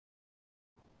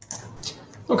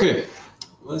Okay,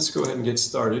 let's go ahead and get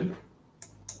started.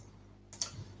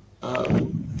 I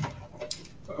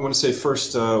want to say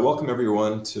first, welcome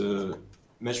everyone to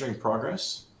Measuring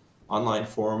Progress, online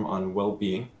forum on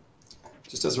well-being.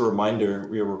 Just as a reminder,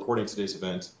 we are recording today's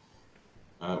event,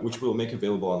 which we'll make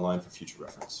available online for future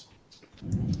reference.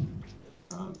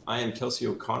 I am Kelsey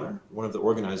O'Connor, one of the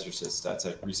organizers at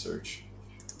StatTech Research,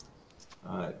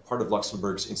 part of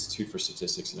Luxembourg's Institute for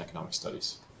Statistics and Economic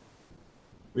Studies.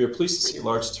 We are pleased to see a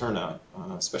large turnout,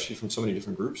 especially from so many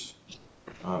different groups.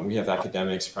 We have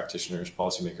academics, practitioners,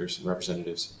 policymakers, and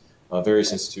representatives of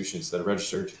various institutions that are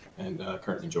registered and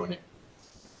currently joining.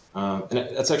 And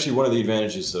that's actually one of the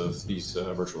advantages of these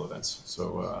virtual events.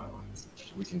 So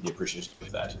we can be appreciative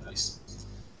of that at least.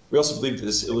 We also believe that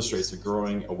this illustrates a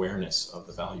growing awareness of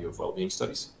the value of well-being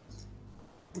studies,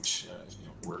 which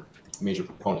we're major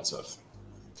proponents of.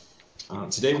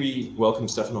 Today we welcome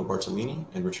Stefano Bartolini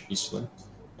and Richard Easterlin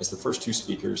as the first two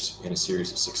speakers in a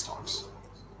series of 6 talks.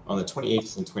 On the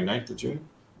 28th and 29th of June,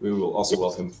 we will also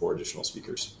welcome 4 additional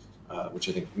speakers, which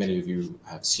I think many of you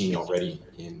have seen already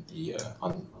in the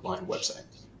online website.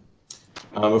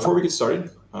 Before we get started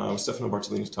with Stefano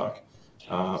Bartolini's talk,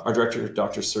 our director,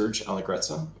 Dr. Serge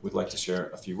Allegrezza, would like to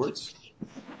share a few words.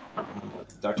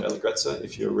 Dr. Allegrezza,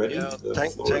 if you're ready,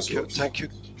 the floor is yours. Thank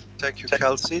you,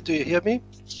 Kelsey. Do you hear me?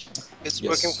 It's Yes.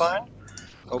 working fine?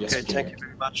 Okay, Yes, thank you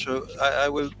very much. So I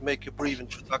will make a brief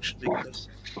introduction because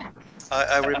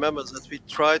I remember that we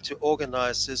tried to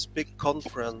organize this big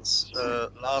conference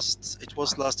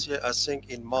last year, I think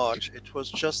in March. It was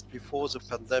just before the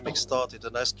pandemic started,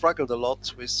 and I struggled a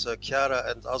lot with Chiara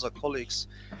and other colleagues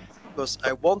because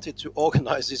I wanted to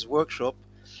organize this workshop,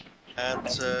 and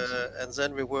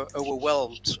then we were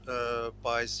overwhelmed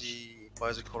by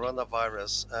the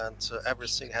coronavirus, and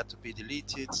everything had to be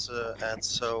deleted, and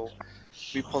so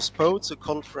we postponed the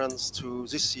conference to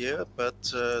this year, but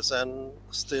then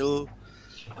still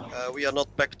we are not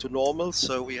back to normal,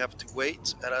 so we have to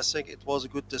wait. And I think it was a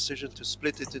good decision to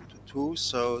split it into 2.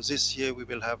 So this year we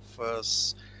will have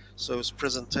those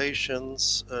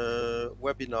presentations,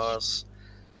 webinars,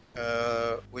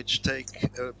 which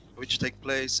take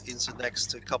place in the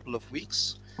next couple of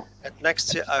weeks. And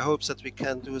next year, I hope that we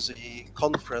can do the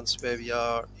conference where we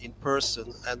are in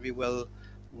person, and we will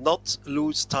not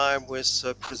lose time with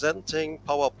presenting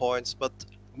PowerPoints, but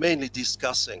mainly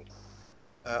discussing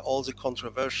all the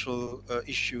controversial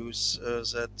issues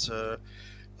that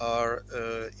are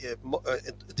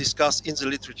discussed in the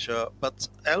literature, but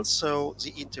also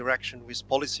the interaction with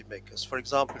policymakers. For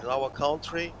example, in our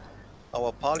country,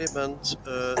 our parliament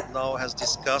now has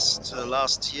discussed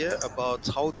last year about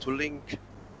how to link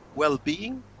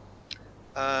well-being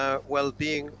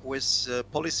with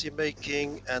policy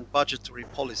making and budgetary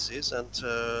policies, and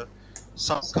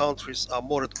some countries are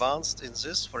more advanced in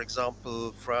this, for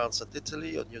example France and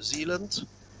Italy or New Zealand,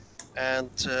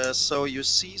 and so you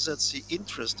see that the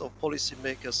interest of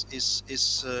policymakers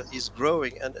is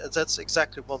growing, and that's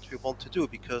exactly what we want to do,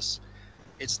 because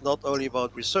it's not only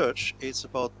about research, it's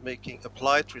about making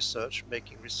applied research,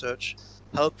 making research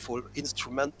helpful,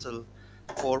 instrumental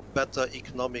for better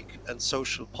economic and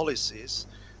social policies,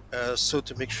 so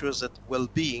to make sure that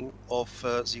well-being of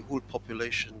the whole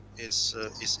population is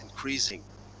increasing.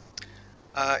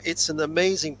 It's an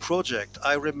amazing project.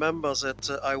 I remember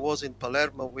that I was in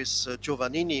Palermo with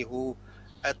Giovannini, who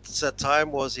at that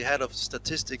time was the head of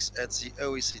statistics at the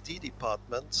OECD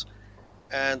department,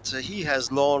 and he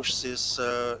has launched this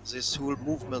whole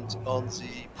movement on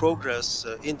the progress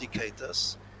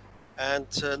indicators. And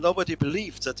nobody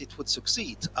believed that it would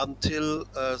succeed until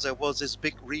there was this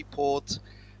big report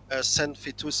sent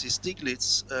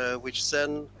Fitoussi-Stiglitz, which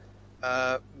then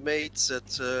made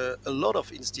that a lot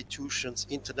of institutions,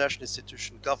 international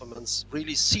institutions, governments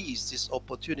really seized this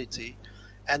opportunity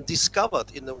and discovered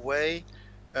in a way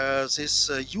this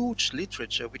huge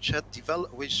literature which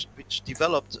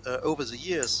developed over the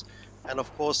years. And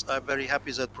of course, I'm very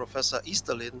happy that Professor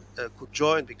Easterlin could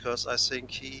join, because I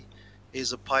think he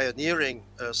is a pioneering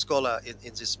scholar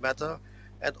in this matter,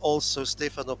 and also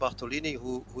Stefano Bartolini,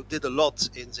 who did a lot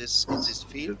in this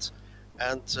field.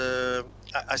 And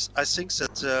I think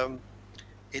that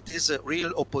it is a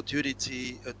real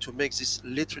opportunity to make this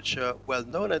literature well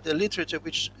known, and the literature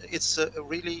which it's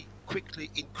really quickly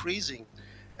increasing.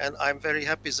 And I'm very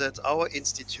happy that our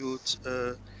institute,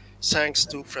 thanks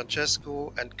to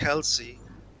Francesco and Kelsey,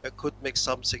 could make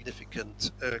some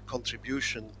significant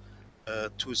contribution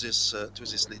to this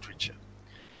literature.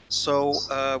 So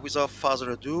without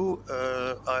further ado,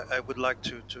 I would like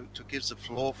to give the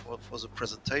floor for the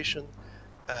presentation,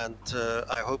 and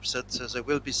I hope that there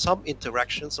will be some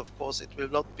interactions. Of course, it will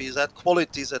not be that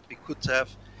quality that we could have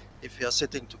if we are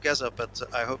sitting together, but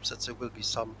I hope that there will be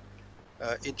some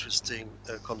interesting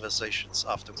conversations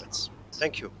afterwards.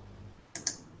 Thank you.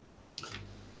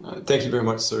 Thank you very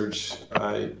much, Serge.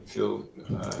 I feel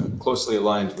closely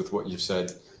aligned with what you've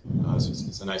said. So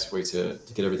it's a nice way to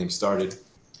get everything started.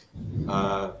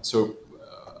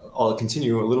 I'll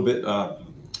continue a little bit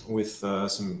with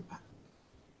some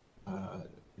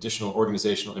additional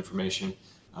organizational information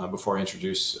before I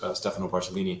introduce Stefano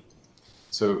Bartolini.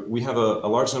 So we have a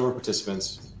large number of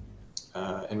participants,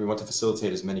 and we want to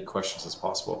facilitate as many questions as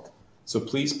possible. So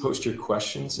please post your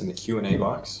questions in the Q&A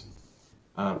box.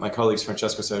 My colleagues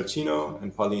Francesco Saracino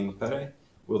and Pauline Pere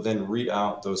will then read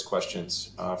out those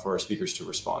questions for our speakers to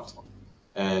respond.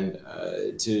 And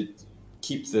to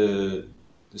keep the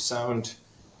sound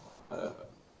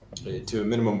to a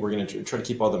minimum, we're going to try to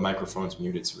keep all the microphones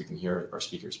muted so we can hear our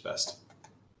speakers best.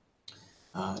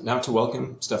 Now to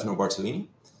welcome Stefano Bartolini.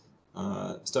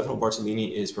 Stefano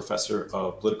Bartolini is Professor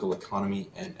of Political Economy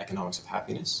and Economics of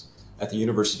Happiness at the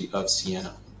University of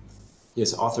Siena. He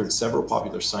has authored several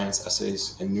popular science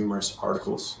essays and numerous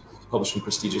articles published in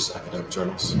prestigious academic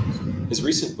journals. His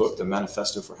recent book, The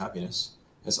Manifesto for Happiness,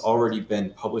 has already been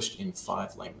published in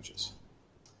 5 languages.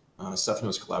 Stefano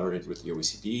has collaborated with the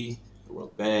OECD, the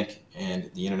World Bank,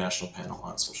 and the International Panel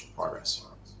on Social Progress.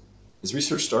 His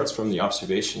research starts from the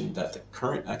observation that the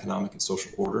current economic and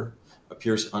social order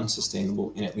appears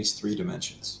unsustainable in at least 3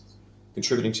 dimensions,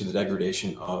 contributing to the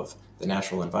degradation of the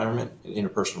natural environment and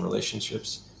interpersonal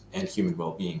relationships and human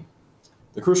well-being.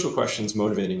 The crucial questions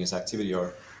motivating his activity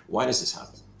are, why does this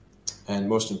happen? And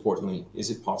most importantly, is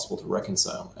it possible to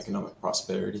reconcile economic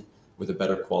prosperity with a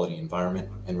better quality environment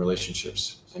and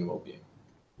relationships and well-being?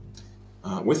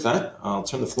 With that, I'll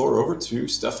turn the floor over to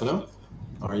Stefano.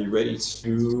 Are you ready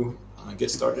to get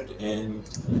started and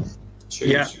share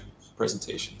your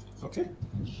presentation? Okay.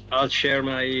 I'll share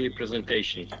my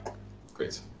presentation.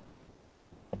 Great.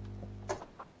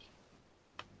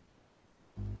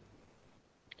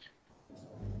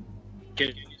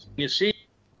 Can you see?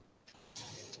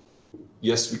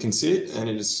 Yes, we can see it, and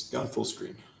it is gone full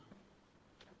screen.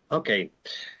 Okay.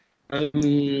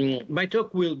 My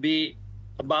talk will be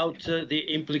about the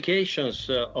implications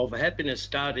of happiness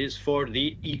studies for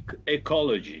the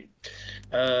ecology.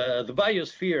 The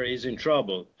biosphere is in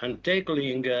trouble, and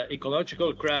tackling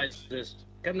ecological crisis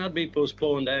cannot be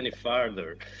postponed any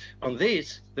further. On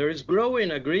this, there is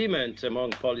growing agreement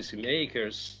among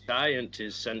policymakers,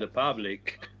 scientists, and the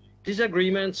public.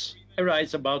 Disagreements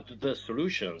arise about the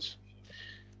solutions.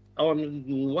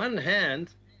 On one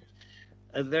hand,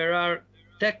 there are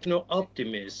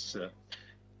techno-optimists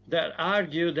that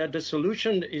argue that the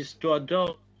solution is to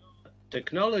adopt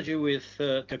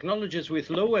technologies with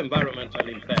low environmental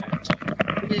impact.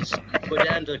 This would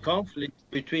end the conflict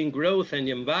between growth and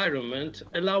environment,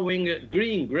 allowing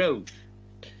green growth.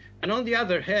 And on the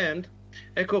other hand,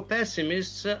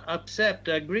 eco-pessimists accept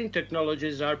that green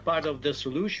technologies are part of the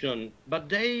solution, but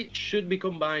they should be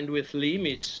combined with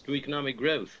limits to economic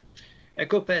growth.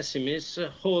 Eco-pessimists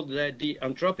hold that the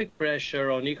anthropic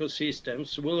pressure on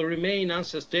ecosystems will remain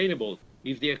unsustainable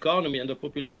if the economy and the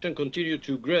population continue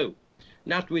to grow,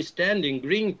 notwithstanding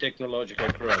green technological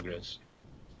progress.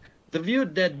 The view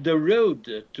that the road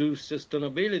to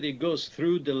sustainability goes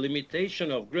through the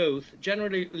limitation of growth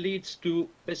generally leads to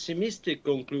pessimistic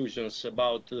conclusions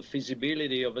about the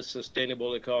feasibility of a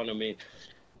sustainable economy.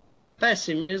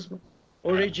 Pessimism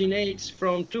originates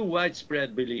from 2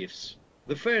 widespread beliefs.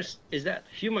 The first is that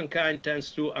humankind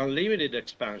tends to unlimited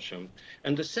expansion,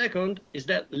 and the second is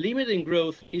that limiting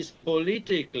growth is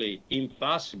politically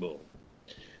impossible.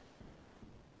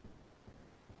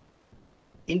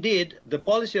 Indeed, the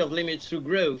policy of limits to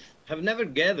growth have never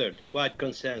gathered wide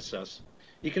consensus.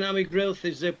 Economic growth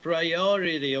is a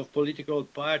priority of political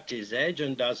parties,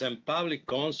 agendas, and public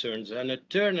concerns, and a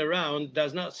turnaround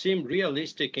does not seem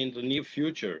realistic in the near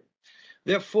future.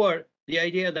 Therefore, the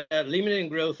idea that limiting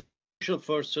growth is crucial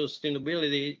for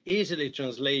sustainability easily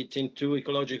translates into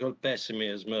ecological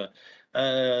pessimism.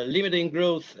 Limiting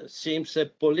growth seems a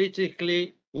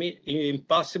politically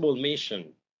impossible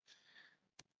mission.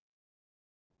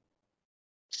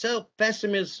 So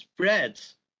pessimism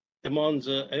spreads among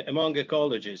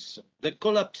ecologists. The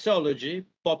collapsology,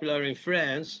 popular in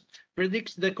France,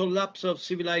 predicts the collapse of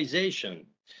civilization.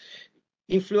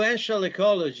 Influential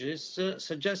ecologists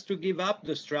suggest to give up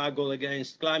the struggle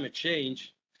against climate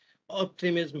change.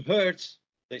 Optimism hurts,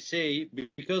 they say,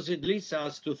 because it leads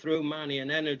us to throw money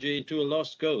and energy into a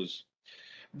lost cause.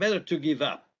 Better to give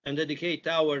up and dedicate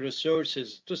our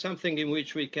resources to something in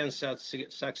which we can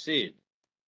succeed.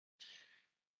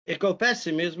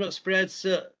 Eco-pessimism spreads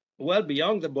well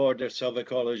beyond the borders of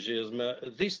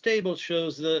ecologism. This table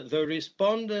shows the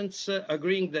respondents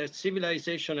agreeing that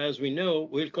civilization as we know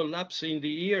will collapse in the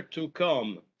year to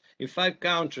come in 5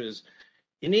 countries.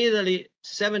 In Italy,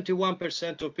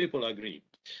 71% of people agree.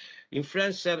 In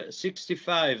France,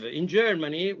 65. In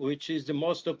Germany, which is the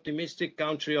most optimistic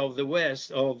country of the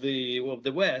West,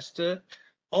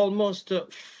 almost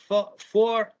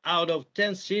 4 out of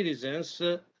 10 citizens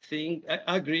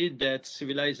agree that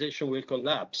civilization will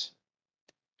collapse.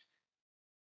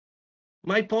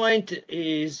 My point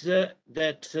is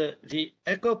that the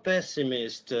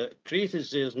eco-pessimist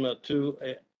criticism to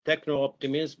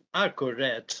techno-optimism are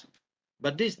correct,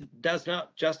 but this does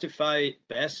not justify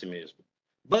pessimism.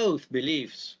 Both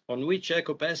beliefs on which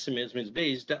eco-pessimism is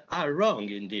based are wrong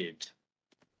indeed.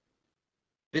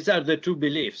 These are the two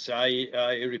beliefs, I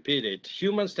repeat it.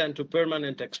 Humans tend to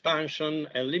permanent expansion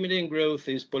and limiting growth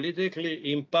is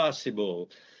politically impossible.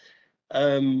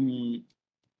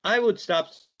 I would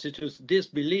substitute these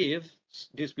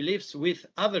beliefs with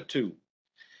other two.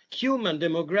 Human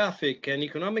demographic and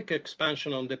economic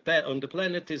expansion on the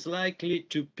planet is likely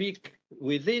to peak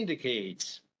within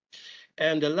decades.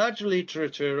 And the large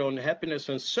literature on happiness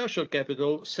and social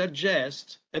capital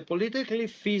suggests a politically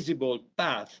feasible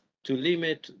path to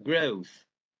limit growth.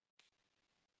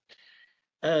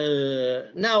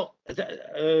 Now,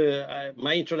 my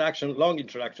long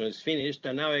introduction is finished,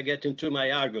 and now I get into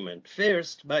my argument.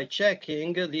 First, by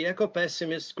checking the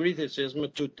eco-pessimist criticism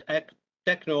to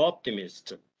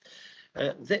techno-optimist.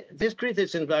 These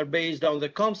criticisms are based on the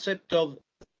concept of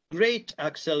great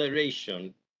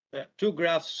acceleration. 2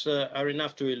 graphs are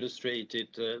enough to illustrate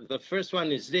it. The first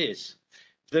one is this: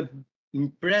 the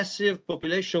impressive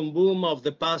population boom of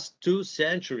the past 2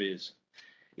 centuries.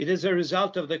 It is a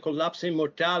result of the collapsing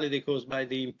mortality caused by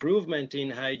the improvement in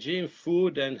hygiene,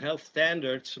 food, and health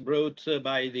standards brought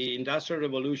by the Industrial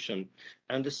Revolution.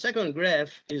 And the second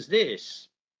graph is this: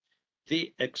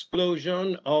 the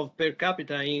explosion of per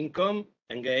capita income,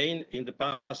 again, in the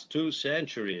past 2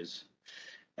 centuries.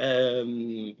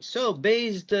 So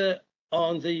based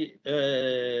on the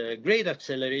great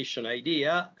acceleration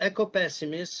idea,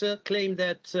 eco-pessimists claim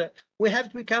that we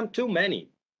have become too many,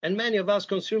 and many of us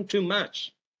consume too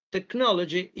much.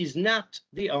 Technology is not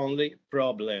the only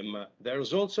problem.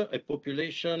 There's also a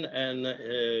population and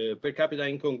per capita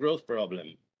income growth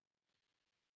problem.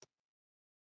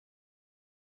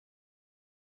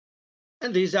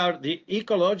 And these are the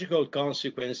ecological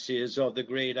consequences of the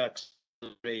great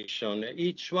acceleration.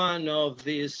 Each one of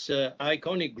these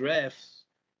iconic graphs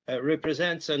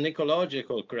represents an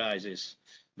ecological crisis.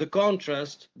 The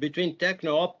contrast between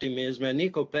techno-optimism and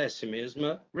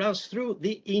eco-pessimism runs through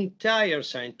the entire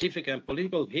scientific and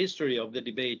political history of the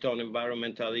debate on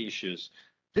environmental issues.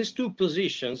 These two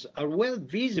positions are well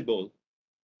visible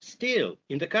still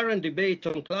in the current debate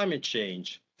on climate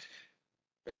change.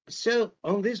 So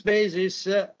on this basis,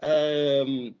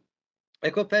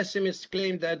 eco-pessimists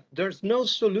claim that there's no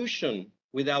solution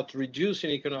without reducing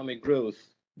economic growth.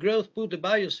 Growth put the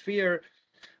biosphere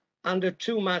under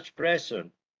too much pressure,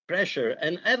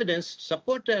 and evidence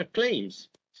support their claims.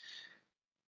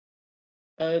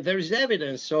 There is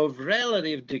evidence of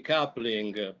relative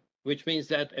decoupling, which means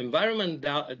that environment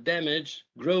damage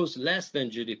grows less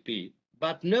than GDP,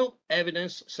 but no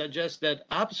evidence suggests that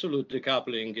absolute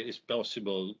decoupling is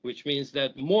possible, which means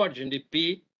that more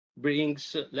GDP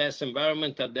brings less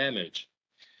environmental damage.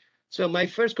 So my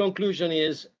first conclusion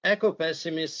is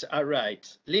eco-pessimists are right.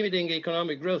 Limiting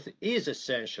economic growth is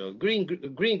essential. Green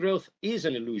growth is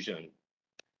an illusion.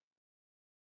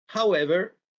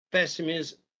 However,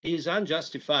 pessimism is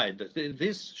unjustified.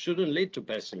 This shouldn't lead to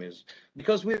pessimism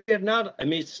because we are not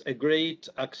amidst a great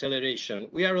acceleration.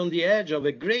 We are on the edge of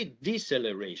a great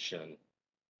deceleration.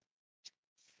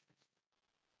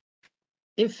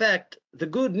 In fact, the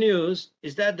good news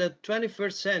is that the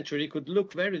 21st century could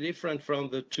look very different from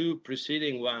the 2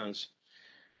 preceding ones.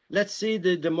 Let's see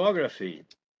the demography.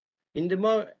 In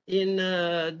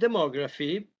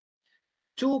demography,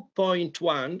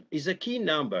 2.1 is a key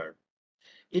number.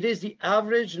 It is the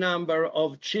average number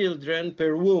of children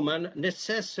per woman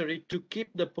necessary to keep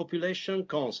the population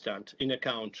constant in a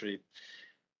country.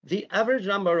 The average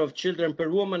number of children per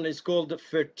woman is called the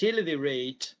fertility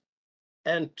rate,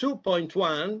 and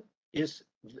 2.1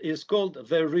 is called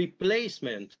the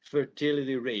replacement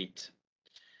fertility rate.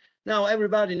 Now,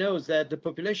 everybody knows that the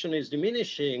population is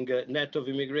diminishing net of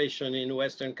immigration in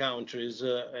Western countries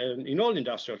and in all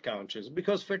industrial countries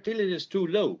because fertility is too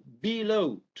low,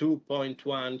 below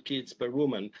 2.1 kids per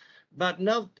woman. But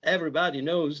not everybody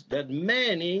knows that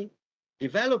many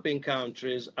developing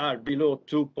countries are below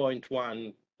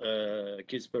 2.1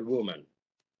 kids per woman.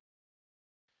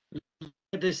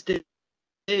 this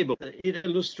table, it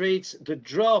illustrates the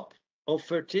drop of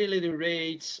fertility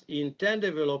rates in 10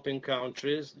 developing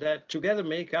countries that together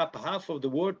make up half of the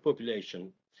world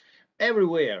population.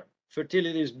 Everywhere,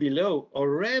 fertility is below or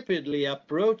rapidly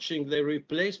approaching the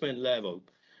replacement level.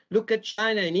 Look at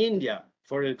China and India,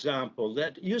 for example,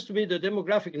 that used to be the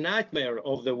demographic nightmare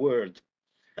of the world.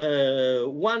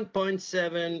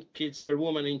 1.7 kids per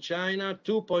woman in China,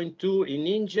 2.2 in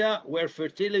India, where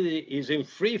fertility is in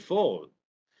free fall.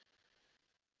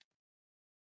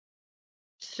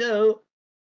 So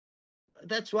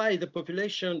that's why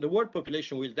the world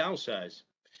population will downsize.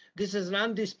 This is an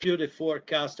undisputed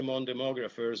forecast among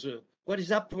demographers. What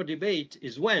is up for debate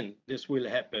is when this will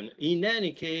happen. In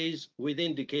any case,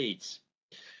 within decades.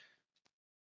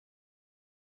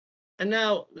 And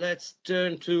now let's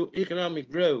turn to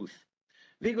economic growth.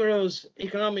 Vigorous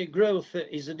economic growth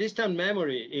is a distant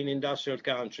memory in industrial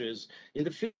countries. In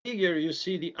the figure, you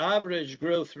see the average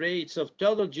growth rates of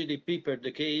total GDP per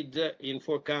decade in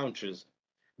 4 countries.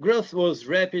 Growth was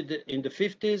rapid in the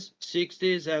 50s,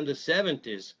 60s, and the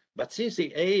 70s, but since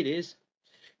the 80s,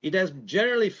 it has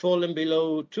generally fallen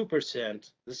below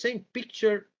 2%. The same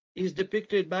picture is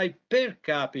depicted by per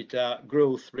capita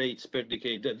growth rates per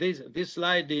decade. This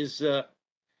slide is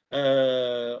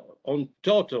on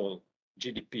total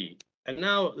GDP. And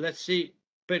now let's see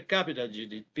per capita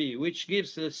GDP, which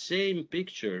gives the same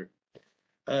picture.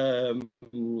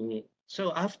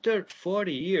 So after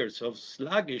 40 years of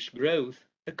sluggish growth,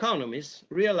 economists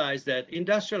realized that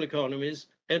industrial economies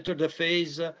entered a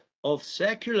phase of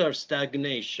secular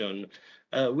stagnation.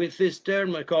 With this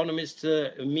term, economists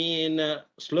mean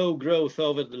slow growth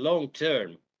over the long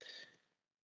term.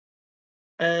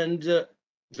 And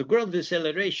the growth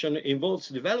deceleration involves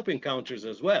developing countries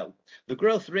as well. The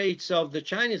growth rates of the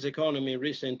Chinese economy in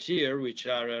recent years, which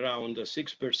are around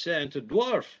 6%,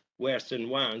 dwarf Western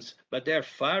ones, but they're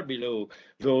far below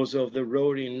those of the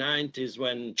roaring 90s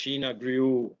when China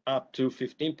grew up to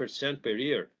 15% per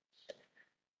year.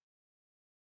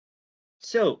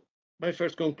 So, my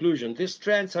first conclusion, these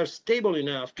trends are stable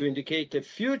enough to indicate a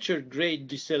future great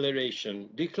deceleration.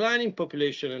 Declining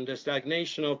population and the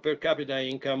stagnation of per capita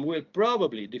income will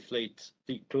probably deflate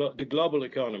the global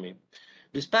economy.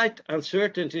 Despite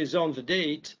uncertainties on the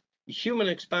date, human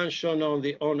expansion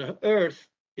on Earth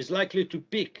is likely to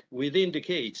peak within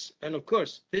decades. And of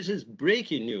course, this is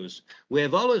breaking news. We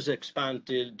have always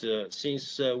expanded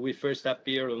since we first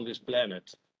appeared on this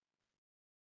planet.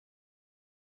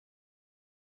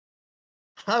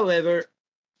 However,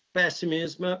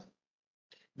 pessimism,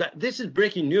 but this is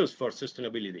breaking news for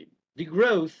sustainability. The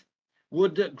growth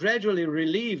would gradually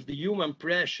relieve the human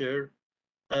pressure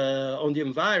on the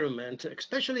environment,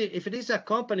 especially if it is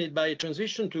accompanied by a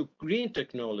transition to green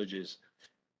technologies.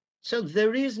 So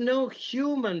there is no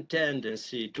human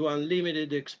tendency to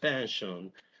unlimited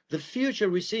expansion. The future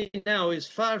we see now is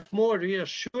far more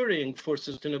reassuring for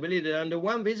sustainability than the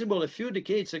one visible a few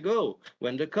decades ago,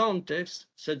 when the context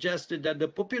suggested that the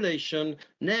population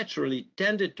naturally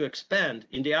tended to expand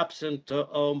in the absence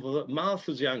of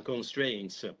Malthusian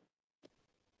constraints.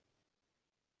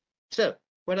 So,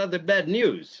 what are the bad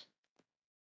news?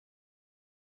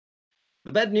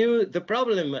 The bad news, the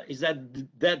problem is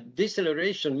that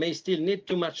deceleration may still need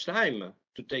too much time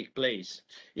to take place.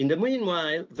 In the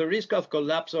meanwhile, the risk of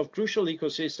collapse of crucial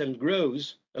ecosystems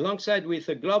grows alongside with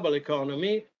a global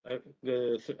economy,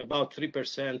 about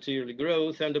 3% yearly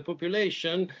growth, and the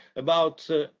population about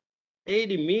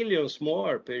 80 million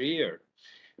more per year.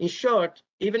 In short,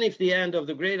 even if the end of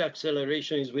the great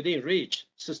acceleration is within reach,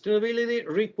 sustainability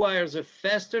requires a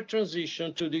faster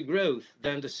transition to degrowth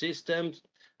than the systems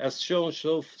has shown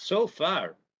so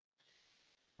far.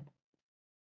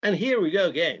 And here we go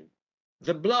again.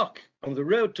 The block on the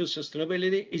road to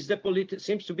sustainability is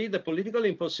seems to be the political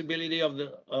impossibility of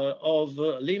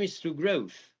limits to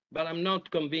growth, but I'm not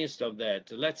convinced of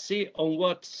that. Let's see on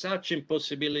what such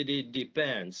impossibility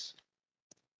depends.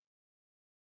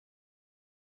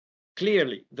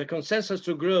 Clearly, the consensus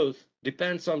to growth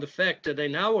depends on the fact that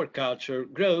in our culture,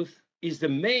 growth is the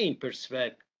main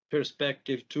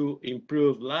perspective to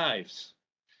improve lives.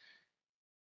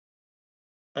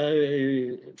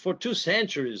 For 2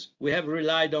 centuries, we have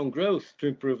relied on growth to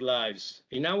improve lives.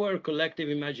 In our collective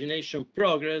imagination,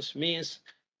 progress means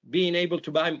being able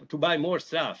to buy more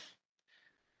stuff.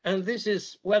 And this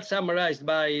is well summarized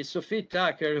by Sophie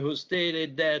Tucker, who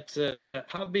stated that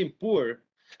have been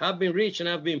rich and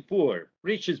have been poor.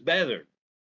 Rich is better.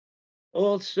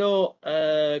 Also,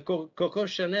 Coco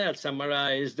Chanel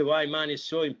summarized why money is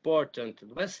so important.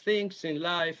 The best things in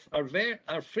life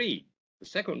are free. The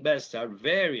second best are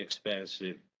very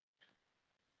expensive.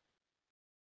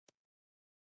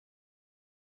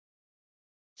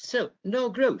 So no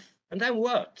growth. And then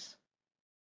what?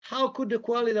 How could the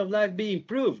quality of life be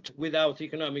improved without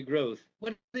economic growth?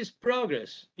 What is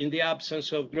progress in the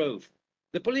absence of growth?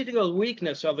 The political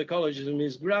weakness of ecologism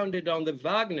is grounded on the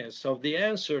vagueness of the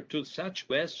answer to such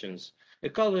questions.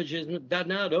 Ecologism does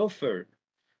not offer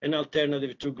an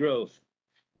alternative to growth.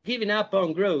 Giving up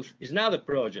on growth is not a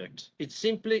project. It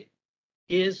simply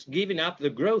is giving up the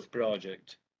growth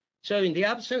project. So in the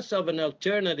absence of an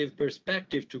alternative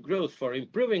perspective to growth for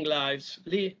improving lives,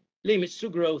 limits to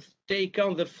growth take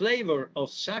on the flavor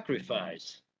of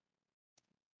sacrifice.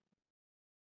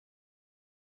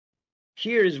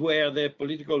 Here is where the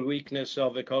political weakness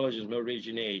of ecologism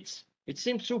originates. It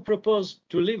seems to propose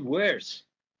to live worse.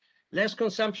 Less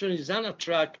consumption is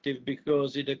unattractive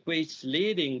because it equates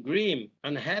leading grim,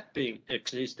 unhappy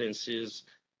existences.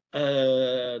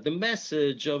 The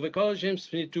message of ecologism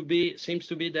seems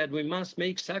to be that we must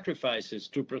make sacrifices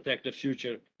to protect the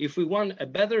future. If we want a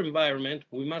better environment,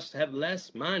 we must have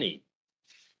less money.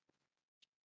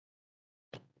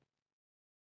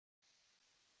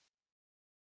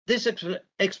 This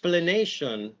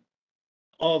explanation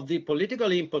of the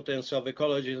political impotence of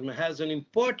ecologism has an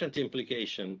important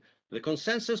implication. The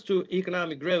consensus to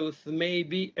economic growth may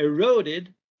be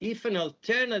eroded if an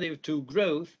alternative to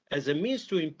growth as a means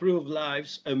to improve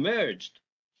lives emerged.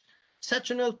 Such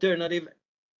an alternative,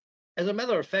 as a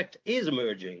matter of fact, is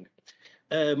emerging.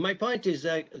 My point is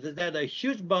that a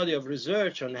huge body of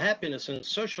research on happiness and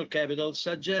social capital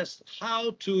suggests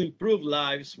how to improve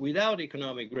lives without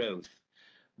economic growth.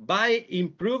 By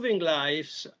improving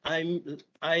lives, I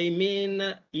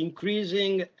mean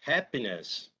increasing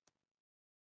happiness.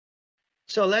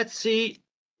 So let's see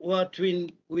what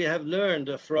we have learned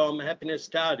from happiness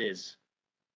studies.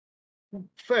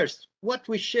 First, what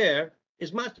we share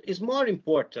is more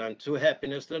important to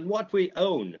happiness than what we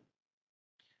own.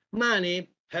 Money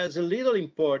has a little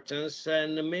importance,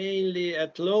 and mainly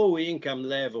at low income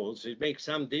levels. It makes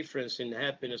some difference in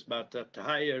happiness, but at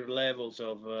higher levels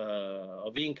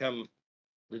of income,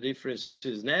 the difference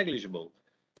is negligible.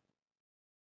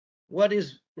 What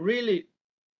is really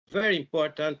very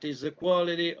important is the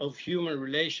quality of human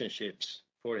relationships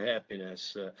for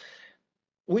happiness,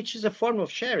 which is a form of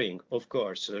sharing, of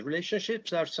course.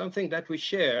 Relationships are something that we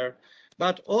share,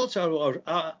 but also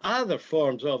other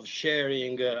forms of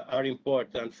sharing are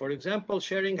important. For example,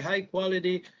 sharing high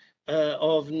quality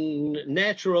of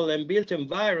natural and built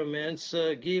environments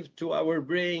give to our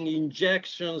brain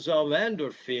injections of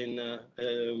endorphin,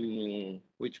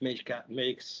 which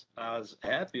makes us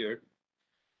happier.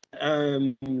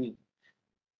 And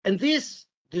this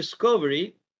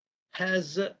discovery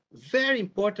has very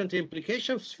important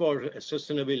implications for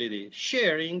sustainability.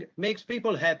 Sharing makes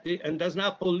people happy and does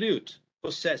not pollute.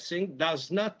 Possessing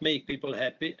does not make people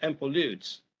happy and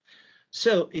pollutes.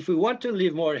 So if we want to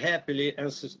live more happily and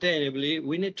sustainably,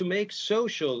 we need to make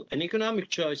social and economic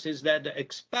choices that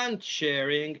expand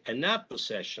sharing and not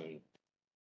possession.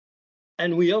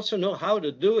 And we also know how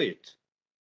to do it.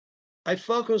 I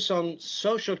focus on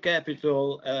social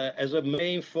capital as a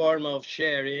main form of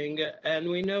sharing, and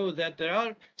we know that there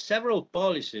are several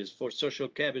policies for social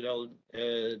capital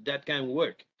that can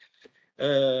work.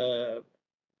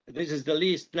 This is the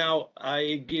list. Now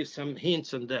I give some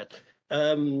hints on that.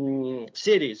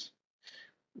 Cities.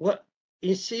 Well,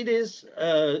 in cities,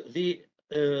 the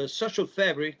social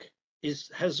fabric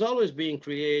has always been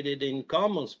created in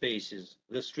common spaces,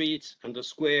 the streets and the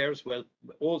squares where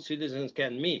all citizens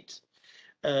can meet.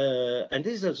 And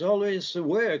this has always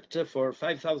worked for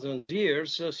 5,000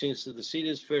 years since the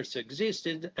cities first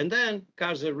existed, and then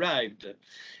cars arrived.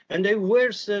 And they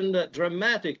worsened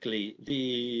dramatically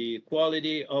the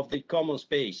quality of the common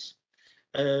space,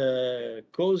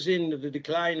 causing the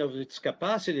decline of its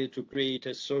capacity to create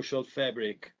a social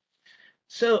fabric.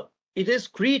 So it is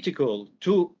critical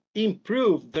to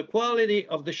improve the quality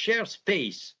of the shared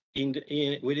space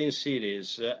within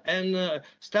cities, and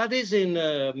studies in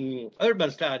urban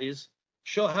studies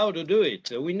show how to do it.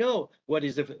 We know what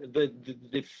is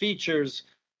the features,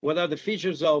 what are the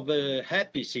features of a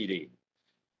happy city.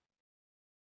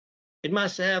 It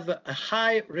must have a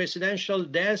high residential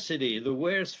density. The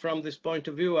worst from this point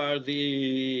of view are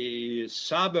the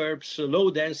suburbs, low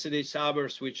density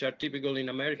suburbs, which are typical in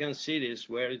American cities,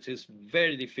 where it is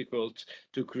very difficult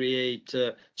to create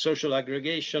social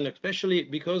aggregation, especially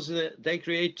because they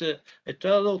create a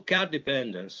total car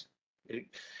dependence.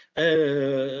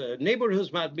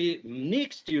 Neighborhoods must be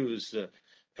mixed use.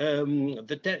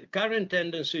 The current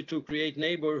tendency to create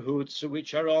neighborhoods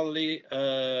which are only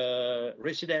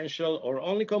residential or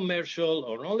only commercial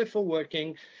or only for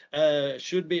working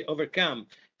should be overcome.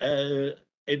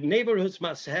 Neighborhoods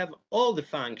must have all the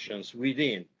functions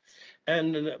within.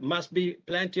 and must be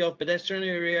plenty of pedestrian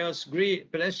areas,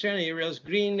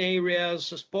 green areas,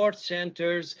 sports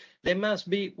centers. They must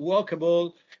be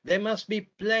walkable. There must be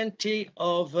plenty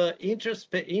of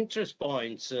interest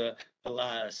points,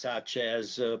 such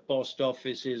as post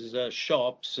offices,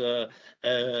 shops,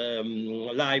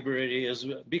 libraries,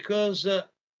 because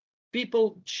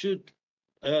people should,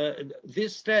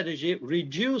 this strategy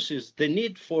reduces the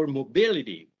need for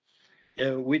mobility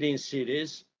within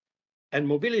cities, and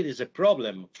mobility is a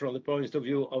problem from the point of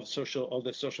view of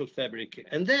the social fabric.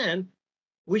 And then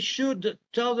we should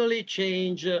totally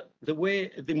change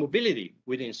the mobility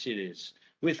within cities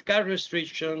with car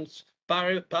restrictions,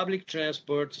 public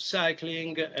transport,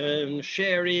 cycling,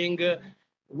 sharing.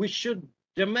 We should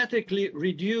dramatically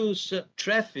reduce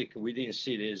traffic within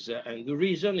cities, and the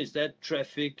reason is that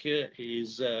traffic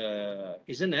is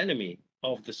an enemy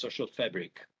of the social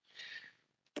fabric.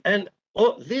 And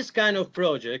this kind of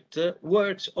project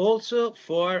works also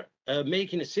for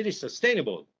making a city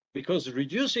sustainable, because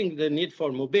reducing the need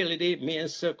for mobility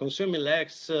means consuming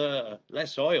less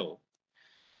oil.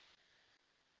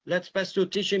 Let's pass to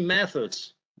teaching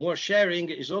methods. More sharing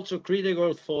is also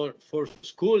critical for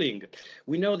schooling.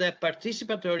 We know that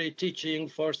participatory teaching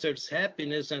fosters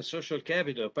happiness and social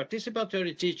capital.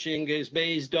 Participatory teaching is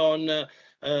based on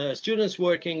students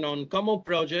working on common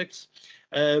projects.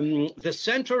 The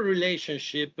central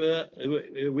relationship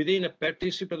within a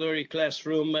participatory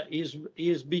classroom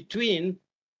is between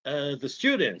the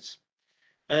students.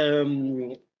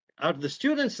 Are the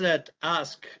students that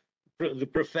ask the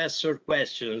professor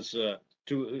questions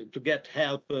to get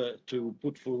help to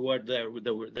put forward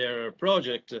their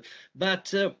project,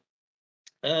 but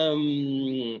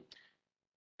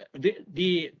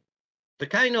the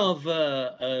kind of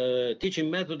teaching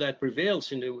method that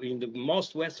prevails in the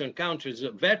most Western countries,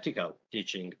 vertical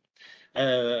teaching,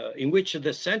 in which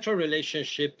the central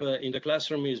relationship in the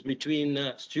classroom is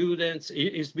between students,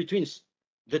 is between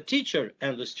the teacher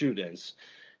and the students.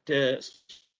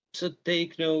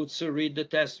 Take notes, read the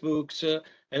textbooks,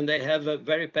 and they have a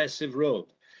very passive role.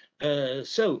 The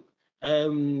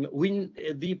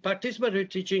participatory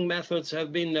teaching methods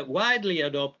have been widely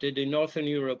adopted in Northern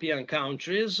European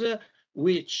countries,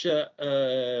 which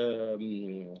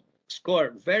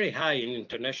score very high in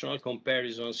international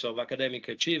comparisons of academic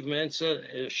achievements,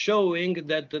 showing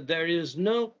that there is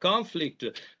no conflict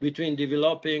between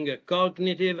developing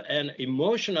cognitive and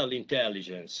emotional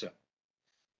intelligence.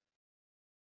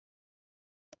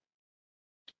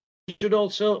 We should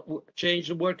also change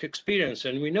the work experience,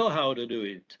 and we know how to do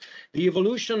it. The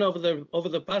evolution over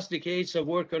the past decades of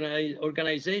work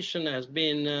organization has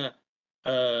been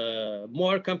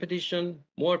more competition,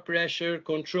 more pressure,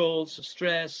 controls,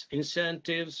 stress,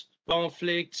 incentives,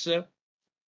 conflicts,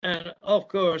 and of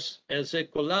course, as a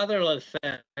collateral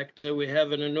effect, we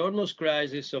have an enormous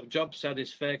crisis of job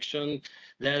satisfaction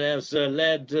that has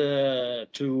led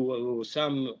to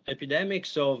some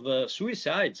epidemics of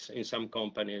suicides in some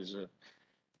companies.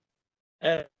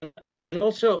 And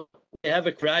also, we have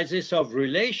a crisis of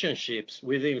relationships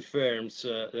within firms.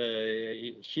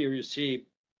 Here you see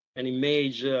an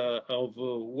image of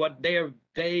what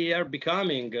they are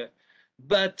becoming.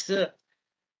 But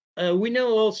we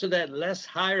know also that less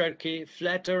hierarchy,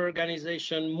 flatter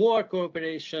organization, more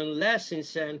cooperation, less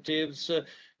incentives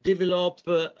develop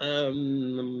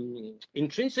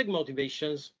intrinsic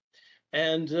motivations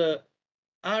and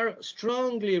are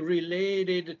strongly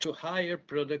related to higher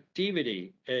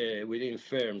productivity within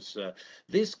firms.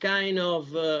 This kind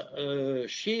of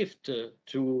shift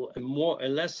to a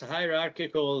less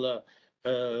hierarchical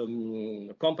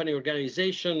company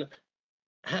organization,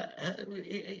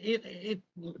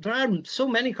 there are so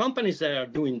many companies that are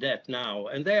doing that now,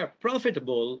 and they are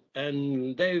profitable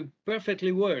and they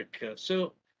perfectly work.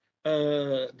 So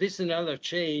this is another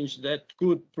change that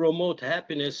could promote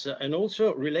happiness and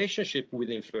also relationship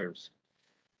within firms.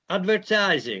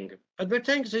 Advertising.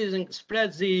 Advertising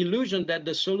spreads the illusion that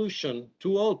the solution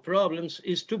to all problems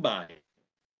is to buy,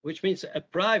 which means a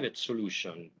private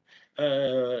solution.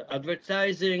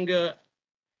 Advertising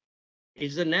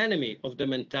is an enemy of the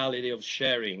mentality of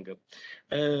sharing.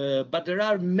 But there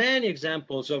are many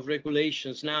examples of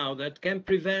regulations now that can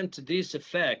prevent this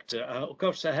effect. Of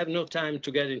course, I have no time to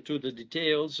get into the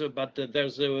details, but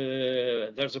there's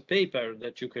a paper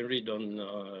that you can read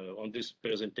on this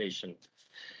presentation.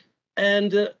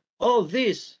 And all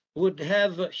this would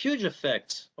have huge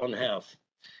effects on health,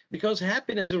 because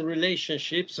happiness and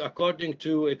relationships, according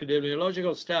to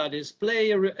epidemiological studies,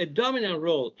 play a dominant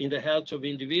role in the health of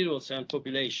individuals and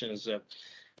populations.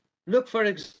 Look, for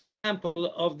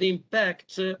example, of the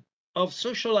impact of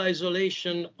social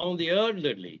isolation on the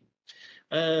elderly.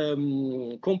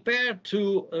 compared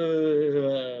to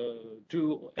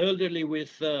elderly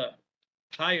with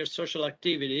higher social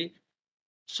activity,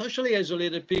 socially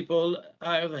isolated people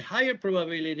have a higher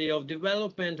probability of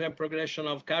development and progression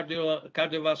of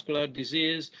cardiovascular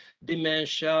disease,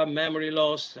 dementia, memory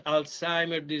loss,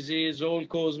 Alzheimer's disease,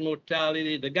 all-cause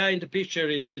mortality. The guy in the picture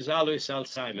is always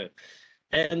Alzheimer.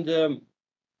 And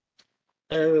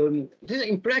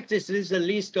in practice, this is a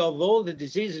list of all the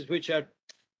diseases which are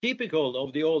typical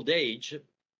of the old age,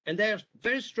 and they're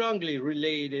very strongly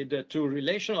related to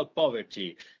relational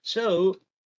poverty. So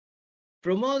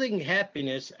promoting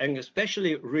happiness, and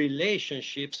especially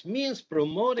relationships, means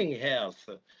promoting health.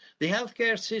 The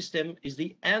healthcare system is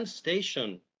the end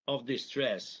station of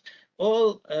distress.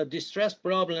 All distress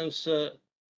problems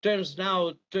turn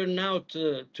out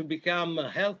to become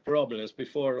health problems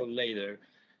before or later.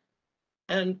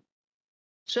 And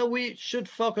so we should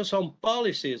focus on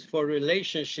policies for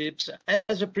relationships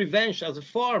as a prevention, as a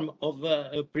form of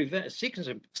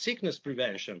sickness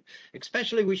prevention.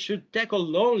 Especially, we should tackle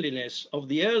loneliness of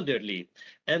the elderly.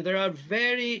 And there are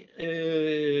very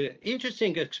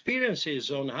interesting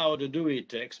experiences on how to do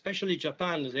it, especially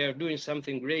Japan. They are doing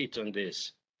something great on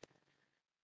this.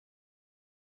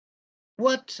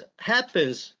 What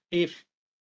happens if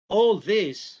all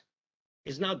this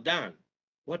is not done?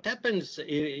 What happens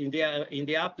in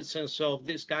the absence of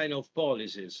this kind of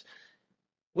policies?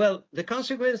 Well, the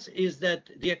consequence is that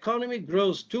the economy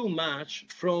grows too much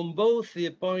from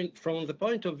the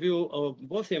point of view of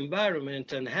both the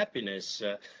environment and happiness.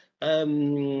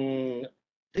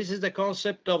 This is the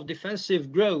concept of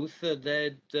defensive growth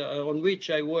on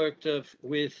which I worked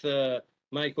with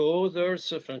my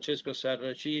co-authors, Francesco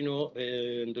Sarracino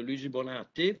and Luigi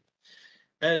Bonatti.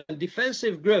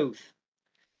 Defensive growth.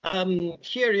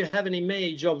 Here you have an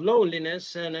image of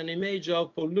loneliness and an image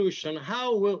of pollution.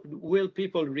 How will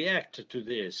people react to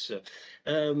this?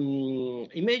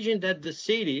 Imagine that the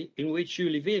city in which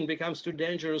you live in becomes too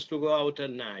dangerous to go out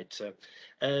at night.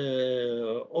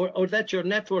 Or that your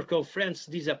network of friends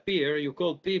disappear. You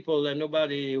call people and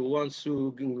nobody wants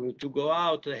to go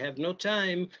out, they have no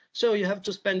time. So you have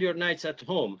to spend your nights at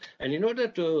home. And in order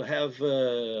to have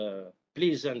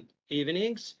pleasant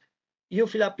evenings, you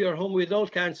fill up your home with all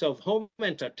kinds of home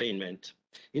entertainment.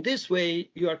 In this way,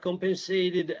 you are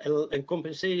compensating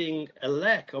a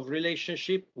lack of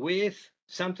relationship with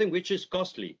something which is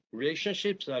costly.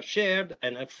 Relationships are shared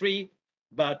and are free,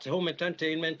 but home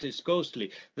entertainment is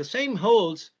costly. The same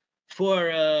holds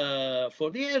for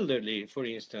the elderly, for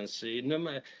instance. In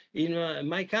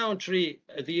my country,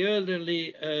 the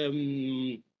elderly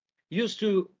used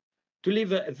to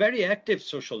live a very active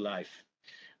social life.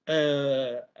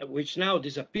 Which now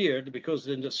disappeared because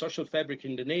the social fabric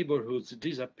in the neighborhoods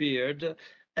disappeared.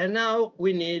 And now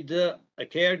we need a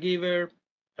caregiver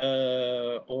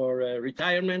or a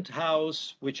retirement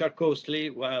house, which are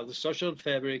costly, while the social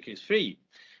fabric is free.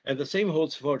 And the same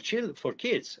holds for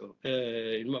kids.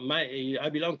 I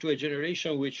belong to a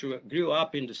generation which grew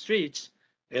up in the streets,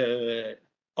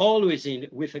 always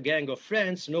with a gang of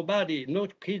friends. No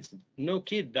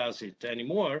kid does it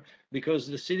anymore because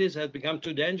the cities have become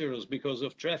too dangerous because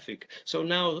of traffic. So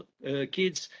now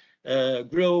kids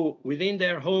grow within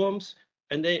their homes,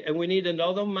 and we need a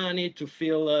lot of money to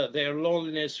fill their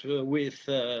loneliness with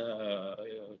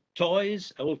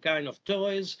toys, all kind of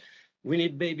toys. We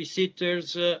need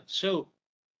babysitters. So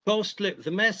costly.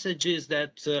 The message is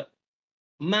that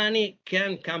money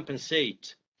can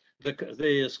compensate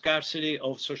the scarcity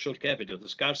of social capital, the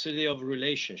scarcity of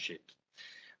relationships.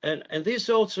 And this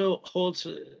also holds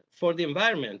for the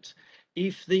environment.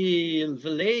 If the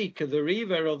lake, the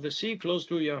river, or the sea close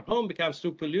to your home becomes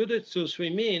too polluted to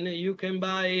swim in, you can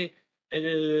buy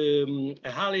a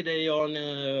holiday on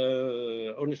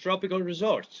a tropical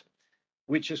resort,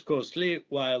 which is costly,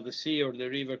 while the sea or the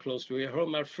river close to your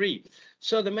home are free.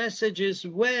 So the message is,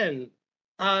 when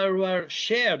our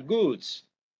shared goods,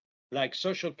 like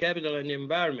social capital and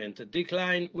environment,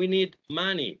 decline, we need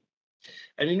money.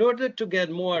 And in order to get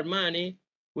more money,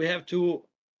 we have to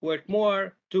work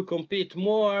more, to compete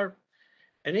more.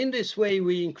 And in this way,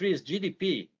 we increase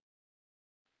GDP.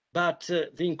 But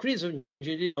the increase of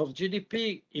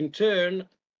GDP, in turn,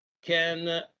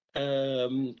 can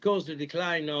cause the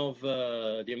decline of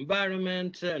the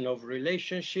environment and of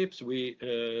relationships. We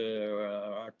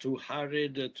are too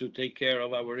hurried to take care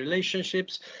of our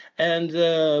relationships. And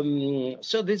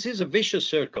so this is a vicious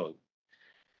circle.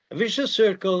 A vicious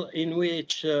circle in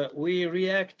which we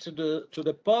react to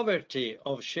the poverty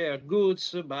of shared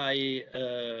goods by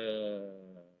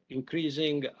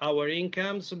increasing our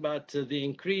incomes, but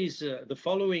the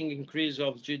following increase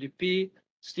of GDP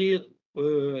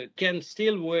can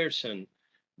still worsen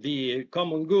the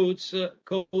common goods,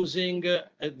 causing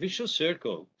a vicious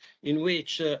circle in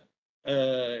which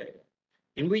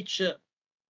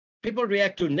people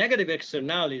react to negative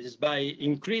externalities by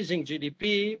increasing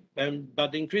GDP,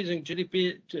 but increasing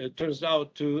GDP turns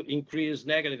out to increase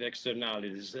negative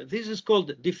externalities. This is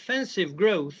called defensive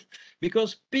growth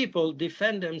because people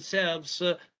defend themselves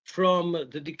from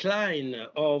the decline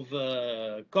of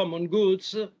common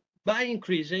goods by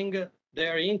increasing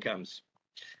their incomes.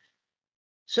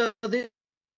 So this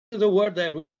is the word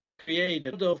that we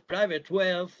created of private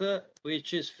wealth,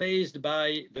 which is faced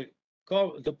by the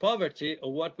poverty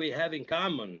of what we have in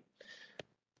common.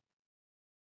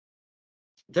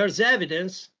 There's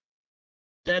evidence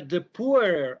that the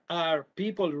poorer are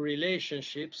people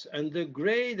relationships and the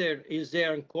greater is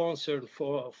their concern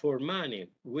for money,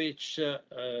 which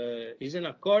is in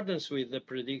accordance with the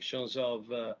predictions of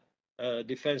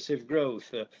defensive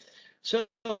growth. So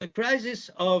the crisis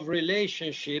of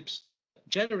relationships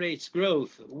generates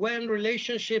growth. When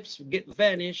relationships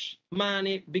vanish,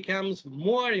 money becomes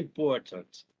more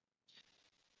important.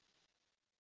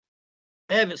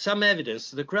 Some evidence.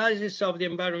 The crisis of the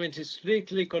environment is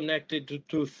strictly connected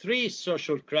to three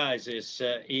social crises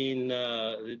in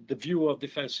the view of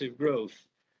defensive growth.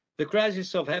 The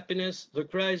crisis of happiness, the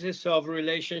crisis of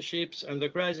relationships, and the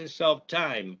crisis of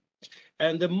time.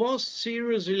 And the most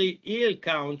seriously ill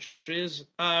countries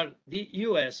are the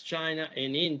US, China,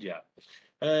 and India,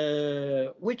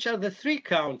 which are the three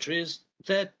countries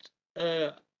that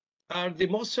are the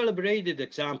most celebrated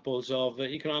examples of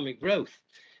economic growth.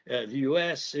 The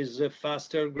US is the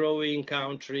faster growing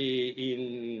country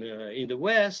in the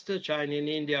West. China and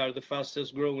India are the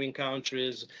fastest growing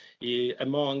countries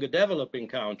among developing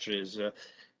countries.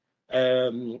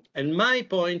 And my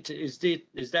point is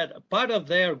that a part of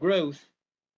their growth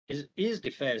is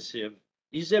defensive,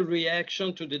 is a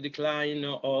reaction to the decline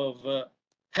of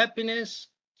happiness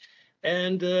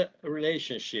and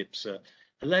relationships.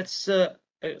 Let's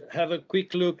have a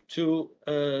quick look to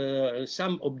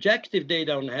some objective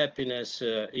data on happiness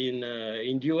in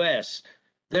the US.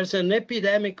 There's an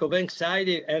epidemic of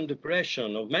anxiety and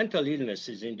depression, of mental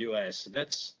illnesses in the US.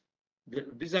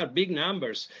 These are big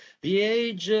numbers.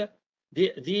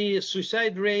 The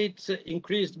suicide rate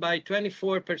increased by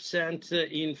 24%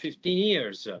 in 15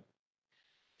 years.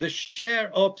 The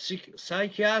share of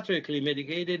psychiatrically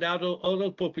medicated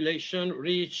adult population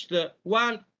reached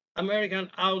 1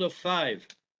 American out of 5.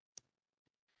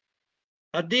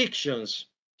 Addictions.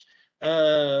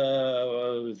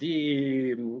 The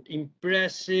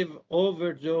impressive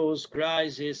overdose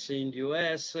crisis in the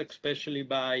US, especially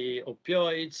by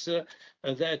opioids,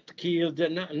 that killed.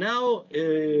 Now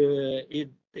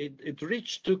it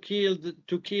reached to kill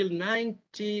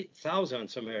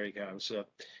 90,000 Americans.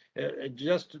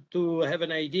 Just to have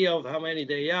an idea of how many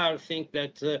they are, think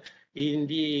that in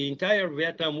the entire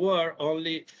Vietnam War,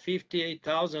 only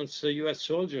 58,000 US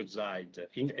soldiers died,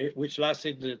 which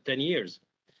lasted 10 years.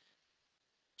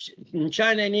 In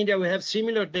China and India, we have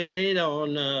similar data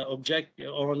on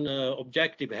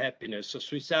objective happiness. So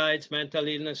suicides, mental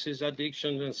illnesses,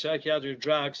 addictions, and psychiatric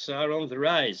drugs are on the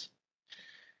rise.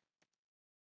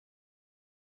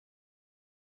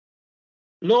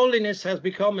 Loneliness has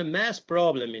become a mass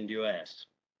problem in the US.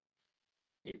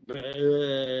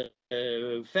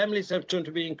 Families have turned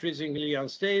to be increasingly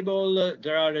unstable.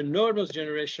 There are enormous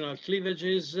generational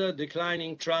cleavages,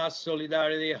 declining trust,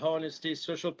 solidarity, honesty,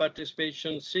 social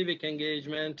participation, civic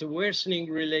engagement, worsening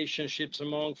relationships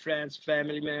among friends,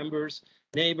 family members,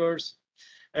 neighbors,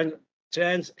 and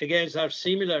trends again are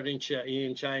similar in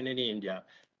China and India.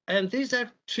 And these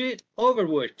are three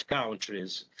overworked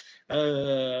countries.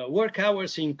 Work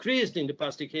hours increased in the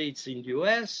past decades in the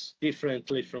US,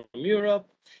 differently from Europe.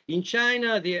 In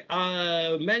China,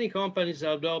 many companies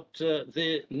adopt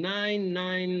the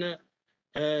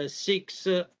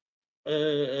 9-9-6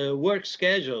 work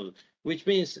schedule, which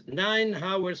means 9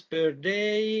 hours per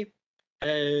day,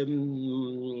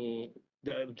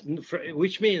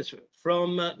 which means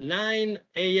from 9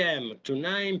 a.m. to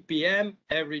 9 p.m.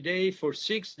 every day for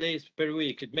 6 days per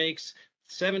week. It makes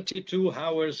 72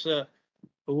 hours of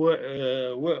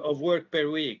work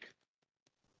per week.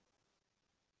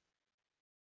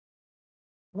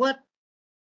 What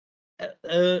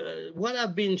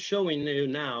I've been showing you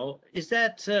now is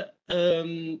that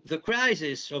the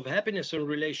crisis of happiness and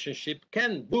relationship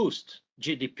can boost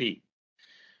GDP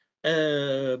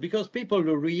because people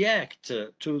react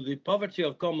to the poverty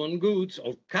of common goods,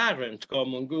 of current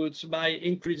common goods, by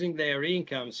increasing their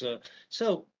incomes.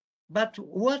 But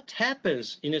what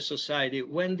happens in a society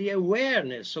when the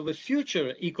awareness of a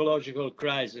future ecological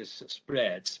crisis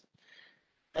spreads?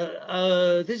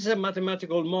 This is a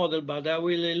mathematical model, but I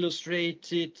will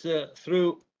illustrate it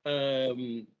through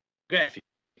graphics.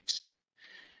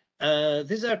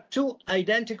 These are two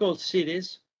identical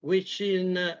cities, which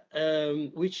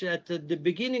at the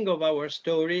beginning of our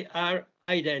story are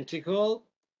identical,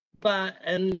 but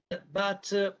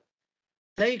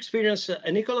they experience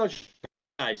an ecological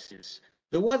crisis.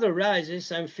 The water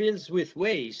rises and fills with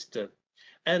waste,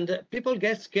 and people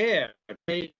get scared.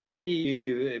 They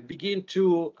begin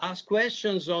to ask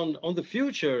questions on the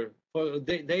future.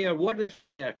 They are worried for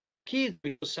their kids,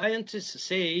 because scientists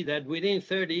say that within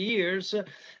 30 years,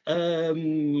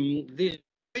 the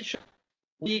situation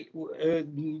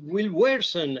will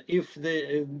worsen if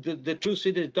the two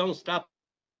cities don't stop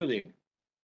building.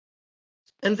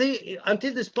 And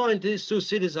until this point, these two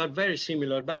cities are very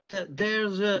similar, but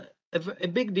there's a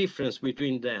big difference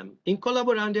between them. In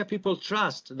Collaborandia, people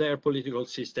trust their political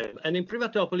system, and in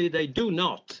Privatopoli, they do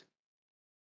not.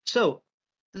 So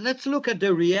let's look at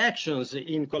the reactions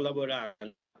in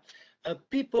Collaborandia.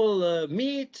 People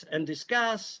meet and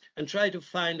discuss and try to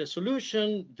find a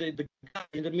solution.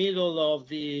 In the middle of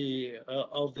the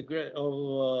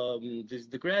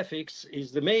graphics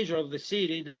is the mayor of the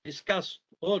city. They discuss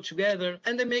all together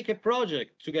and they make a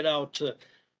project to get out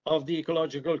of the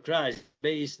ecological crisis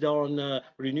based on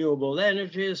renewable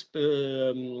energies,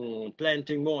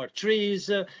 planting more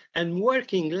trees, and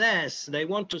working less. They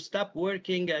want to stop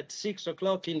working at 6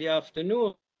 o'clock in the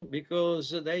afternoon,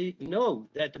 because they know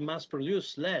that they must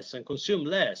produce less and consume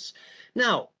less.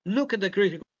 Now, look at the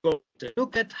critical content.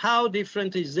 Look at how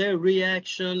different is their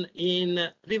reaction in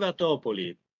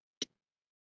Privatopoli.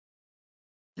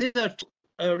 These are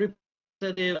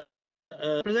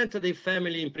representative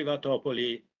family in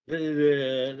Privatopoli.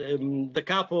 The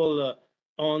couple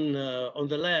on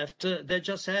the left, they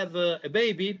just have a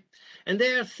baby, and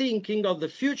they are thinking of the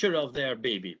future of their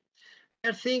baby.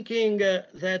 They're thinking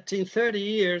that in 30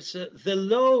 years, the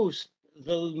lower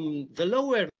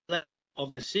level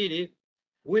of the city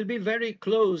will be very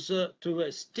close to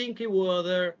a stinky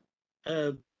water,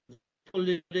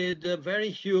 polluted,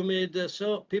 very humid.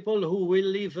 So people who will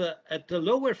live at the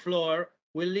lower floor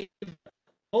will live in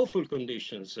awful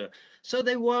conditions. So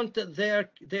they want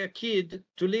their kid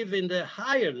to live in the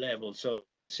higher levels of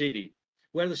the city,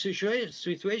 where the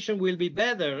situation will be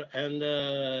better, and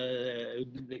the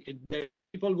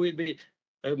people will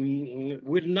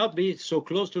not be so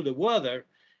close to the water.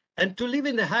 And to live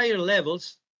in the higher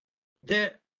levels,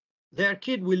 their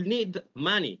kid will need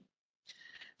money.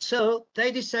 So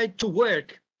they decide to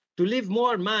work, to leave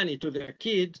more money to their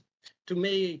kid, to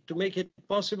make it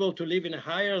possible to live in a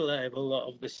higher level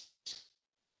of the city.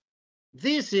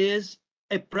 This is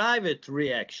a private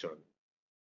reaction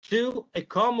to a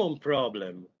common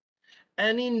problem.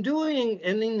 And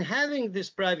in having this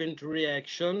private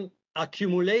reaction,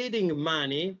 accumulating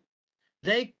money,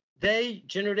 they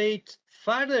generate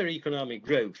further economic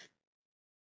growth.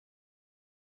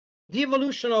 The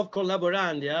evolution of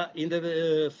Collaborandia in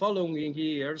the following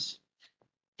years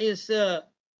is the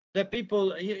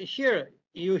people here.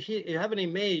 You have an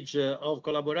image of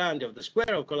Collaborandia, of the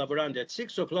square of Collaborandia at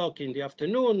 6 o'clock in the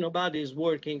afternoon. Nobody is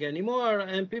working anymore,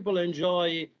 and people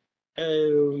enjoy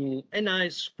a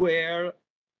nice square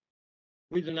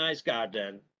with a nice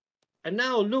garden. And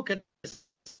now look at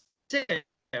the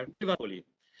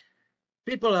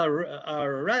people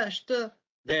are rushed.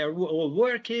 They are all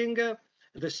working.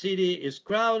 The city is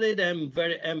crowded and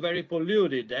very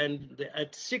polluted. And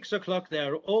at 6 o'clock, they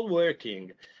are all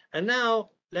working. And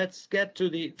now let's get to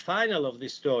the final of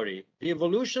this story, the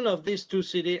evolution of these two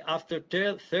cities after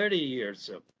 30 years.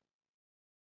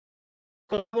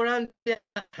 Collaborandia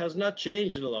has not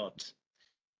changed a lot.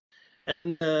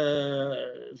 And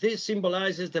this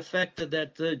symbolizes the fact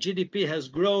that GDP has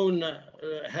grown,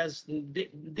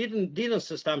 didn't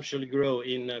substantially grow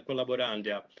in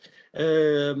Collaborandia.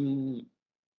 And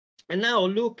now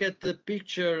look at the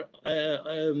picture,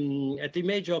 at the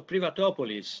image of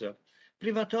Privatopolis.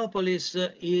 Privatopolis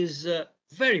is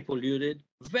very polluted,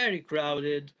 very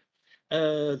crowded.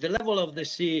 The level of the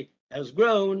sea has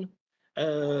grown,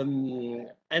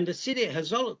 and the city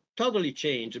has totally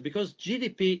changed, because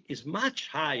GDP is much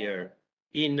higher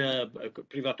in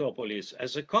Privatopolis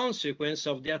as a consequence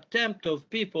of the attempt of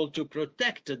people to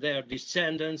protect their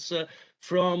descendants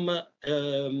from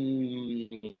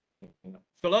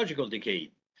ecological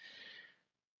decay.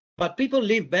 But people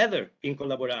live better in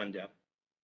Collaborandia.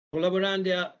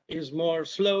 Collaborandia is more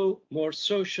slow, more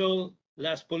social,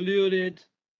 less polluted.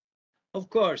 Of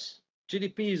course,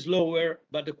 GDP is lower,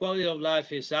 but the quality of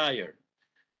life is higher.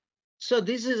 So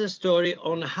this is a story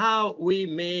on how we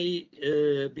may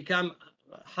become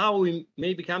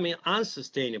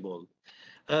unsustainable.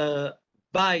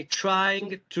 by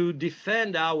trying to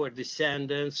defend our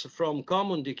descendants from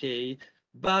common decay,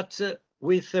 but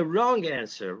with a wrong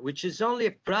answer, which is only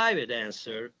a private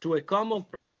answer to a common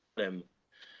problem.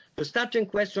 The starting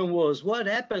question was, what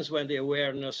happens when the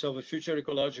awareness of a future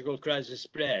ecological crisis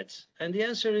spreads? And the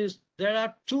answer is, there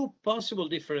are two possible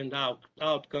different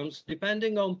outcomes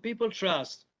depending on people's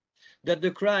trust that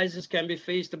the crisis can be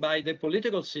faced by the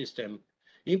political system.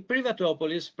 In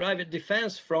Privatopolis, private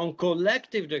defense from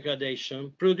collective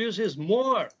degradation produces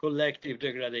more collective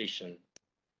degradation.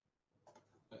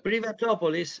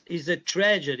 Privatopolis is a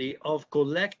tragedy of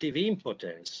collective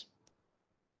impotence.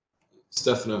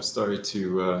 Stefano, sorry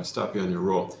to stop you on your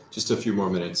roll. Just a few more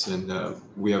minutes, and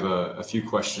we have a few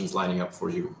questions lining up for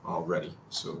you already,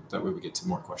 so that way we get to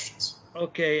more questions.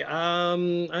 Okay,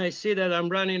 I see that I'm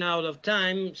running out of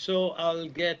time, so I'll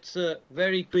get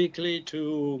very quickly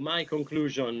to my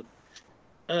conclusion.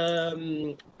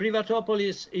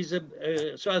 Privatopolis is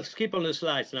so I'll skip on the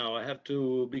slides now, I have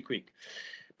to be quick.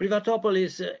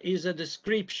 Privatopolis is a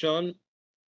description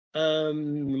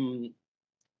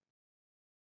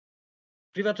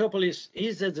Privatopolis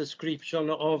is a description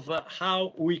of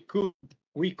how we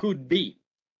could be,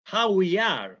 how we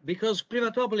are, because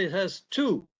Privatopolis has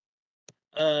two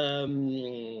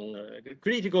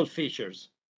critical features.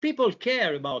 People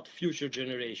care about future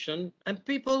generation, and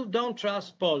people don't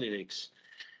trust politics.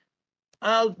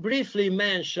 I'll briefly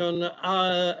mention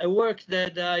a work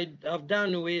that I've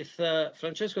done with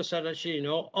Francesco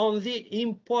Saracino on the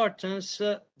importance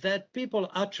that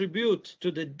people attribute to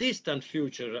the distant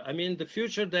future. I mean, the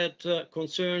future that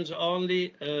concerns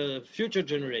only future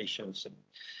generations.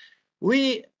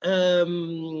 We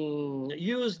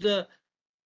used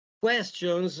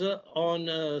questions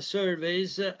on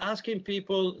surveys asking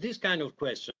people this kind of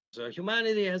questions.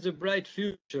 Humanity has a bright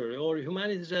future, or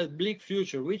humanity has a bleak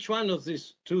future. Which one of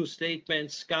these two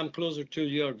statements come closer to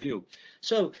your view?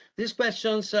 So these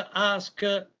questions ask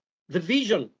the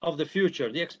vision of the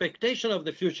future, the expectation of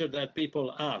the future that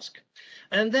people ask.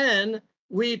 And then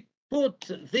we put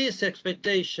this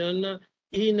expectation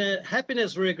in a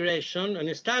happiness regression, in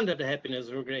a standard happiness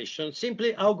regression,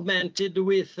 simply augmented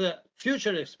with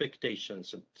future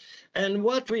expectations. And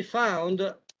what we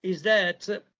found is that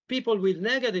people with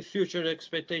negative future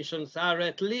expectations are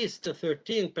at least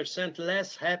 13%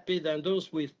 less happy than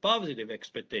those with positive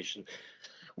expectations,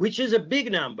 which is a big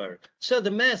number. So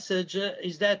the message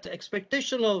is that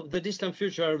expectations of the distant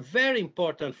future are very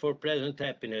important for present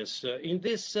happiness. In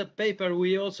this paper,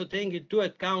 we also take into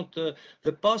account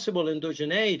the possible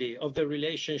endogeneity of the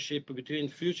relationship between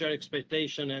future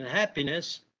expectation and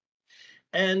happiness,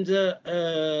 and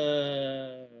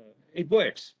it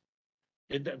works.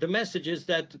 The message is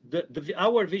that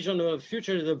our vision of the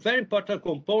future is a very important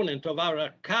component of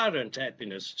our current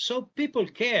happiness. So people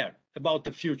care about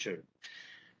the future.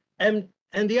 And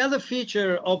the other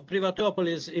feature of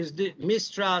Privatopolis is the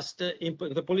mistrust in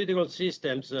the political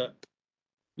systems.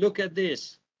 Look at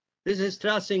this. This is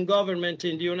trust in government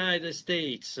in the United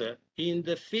States. In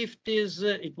the 50s,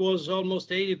 it was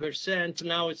almost 80%.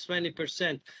 Now it's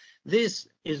 20%. This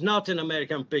is not an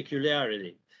American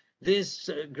peculiarity. These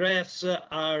graphs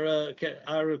are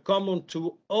common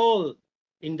to all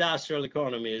industrial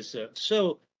economies.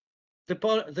 So the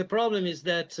problem is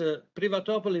that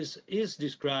Privatopolis is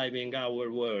describing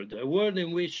our world, a world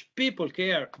in which people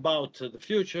care about the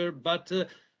future, but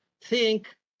think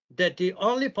that the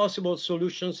only possible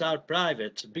solutions are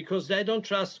private because they don't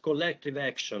trust collective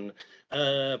action.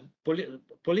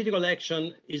 Political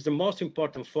action is the most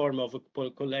important form of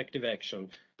collective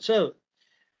action. So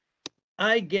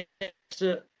I get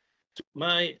to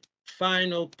my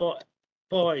final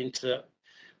point.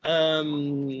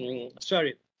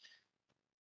 Sorry.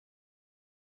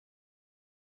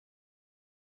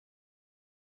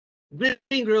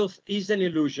 Green growth is an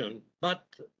illusion, but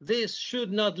this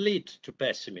should not lead to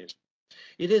pessimism.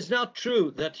 It is not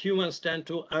true that humans tend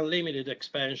to unlimited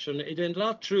expansion. It is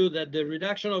not true that the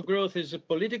reduction of growth is a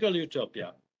political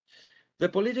utopia. The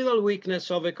political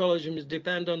weakness of ecologism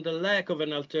depends on the lack of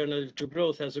an alternative to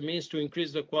growth as a means to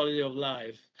increase the quality of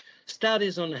life.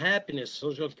 Studies on happiness,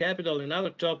 social capital, and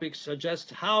other topics suggest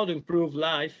how to improve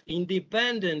life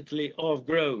independently of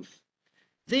growth.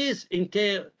 This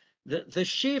entails the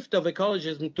shift of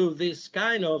ecologism to this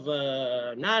kind of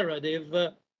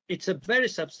narrative. It's a very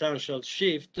substantial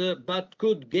shift, but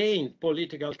could gain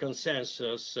political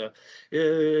consensus.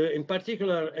 In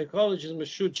particular, ecologism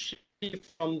should shift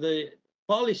from the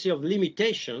policy of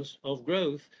limitations of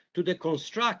growth to the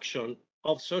construction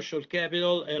of social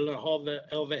capital and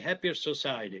of a happier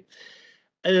society.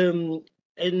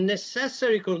 A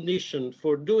necessary condition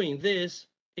for doing this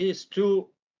is to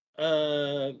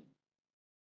to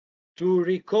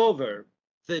recover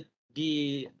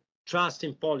the trust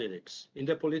in politics, in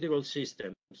the political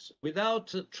systems.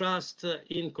 Without trust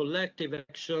in collective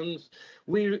actions,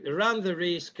 we run the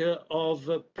risk of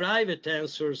private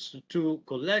answers to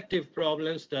collective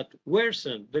problems that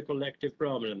worsen the collective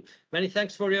problem. Many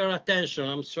thanks for your attention.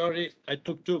 I'm sorry I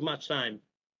took too much time.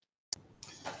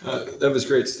 That was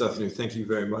great, Stefano. Thank you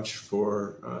very much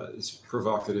for this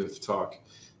provocative talk.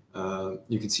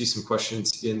 You can see some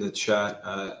questions in the chat.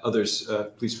 Others,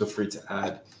 please feel free to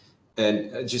add.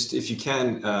 And just if you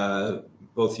can,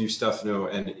 both you, Stefano,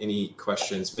 and any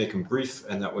questions, make them brief,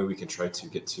 and that way we can try to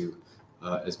get to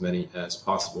as many as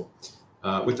possible.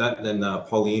 With that, then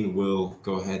Pauline will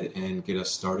go ahead and get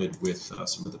us started with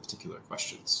some of the particular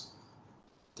questions.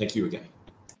 Thank you again.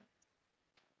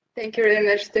 Thank you very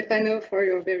much, Stefano, for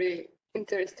your very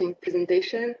interesting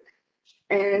presentation.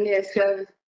 And yes, we have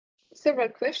several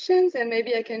questions, and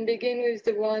maybe I can begin with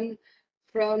the one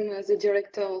from the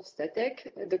director of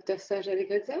STATEC, Dr. Serge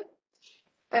Allegrezza.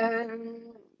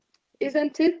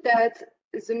 Isn't it that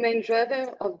the main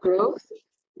driver of growth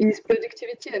is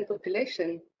productivity and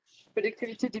population?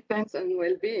 Productivity depends on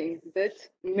well-being, but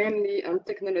mainly on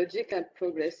technological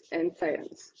progress and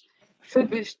science.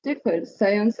 Should we stifle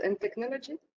science and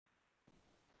technology?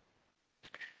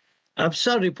 I'm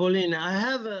sorry, Pauline.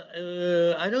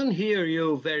 I don't hear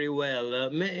you very well.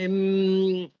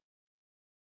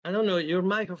 I don't know, your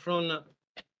microphone.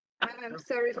 I'm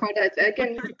sorry for that. I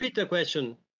can repeat the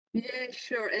question. Yeah,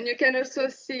 sure. And you can also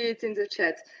see it in the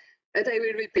chat, but I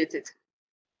will repeat it.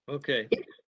 Okay.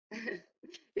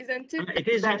 Isn't it? It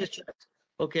is in the chat.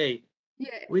 Okay.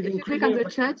 Yeah, if you click on the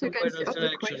chat, you can see all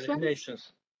the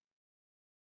questions.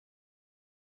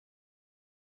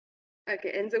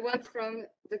 Okay, and the one from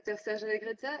Dr. Serge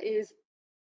Allegrezza is,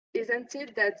 isn't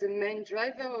it that the main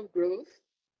driver of growth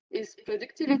is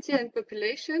productivity and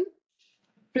population?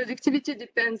 Productivity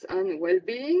depends on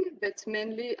well-being, but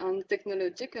mainly on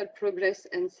technological progress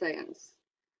and science.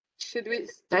 Should we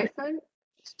stifle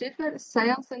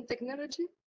science and technology?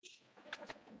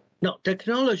 No,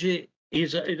 technology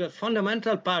is a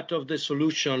fundamental part of the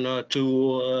solution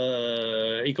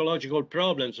to ecological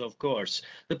problems, of course.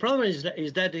 The problem is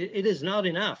that it is not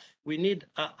enough. We need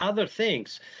other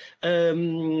things.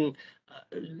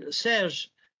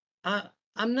 Serge,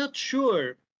 I'm not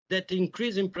sure that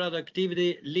increasing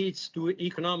productivity leads to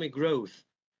economic growth.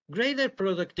 Greater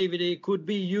productivity could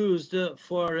be used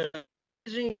for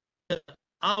increasing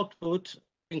output,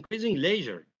 increasing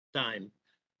leisure time.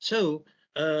 So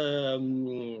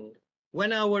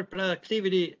when our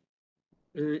productivity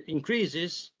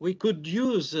increases, we could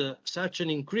use such an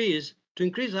increase to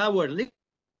increase our living.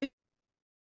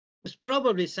 It's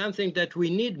probably something that we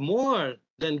need more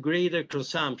than greater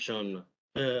consumption.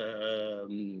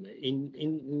 In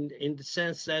the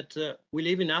sense that we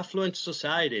live in affluent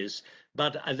societies,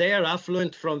 but they are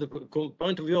affluent from the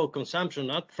point of view of consumption,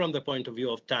 not from the point of view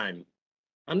of time.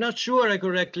 I'm not sure I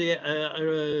correctly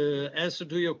answered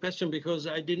to your question because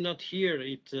I did not hear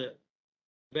it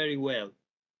very well.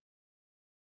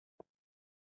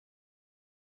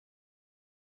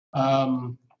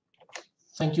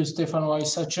 Thank you, Stefano. I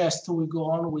suggest we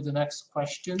go on with the next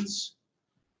questions.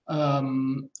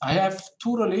 I have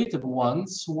two related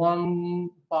ones, one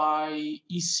by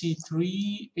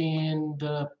EC3 and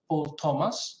Paul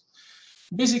Thomas.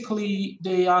 Basically,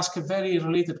 they ask a very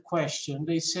related question.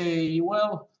 They say,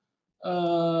 well,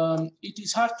 it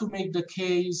is hard to make the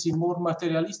case in more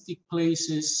materialistic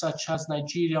places such as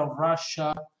Nigeria or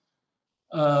Russia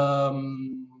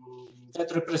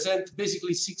that represent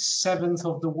basically 6/7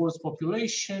 of the world's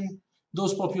population.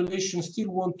 Those populations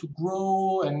still want to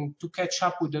grow and to catch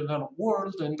up with the developed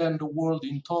world, and then the world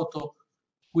in total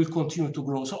will continue to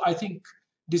grow. So I think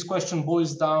this question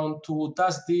boils down to,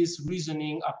 does this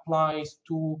reasoning apply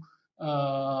to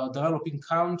developing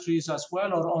countries as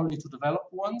well, or only to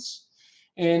developed ones?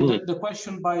 And the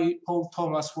question by Paul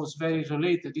Thomas was very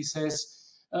related. He says,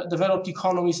 developed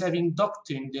economies have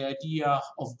inducted the idea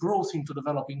of growth into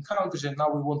developing countries, and now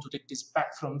we want to take this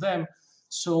back from them.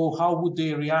 So how would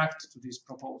they react to this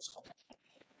proposal?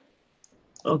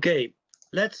 Okay,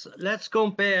 let's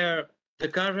compare the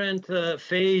current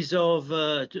phase of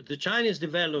the Chinese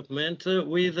development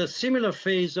with a similar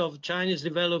phase of Chinese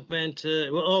development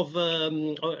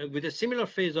with a similar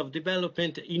phase of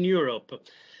development in Europe.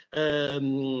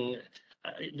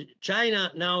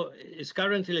 China now is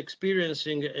currently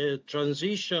experiencing a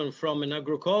transition from an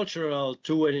agricultural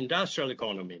to an industrial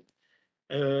economy.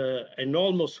 An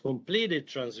almost completed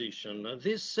transition.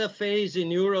 This phase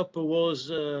in Europe was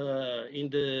in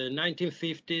the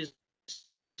 1950s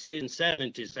and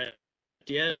 70s.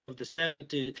 the end of the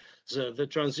 70s, the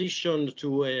transition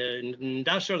to an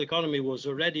industrial economy was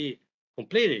already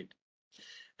completed.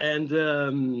 And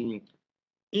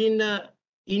in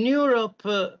Europe,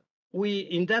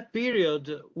 in that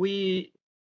period, we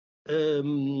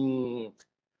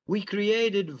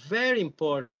created very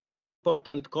important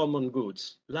common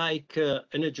goods, like a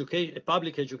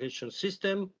public education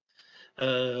system,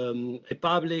 a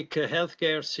public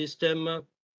healthcare system,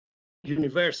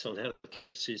 universal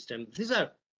healthcare system. These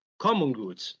are common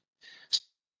goods.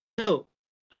 So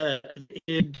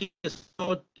it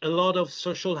a lot of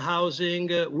social housing.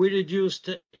 We reduced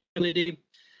inequality.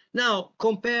 Now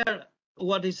compare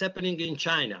what is happening in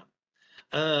China.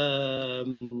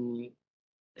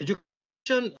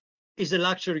 Education is a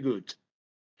luxury good.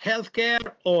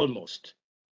 Healthcare, almost.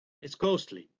 It's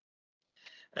costly.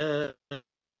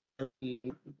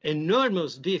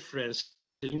 Enormous difference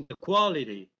in the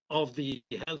quality of the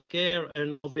healthcare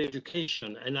and of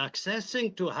education, and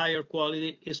accessing to higher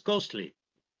quality is costly.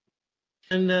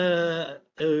 And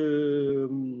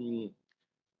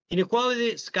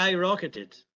inequality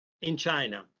skyrocketed in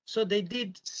China. So they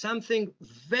did something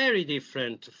very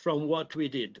different from what we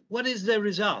did. What is the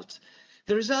result?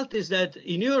 The result is that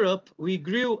in Europe, we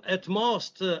grew at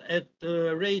most at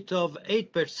a rate of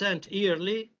 8%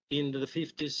 yearly in the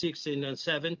 50s, 60s, and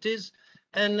 70s.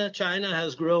 And China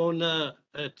has grown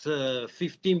at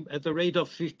the rate of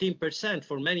 15%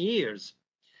 for many years.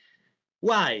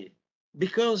 Why?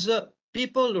 Because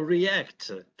people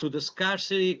react to the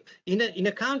scarcity in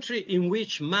a country in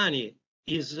which money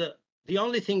is the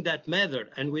only thing that matters,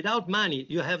 and without money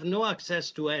you have no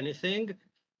access to anything.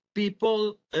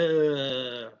 People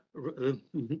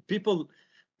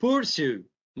pursue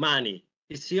money.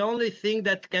 It's the only thing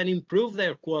that can improve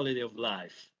their quality of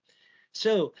life.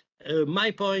 So my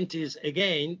point is,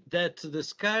 again, that the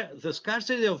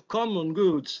scarcity of common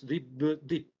goods,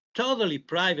 the totally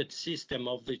private system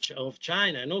of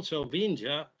China and also of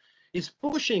India, is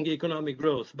pushing economic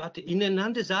growth, but in an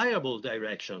undesirable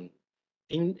direction.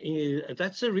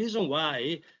 That's the reason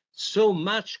why so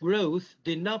much growth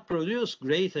did not produce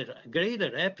greater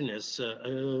happiness.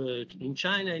 In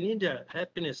China and India,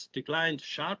 happiness declined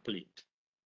sharply.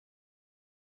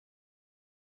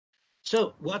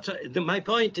 So my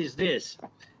point is this: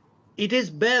 it is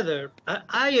better.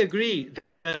 I agree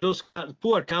that those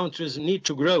poor countries need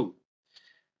to grow,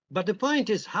 but the point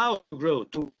is how to grow,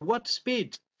 to what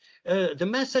speed. The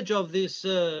message of this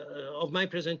of my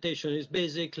presentation is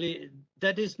basically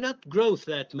that it's not growth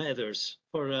that matters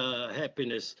for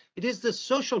happiness. It is the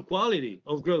social quality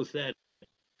of growth that.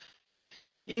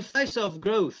 If the price of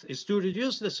growth is to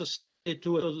reduce the society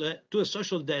to a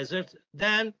social desert,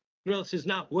 then growth is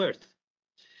not worth.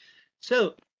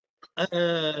 So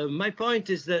my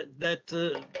point is that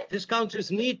these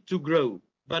countries need to grow,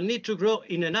 but need to grow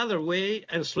in another way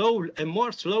and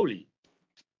more slowly.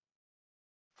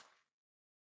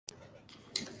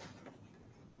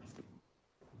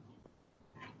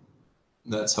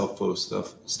 That's helpful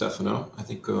stuff, Stefano. I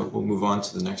think we'll move on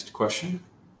to the next question.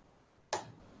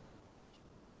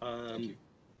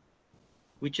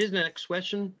 Which is the next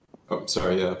question? Oh,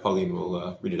 sorry, Pauline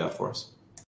will read it out for us.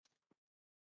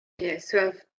 Yes, we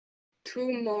have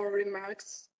two more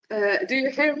remarks. Do you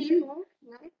hear me more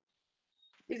now?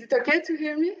 Is it okay to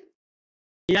hear me?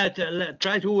 Yeah,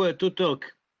 try to talk.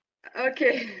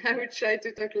 Okay, I will try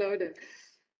to talk louder.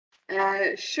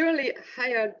 Surely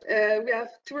higher, we have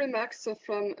two remarks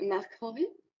from Marc-Henri.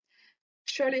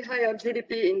 Surely higher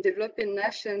GDP in developing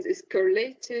nations is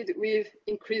correlated with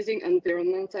increasing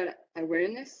environmental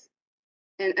awareness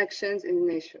and actions in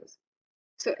nations.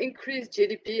 So increased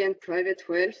GDP and private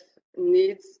wealth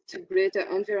needs to greater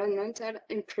environmental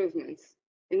improvements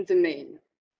in the main.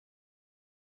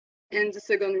 And the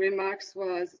second remarks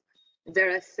was,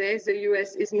 dare I say, the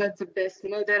US is not the best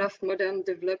model of modern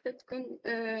developed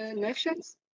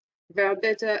nations. There are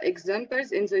better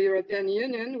examples in the European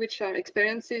Union which are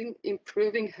experiencing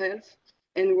improving health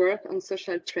and work on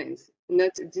social trends,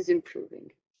 not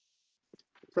disimproving.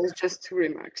 It was just two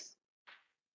remarks.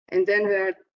 And then there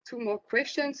are two more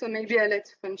questions, so maybe I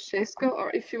let Francesco,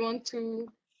 or if you want to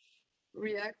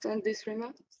react on these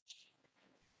remarks.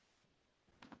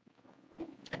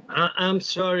 I'm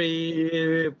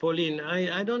sorry, Pauline,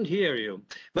 I don't hear you.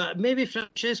 But maybe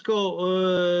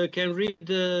Francesco can read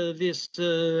these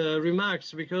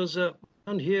remarks, because I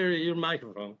don't hear your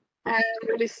microphone. I'm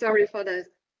really sorry for that.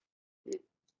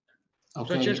 Okay,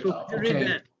 Francesco, can you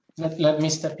read that? Let me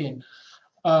step in.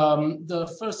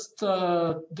 The first,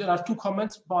 there are two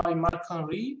comments by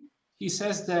Marc-Henri. He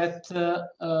says that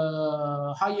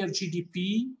higher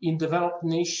GDP in developed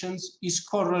nations is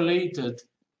correlated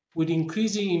with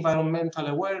increasing environmental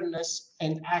awareness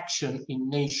and action in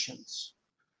nations.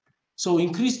 So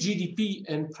increased GDP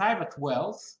and private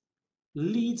wealth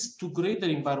leads to greater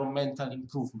environmental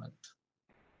improvement.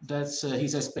 That's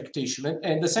his expectation.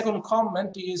 And the second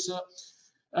comment is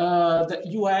the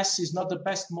US is not the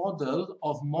best model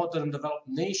of modern developed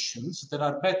nations. There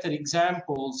are better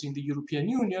examples in the European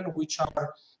Union which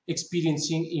are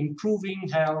experiencing improving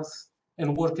health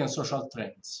and work and social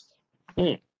trends.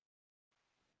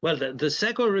 Well, the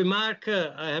second remark,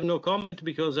 I have no comment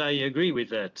because I agree with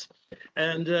that.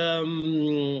 And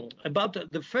about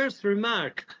the first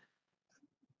remark,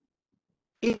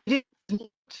 it is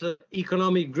not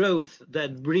economic growth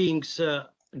that brings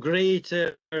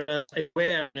greater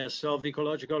awareness of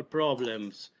ecological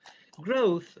problems.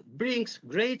 Growth brings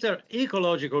greater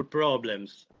ecological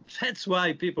problems. That's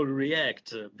why people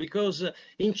react, because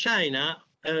in China,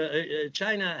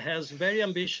 China has very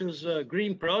ambitious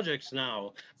green projects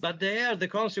now, but they are the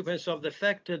consequence of the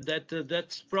fact that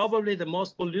that's probably the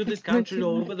most polluted country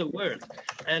all over the world.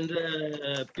 And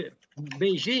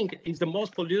Beijing is the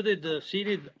most polluted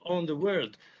city on the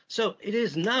world. So it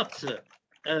is not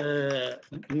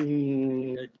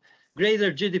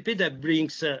greater GDP that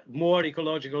brings more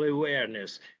ecological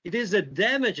awareness. It is the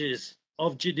damages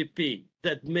of GDP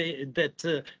that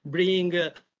bring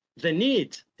the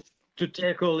need to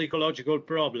tackle ecological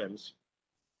problems.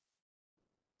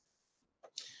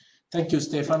 Thank you,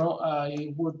 Stefano.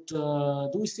 I would.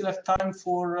 Do we still have time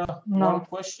for one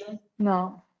question?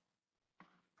 No.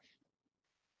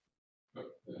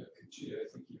 Conchita, I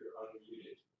think you're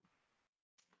unmuted.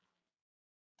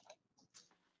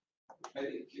 I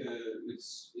think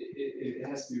it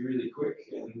has to be really quick.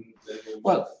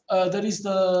 Well, there is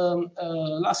the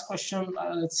last question,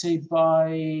 let's say,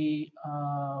 by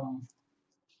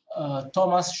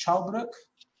Thomas Schaubrück,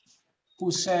 who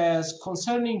says,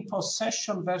 concerning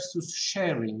possession versus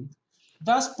sharing,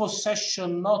 does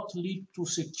possession not lead to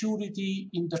security,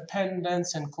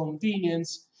 independence, and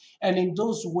convenience, and in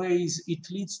those ways it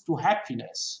leads to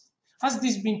happiness? Has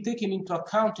this been taken into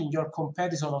account in your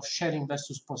comparison of sharing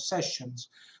versus possessions?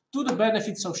 Do the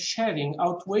benefits of sharing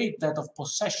outweigh that of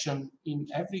possession in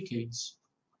every case?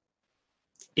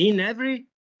 In every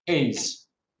case.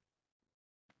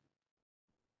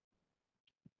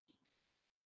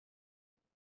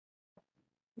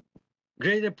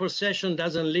 Greater possession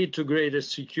doesn't lead to greater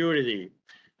security.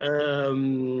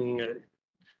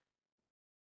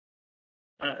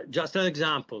 Just an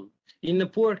example. In the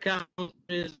poor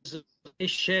countries, they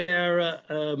share,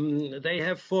 they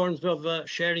have forms of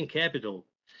sharing capital.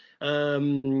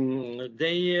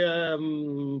 They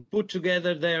put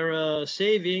together their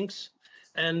savings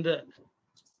and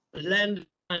lend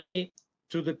money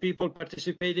to the people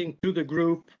participating to the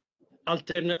group.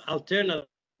 Alternative.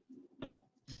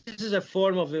 This is a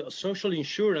form of social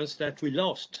insurance that we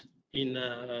lost in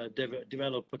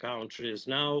developed countries.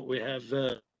 Now we have,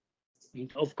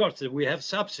 of course, we have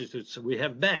substitutes, we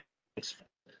have banks,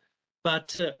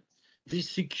 but the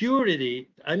security,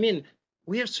 I mean,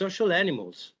 we are social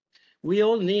animals. We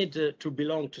all need to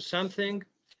belong to something.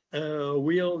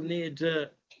 We all need to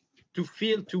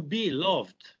feel to be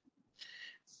loved.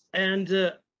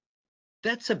 And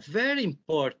that's a very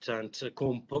important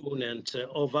component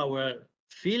of our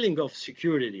feeling of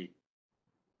security.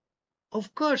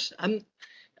 Of course, I'm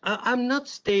not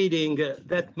stating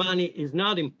that money is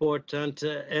not important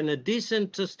and a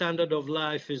decent standard of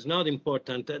life is not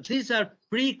important. These are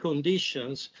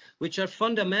preconditions which are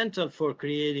fundamental for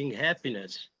creating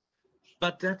happiness.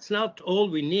 But that's not all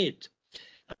we need.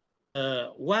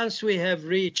 Once we have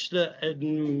reached a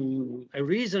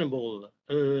reasonable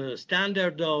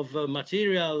standard of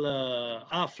material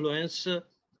affluence,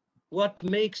 what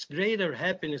makes greater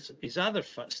happiness is other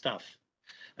stuff.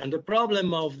 And the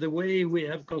problem of the way we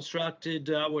have constructed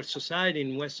our society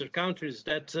in Western countries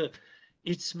that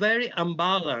it's very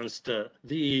unbalanced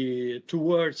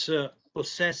towards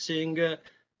possessing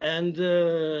and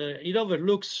it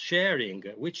overlooks sharing,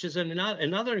 which is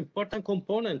another important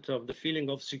component of the feeling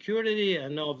of security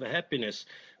and of happiness.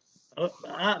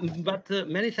 But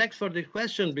many thanks for the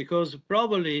question, because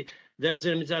probably there's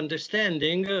a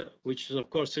misunderstanding, which is, of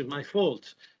course, is my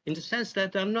fault, in the sense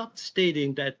that I'm not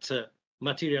stating that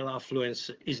material affluence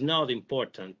is not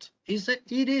important. It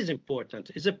is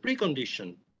important. It's a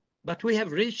precondition, but we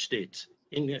have reached it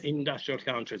in industrial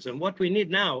countries. And what we need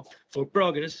now for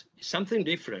progress is something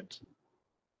different.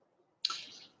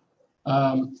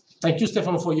 Thank you,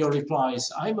 Stefano, for your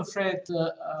replies. I'm afraid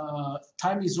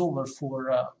time is over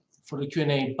for the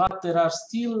Q&A, but there are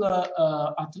still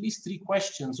at least 3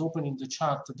 questions open in the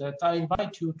chat that I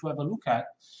invite you to have a look at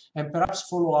and perhaps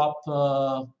follow up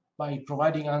by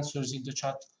providing answers in the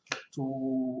chat to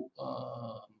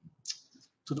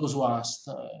those who asked.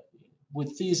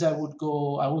 With this, I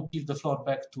would give the floor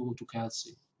back to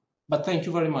Kelsey. But thank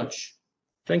you very much.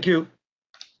 Thank you.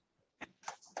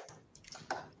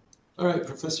 All right,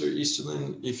 Professor Easterlin,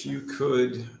 if you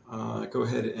could go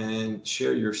ahead and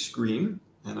share your screen,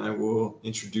 and I will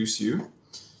introduce you.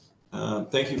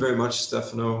 Thank you very much,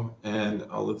 Stefano, and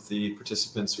all of the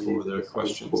participants for their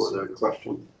questions.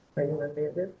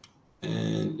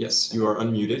 And yes, you are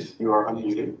unmuted.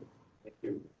 Thank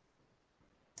you.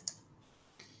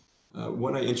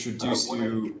 When I introduce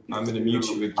you, I'm going to mute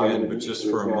you again, but just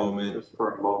for a moment,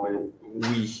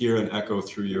 we hear an echo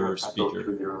through your speaker.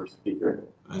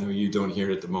 I know you don't hear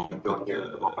it at the moment, but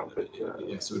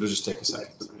yeah, so it'll just take a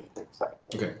second.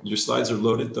 Okay, your slides are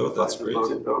loaded though, that's great.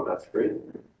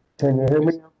 Can you hear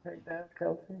me okay now,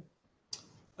 Kelsey?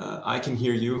 I can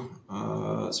hear you,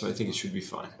 so I think it should be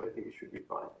fine.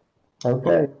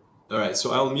 Okay. All right,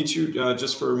 so I'll mute you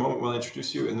just for a moment while I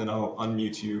introduce you, and then I'll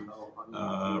unmute you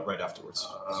right afterwards.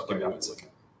 So give me 1 second.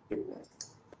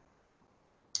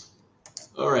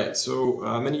 All right, so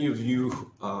many of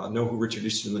you know who Richard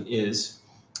Easterlin is.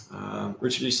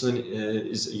 Richard Easterlin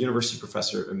is a university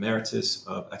professor emeritus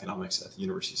of economics at the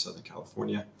University of Southern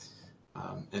California.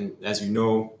 And as you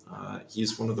know, he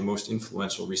is one of the most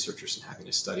influential researchers in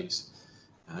happiness studies.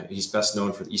 He's best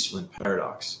known for the Easterlin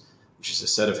Paradox, which is a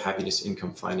set of happiness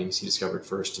income findings he discovered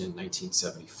first in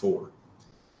 1974.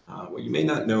 What you may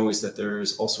not know is that there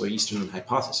is also an Easterlin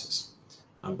hypothesis.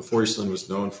 Before Easterlin was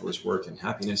known for his work in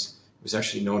happiness, he was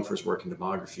actually known for his work in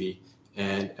demography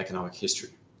and economic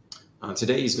history.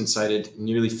 Today, he's been cited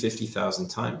nearly 50,000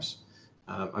 times.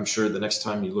 I'm sure the next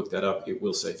time you look that up, it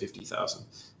will say 50,000.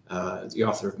 The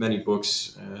author of many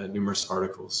books, numerous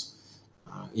articles.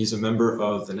 He's a member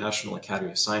of the National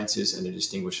Academy of Sciences and a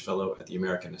distinguished fellow at the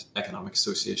American Economic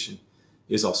Association.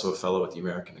 He is also a fellow at the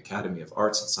American Academy of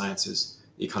Arts and Sciences,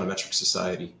 the Econometric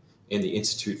Society, and the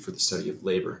Institute for the Study of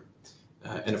Labor,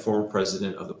 and a former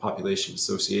president of the Population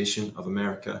Association of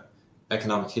America,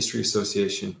 Economic History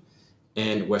Association,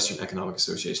 and Western Economic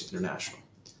Association International.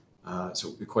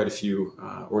 So quite a few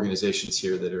organizations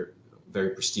here that are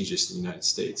very prestigious in the United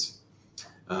States.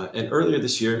 And earlier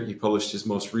this year, he published his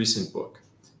most recent book,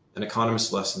 An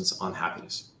Economist's Lessons on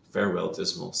Happiness, Farewell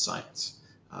Dismal Science.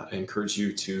 I encourage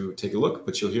you to take a look,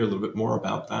 but you'll hear a little bit more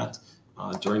about that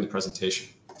during the presentation.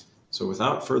 So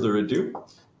without further ado,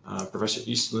 Professor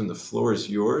Easterlin, the floor is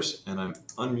yours, and I'm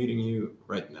unmuting you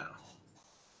right now.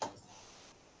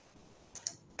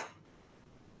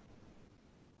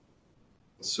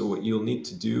 So what you'll need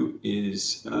to do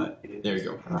is, there you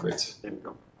go, great.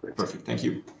 Perfect, thank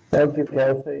you. Thank you,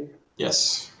 Kelsey.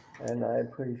 Yes. And I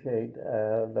appreciate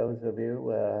those of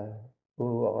you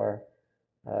who are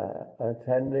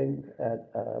attending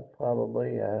at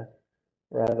probably a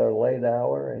rather late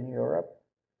hour in Europe.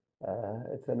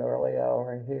 It's an early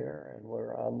hour here, and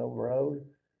we're on the road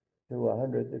to a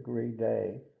 100-degree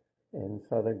day in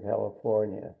Southern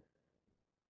California.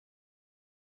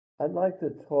 I'd like to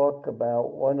talk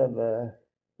about one of the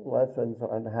lessons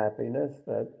on happiness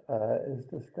that is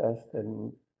discussed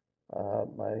in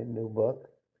my new book.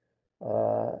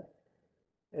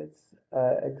 It's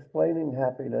explaining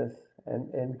happiness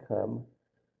and income,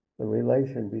 the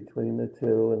relation between the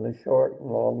two in the short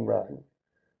and long run.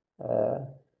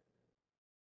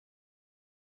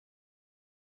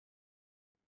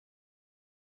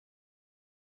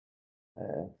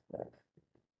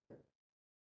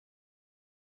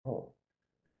 Oh,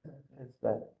 is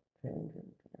that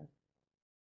changing?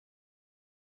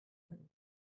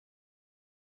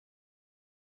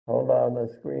 Hold on, the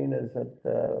screen isn't,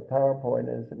 the PowerPoint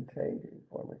isn't changing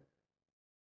for me.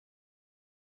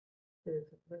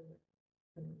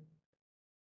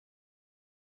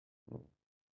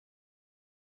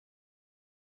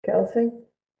 Kelsey?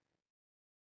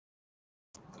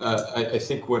 I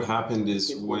think what happened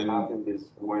is when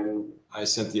I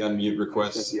sent the unmute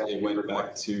request, it went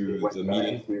back to the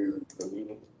meeting.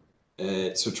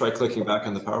 So try clicking back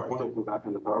on the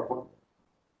PowerPoint.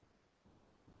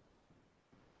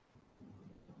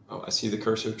 Oh, I see the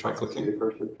cursor. Try clicking.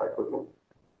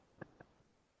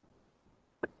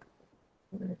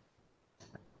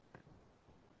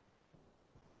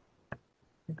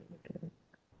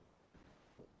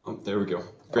 Oh, there we go.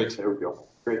 Great.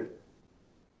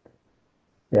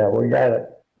 Yeah, we got it.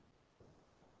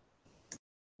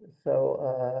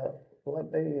 So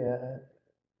let me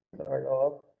start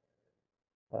off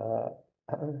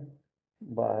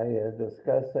by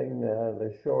discussing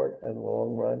the short and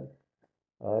long run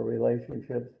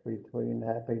relationships between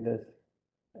happiness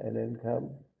and income.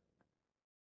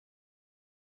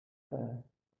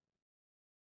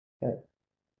 Okay.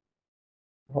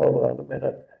 Hold on a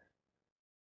minute.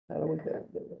 How do we get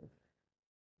into this?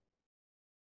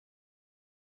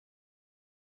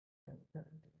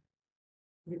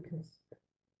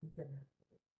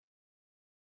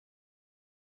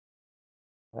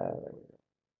 There we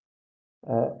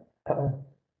go.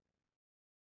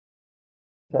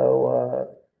 So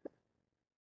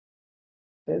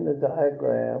in the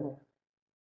diagram,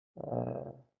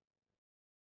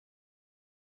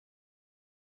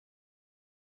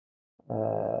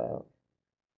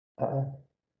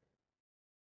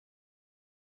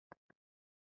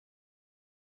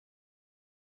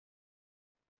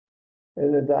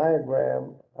 in the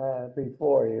diagram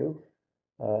before you,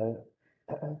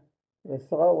 the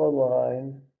solid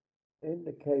line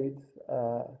indicates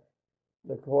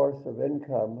the course of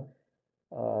income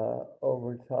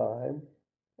over time,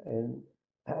 and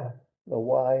the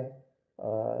Y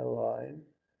line.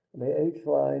 The H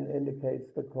line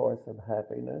indicates the course of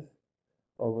happiness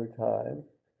over time.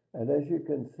 And as you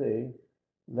can see,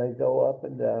 they go up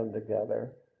and down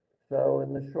together. So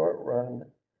in the short run,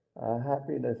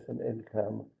 happiness and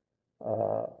income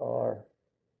are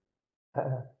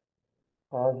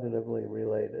positively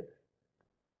related.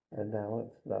 And now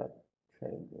it's not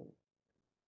changing.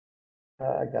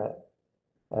 I got it.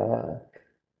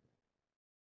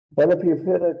 But if you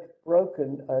fit a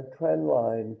broken trend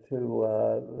line to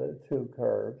the two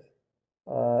curves,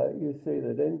 you see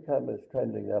that income is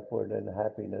trending upward and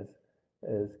happiness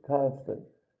is constant.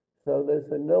 So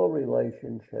there's a nil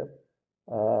relationship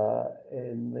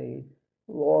in the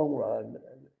long run,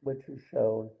 which is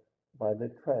shown by the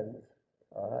trends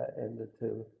in the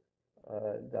two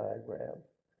diagrams.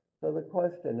 So the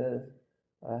question is,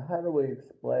 how do we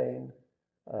explain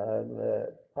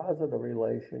the positive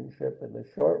relationship in the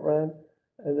short run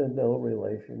and the nil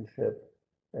relationship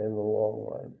in the long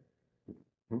run?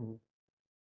 Mm-hmm.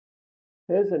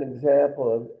 Here's an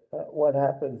example of what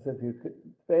happens if you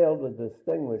fail to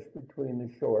distinguish between the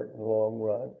short and long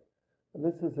run. And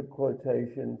this is a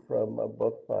quotation from a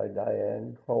book by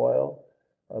Diane Coyle,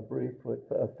 A Brief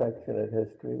with Affectionate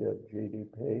History of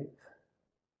GDP.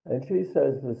 And she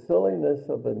says, the silliness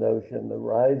of the notion the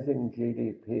rising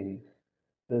GDP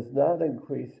does not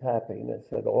increase happiness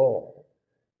at all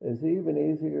is even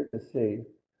easier to see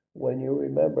when you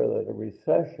remember that a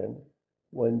recession,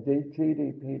 when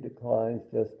GDP declines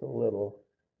just a little,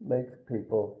 makes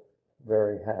people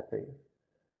very happy.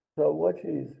 So what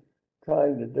she's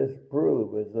trying to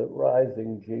disprove is that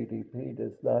rising GDP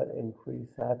does not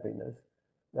increase happiness.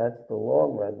 That's the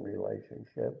long run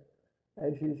relationship.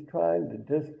 And she's trying to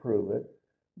disprove it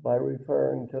by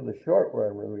referring to the short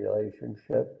run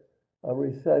relationship. A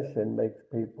recession makes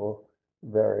people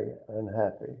very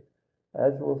unhappy.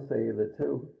 As we'll see, the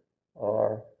two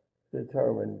are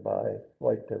determined by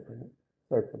quite different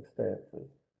circumstances.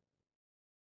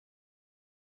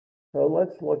 So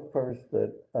let's look first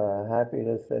at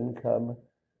happiness income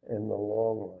in the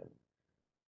long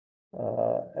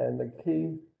run. And the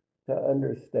key to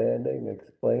understanding,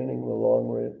 explaining the long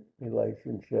run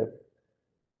relationship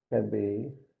can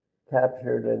be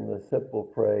captured in the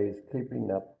simple phrase, keeping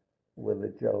up with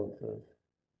the Joneses.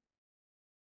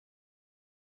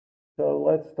 So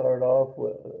let's start off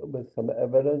with some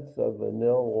evidence of the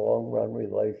nil long-run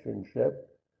relationship.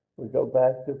 We go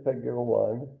back to figure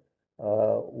 1,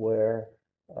 where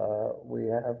we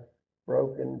have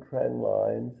broken trend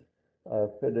lines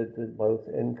fitted to both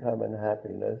income and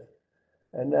happiness.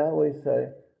 And now we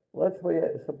say,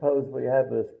 suppose we have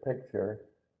this picture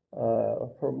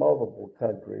for multiple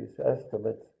countries,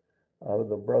 estimates of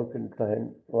the broken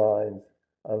trend lines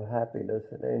of happiness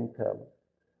and income.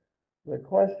 The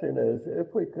question is,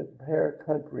 if we compare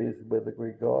countries with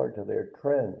regard to their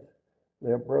trends,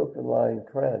 their broken line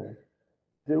trends,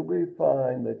 do we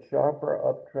find that sharper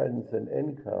uptrends in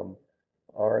income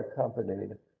are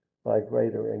accompanied by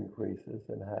greater increases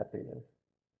in happiness?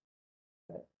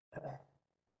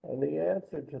 And the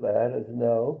answer to that is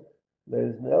no.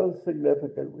 There's no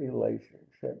significant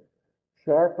relationship.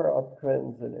 Sharper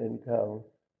uptrends in income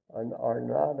are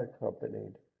not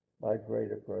accompanied by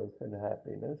greater growth in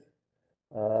happiness.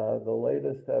 The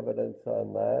latest evidence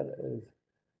on that is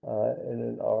in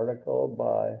an article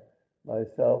by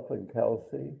myself and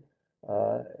Kelsey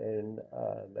in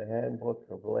the Handbook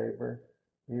of Labor,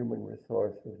 Human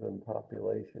Resources, and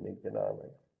Population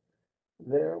Economics.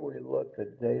 There we looked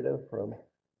at data from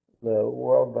the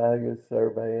World Values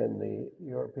Survey and the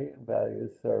European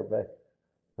Values Survey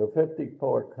for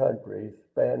 54 countries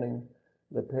spanning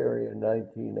the period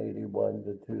 1981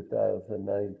 to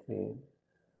 2019.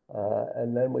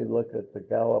 And then we look at the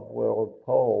Gallup World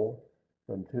Poll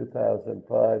from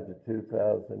 2005 to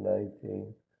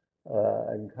 2019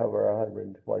 and cover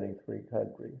 123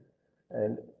 countries.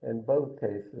 And in both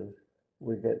cases,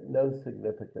 we get no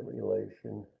significant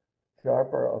relation.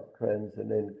 Sharper uptrends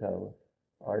in income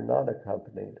are not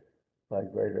accompanied by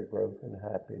greater growth and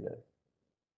happiness.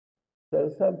 So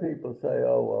some people say,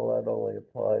 oh, well, that only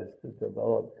applies to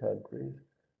developed countries.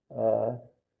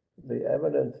 The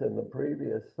evidence in the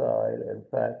previous slide, in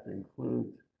fact,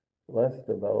 includes less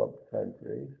developed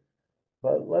countries.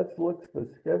 But let's look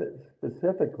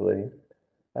specifically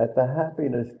at the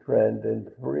happiness trend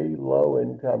in 3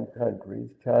 low-income countries,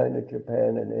 China,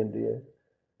 Japan, and India,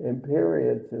 in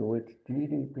periods in which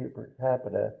GDP per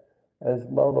capita has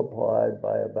multiplied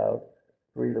by about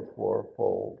 3 to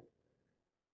 4-fold.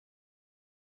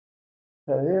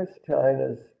 So here's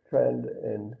China's trend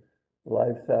in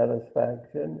life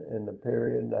satisfaction in the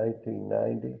period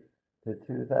 1990 to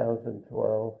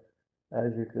 2012.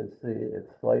 As you can see,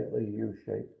 it's slightly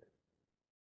U-shaped.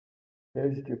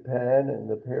 Here's Japan in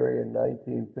the period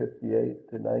 1958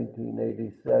 to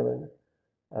 1987.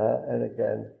 And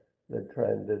again, the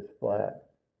trend is flat.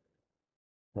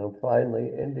 And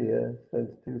finally, India,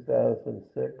 since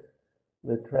 2006,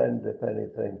 the trend, if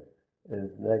anything,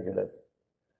 is negative.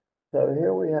 So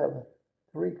here we have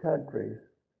 3 countries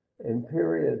in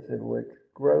periods in which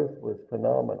growth was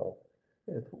phenomenal.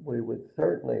 If we would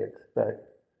certainly expect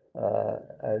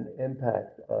an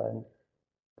impact on,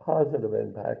 positive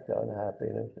impact on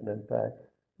happiness, and in fact,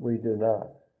 we do not.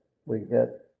 We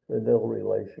get the nil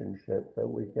relationship that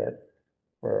we get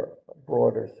for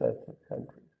broader sets of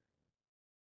countries.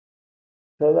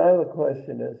 So now the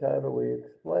question is, how do we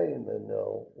explain the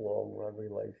nil long-run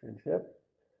relationship?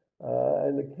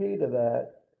 And the key to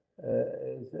that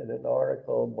is in an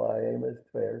article by Amos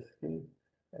Tversky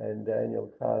and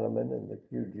Daniel Kahneman in the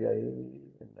QJ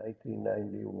in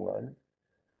 1991,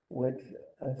 which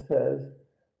says,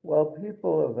 well,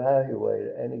 people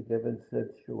evaluate any given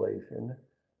situation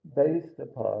based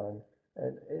upon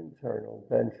an internal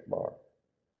benchmark.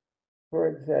 For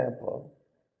example,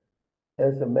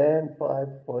 is a man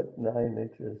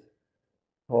 5'9"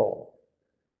 tall?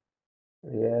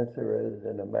 The answer is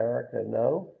in America,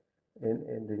 no. In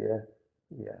India,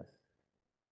 yes.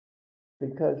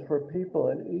 Because for people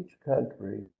in each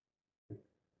country,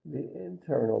 the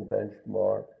internal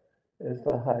benchmark is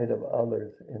the height of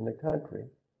others in the country.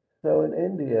 So in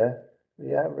India,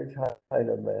 the average height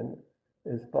of men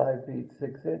is 5 feet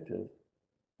 6 inches.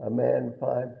 A man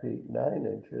 5 feet 9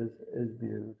 inches is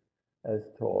viewed as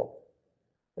tall.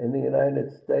 In the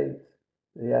United States,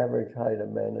 the average height of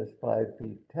men is 5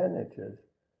 feet 10 inches.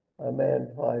 A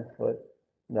man 5 foot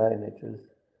 9 inches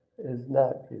is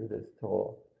not viewed as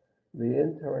tall. The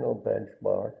internal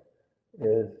benchmark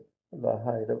is the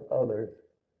height of others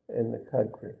in the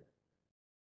country.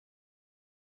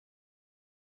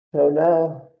 So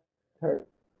now,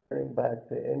 turning back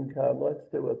to income, let's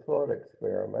do a thought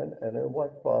experiment. And in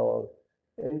what follows,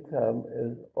 income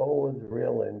is always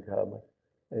real income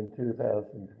in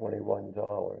 2021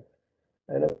 dollars.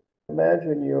 And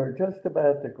imagine you're just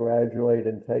about to graduate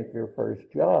and take your first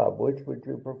job. Which would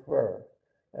you prefer,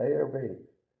 A or B?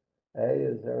 A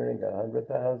is earning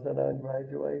 $100,000 on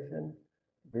graduation.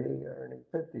 B earning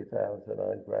 $50,000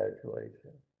 on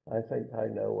graduation. I think I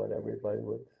know what everybody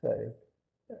would say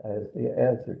as the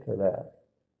answer to that.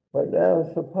 But now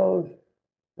suppose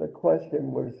the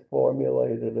question was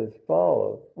formulated as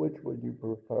follows: which would you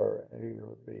prefer, A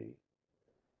or B?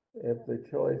 If the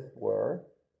choice were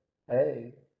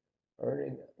A,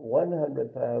 earning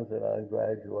 $100,000 on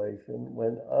graduation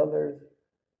when others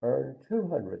earn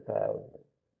 $200,000,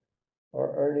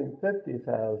 or earning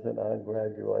 $50,000 on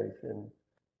graduation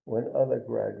when other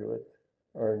graduates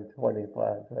earn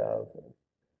 $25,000.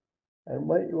 And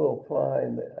what you will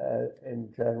find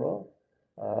in general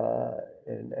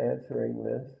in answering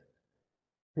this,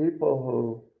 people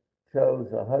who chose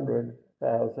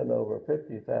 $100,000 over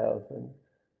 $50,000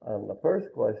 on the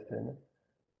first question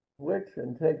switch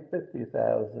and take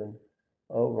 $50,000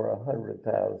 over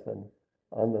 $100,000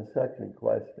 on the second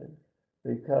question,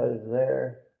 because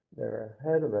they're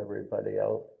ahead of everybody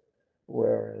else,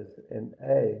 whereas in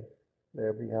A,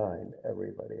 they're behind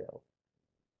everybody else.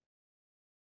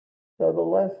 So the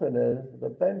lesson is the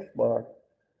benchmark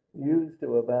used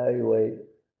to evaluate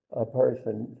a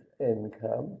person's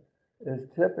income is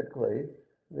typically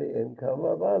the income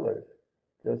of others,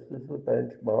 just as the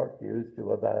benchmark used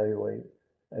to evaluate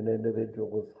an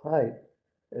individual's height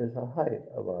is the height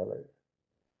of others.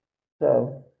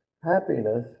 So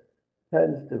happiness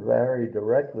tends to vary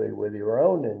directly with your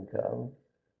own income,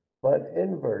 but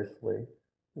inversely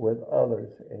with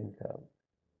others' income.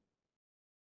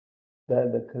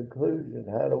 then the conclusion,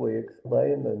 how do we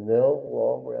explain the nil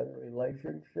long-run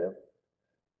relationship?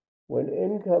 When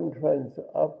income trends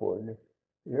upward,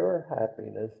 your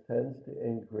happiness tends to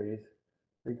increase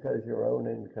because your own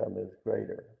income is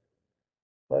greater.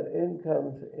 But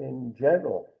incomes in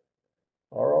general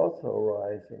are also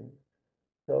rising,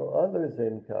 so others'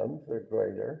 incomes are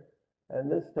greater, and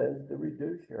this tends to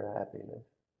reduce your happiness.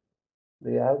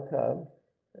 The outcome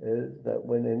is that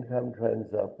when income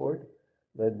trends upward,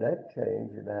 the net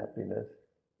change in happiness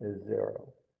is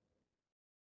zero.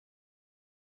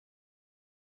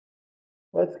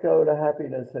 Let's go to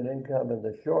happiness and income in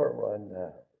the short run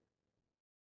now.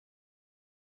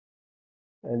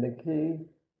 And the key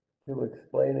to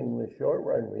explaining the short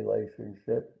run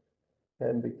relationship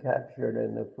can be captured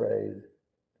in the phrase,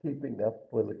 keeping up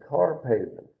with the car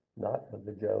payment, not with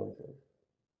the Joneses.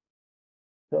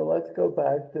 So let's go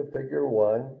back to figure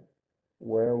 1,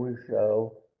 where we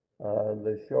show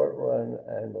the short run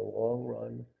and the long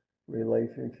run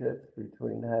relationships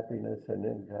between happiness and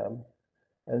income.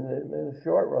 And in the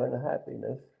short run,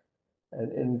 happiness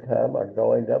and income are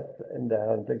going up and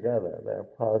down together. They're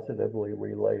positively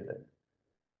related.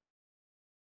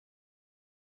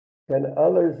 Can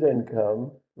others'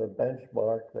 income, the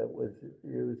benchmark that was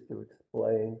used to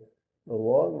explain the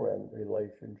long run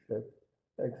relationship,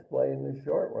 explain the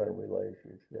short run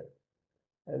relationship?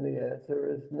 And the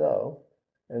answer is no.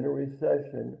 In a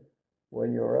recession,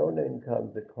 when your own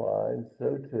income declines,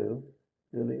 so too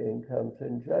do the incomes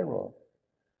in general.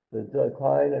 The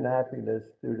decline in happiness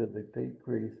due to the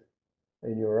decrease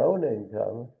in your own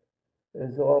income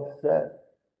is offset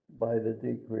by the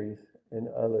decrease in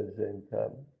others'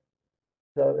 income.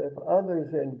 So if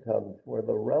others' incomes were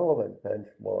the relevant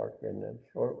benchmark in the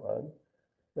short run,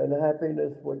 then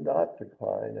happiness would not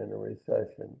decline in a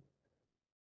recession.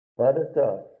 But it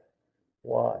does.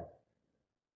 Why?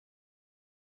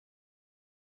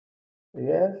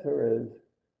 The answer is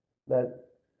that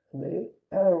the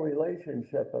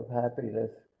relationship of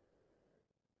happiness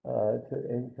to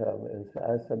income is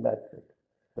asymmetric.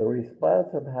 The response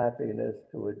of happiness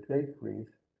to a decrease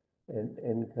in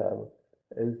income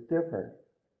is different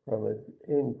from an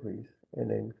increase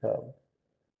in income.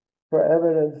 For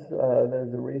evidence,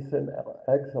 there's a recent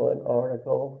excellent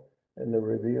article in the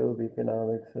Review of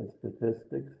Economics and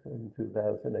Statistics in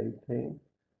 2018.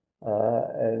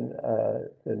 And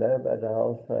Deneb et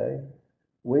al. Say,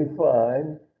 we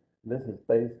find, this is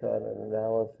based on an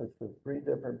analysis of 3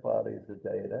 different bodies of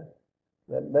data,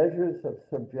 that measures of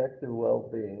subjective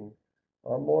well-being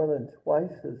are more than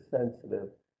twice as sensitive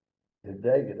to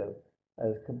negative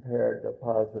as compared to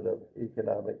positive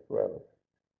economic growth.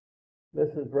 This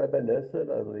is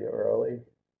reminiscent of the early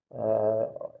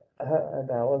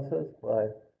analysis by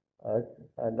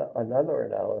another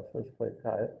analysis by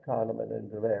Kahneman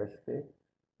and Tversky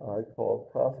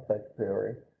called prospect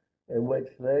theory, in which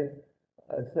they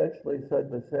essentially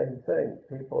said the same thing.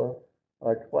 People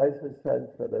are twice as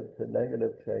sensitive to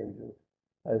negative changes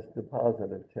as to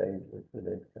positive changes in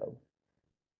income.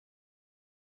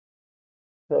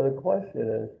 So the question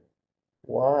is,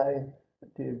 why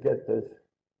do you get this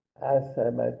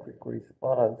asymmetric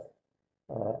response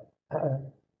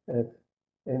if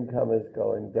income is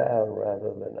going down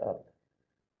rather than up?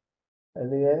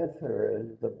 And the answer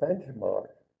is the benchmark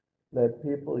that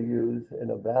people use in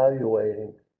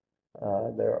evaluating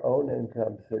their own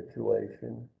income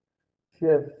situation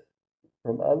shifts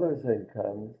from others'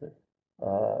 incomes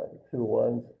to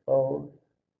one's own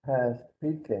past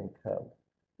peak income,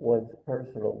 one's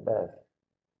personal best,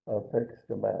 a fixed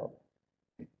amount.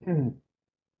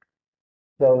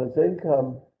 So as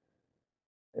income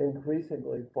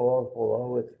increasingly falls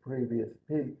below its previous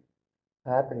peak,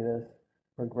 happiness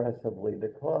progressively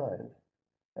declines.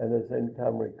 And as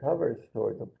income recovers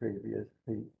toward the previous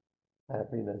peak,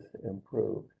 happiness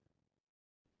improves.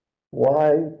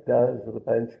 Why does the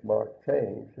benchmark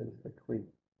change is the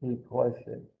key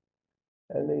question.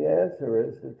 And the answer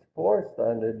is it's forced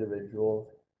on individuals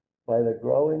by the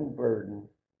growing burden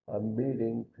of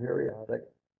meeting periodic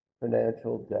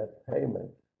financial debt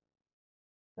payments.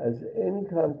 As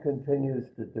income continues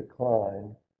to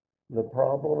decline, the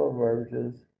problem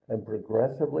emerges and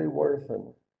progressively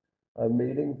worsens of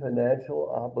meeting financial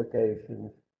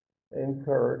obligations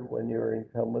incurred when your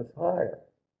income was higher.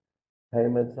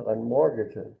 Payments on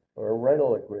mortgages or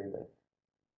rental agreements,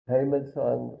 payments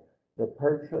on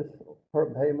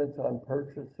payments on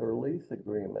purchase or lease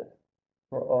agreements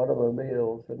for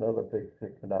automobiles and other big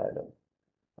ticket items,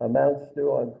 amounts due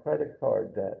on credit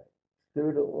card debt,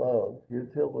 student loans,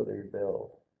 utility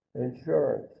bills,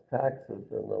 insurance,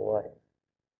 taxes, and the like.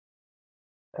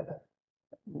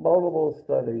 Multiple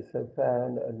studies have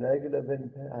found a negative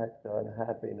impact on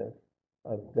happiness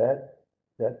of debt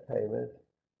payments,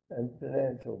 and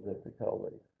financial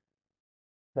difficulties.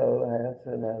 So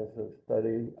Hansen has a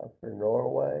study for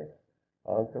Norway,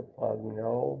 Anke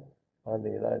Pagnol on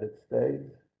the United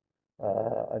States.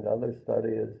 Another study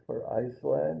is for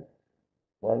Iceland,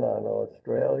 one on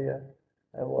Australia,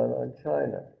 and one on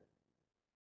China.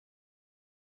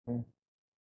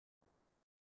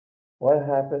 What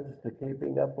happens to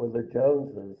keeping up with the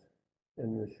Joneses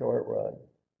in the short run?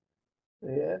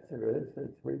 The answer is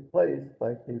it's replaced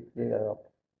by keeping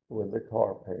up with the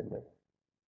car payment.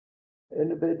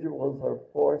 Individuals are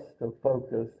forced to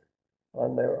focus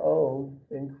on their own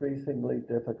increasingly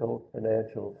difficult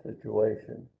financial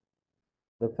situation.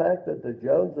 The fact that the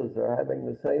Joneses are having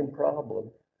the same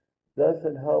problem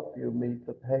doesn't help you meet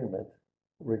the payments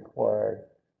required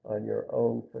on your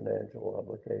own financial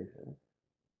obligations.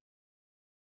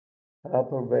 How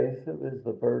pervasive is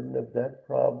the burden of debt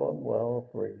problem? Well,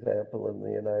 for example, in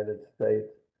the United States,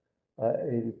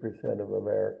 80% of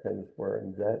Americans were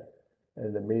in debt,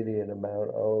 and the median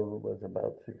amount owed was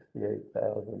about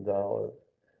 $68,000.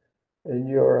 In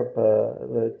Europe,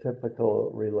 the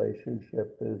typical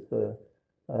relationship is the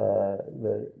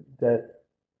debt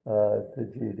to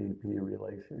GDP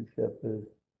relationship is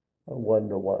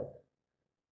 1-to-1.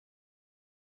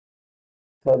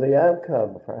 So the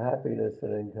outcome for happiness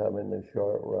and income in the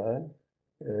short run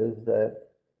is that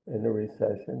in a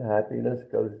recession, happiness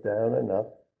goes down enough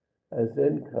as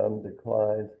income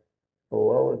declines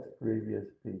below its previous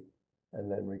peak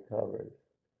and then recovers.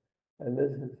 And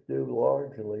this is due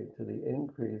largely to the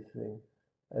increasing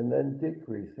and then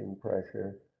decreasing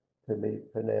pressure to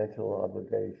meet financial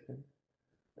obligations,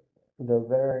 the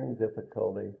varying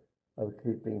difficulty of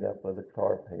keeping up with the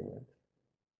car payments.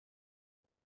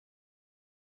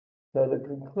 So the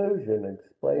conclusion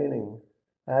explaining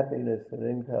happiness and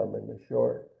income in the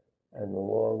short and the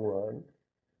long run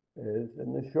is,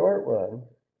 in the short run,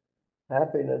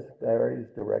 happiness varies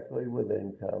directly with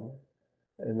income.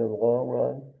 In the long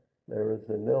run, there is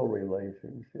a nil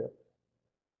relationship.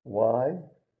 Why?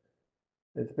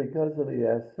 It's because of the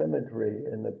asymmetry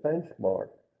in the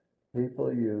benchmark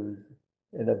people use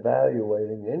in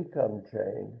evaluating income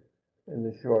change in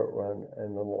the short run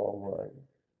and the long run.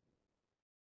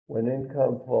 When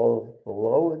income falls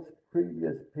below its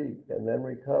previous peak and then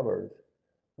recovers,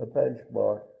 the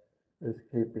benchmark is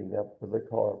keeping up with the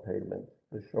car payments,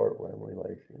 the short run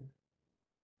relation.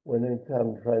 When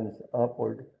income trends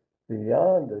upward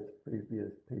beyond its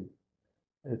previous peak,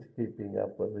 it's keeping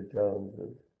up with the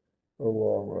Joneses, the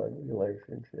long run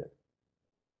relationship.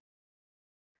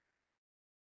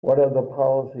 What are the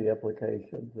policy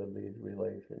implications of these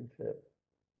relationships?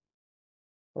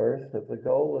 First, if the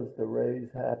goal is to raise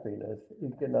happiness,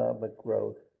 economic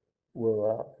growth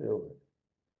will not do it.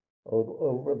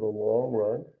 Over the long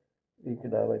run,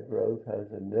 economic growth has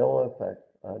a nil effect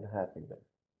on happiness.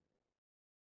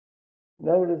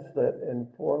 Notice that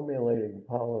in formulating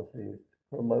policies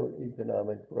to promote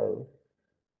economic growth,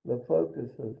 the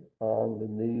focus is on the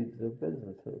needs of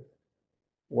businesses.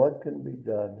 What can be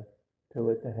done to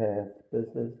enhance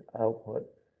business output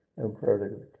and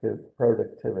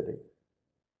productivity?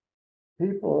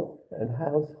 People and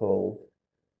households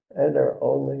enter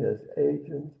only as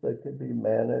agents that can be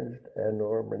managed and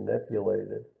or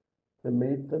manipulated to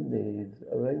meet the needs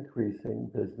of increasing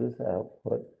business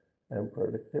output and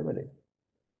productivity.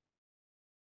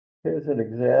 Here's an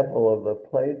example of the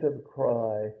plaintive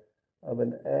cry of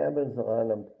an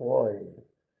Amazon employee,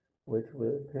 which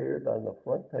appeared on the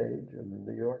front page of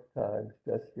the New York Times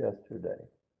just yesterday.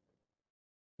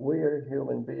 We are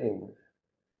human beings.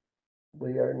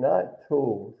 We are not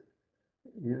tools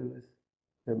used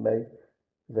to make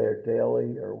their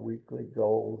daily or weekly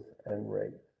goals and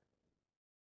rates.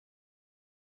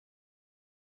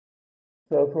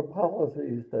 So for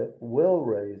policies that will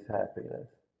raise happiness,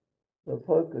 the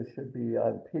focus should be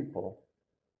on people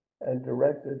and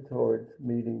directed towards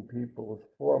meeting people's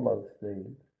foremost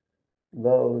needs,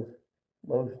 those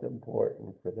most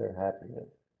important for their happiness.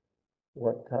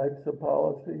 What types of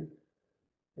policies?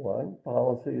 One,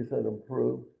 policies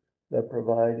that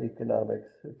provide economic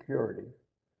security,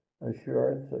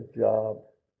 assurance of jobs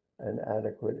and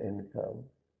adequate income.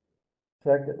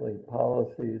 Secondly,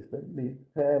 policies that meet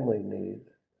family needs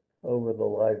over the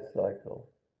life cycle,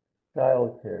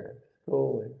 childcare,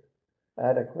 schooling,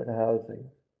 adequate housing,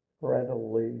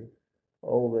 parental leave,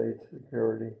 old age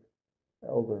security,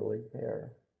 elderly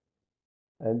care.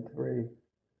 And three,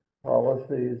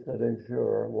 policies that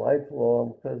ensure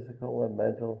lifelong physical and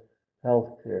mental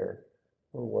health care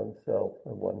for oneself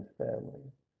and one's family.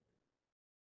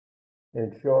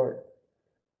 In short,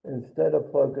 instead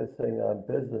of focusing on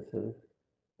businesses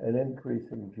and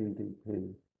increasing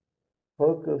GDP,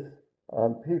 focus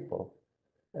on people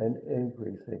and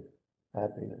increasing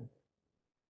happiness.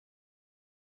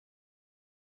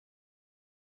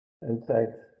 And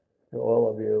thanks to all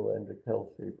of you and to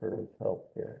Kelsey for his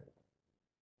help here.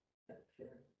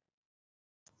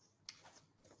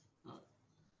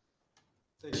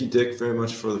 Thank you, Dick, very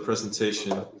much for the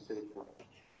presentation.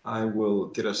 I will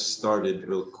get us started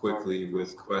real quickly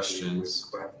with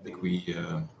questions. I think we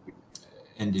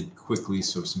ended quickly,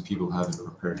 so some people haven't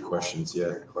prepared questions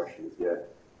yet.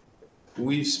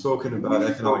 We've spoken about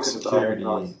economic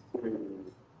security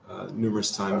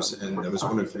numerous times, and that was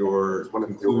one of your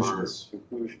conclusions.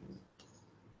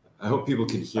 I hope people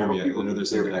can hear me. I know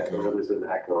there's an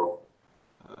echo.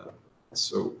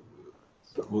 So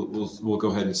we'll go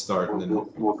ahead and start, and then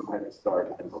we'll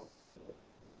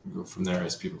go from there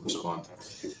as people respond.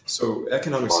 So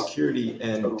economic security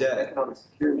and debt.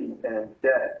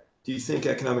 Do you think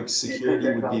economic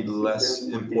security would be less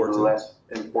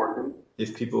important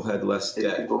if people had less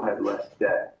debt?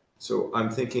 So I'm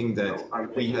thinking that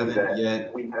we haven't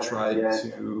yet tried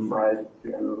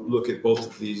to look at both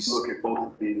of these,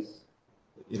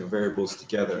 variables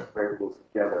together.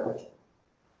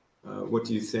 What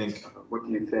do you think?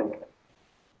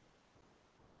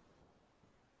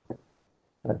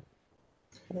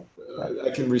 I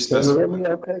can re-specify. Can you hear me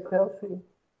okay, Kelsey?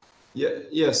 Yeah.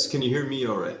 Yes. Can you hear me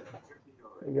all right?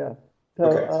 Yeah. So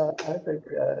Okay. I think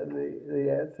the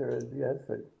answer is yes.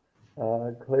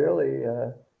 Clearly,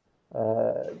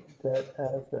 that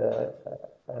has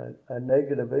a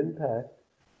negative impact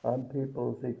on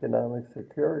people's economic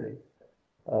security.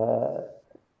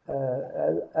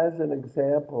 As an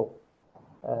example,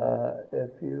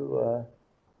 if you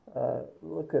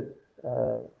look at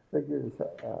figures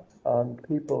on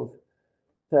people's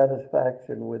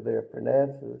satisfaction with their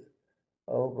finances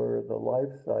over the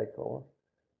life cycle,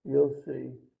 you'll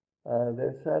see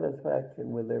their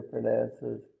satisfaction with their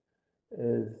finances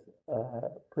is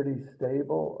pretty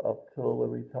stable up till the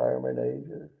retirement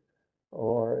ages,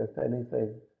 or if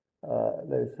anything,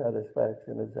 their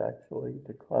satisfaction is actually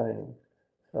declining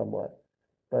somewhat.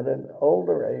 But in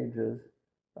older ages,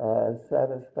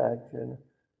 satisfaction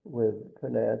with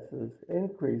finances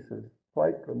increases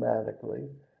quite dramatically,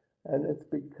 and it's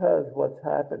because what's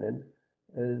happening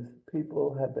is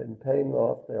people have been paying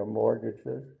off their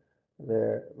mortgages.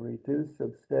 They're reduced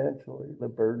substantially the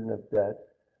burden of debt,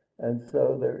 and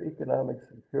so their economic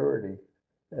security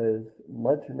is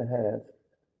much enhanced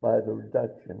by the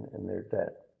reduction in their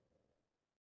debt.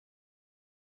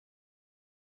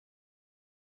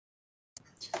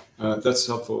 That's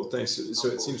helpful. Thanks. So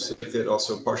it seems like that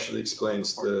also partially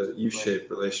explains the U-shaped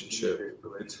relationship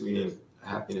between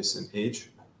happiness and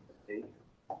age.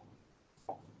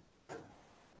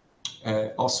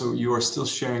 Also, you are still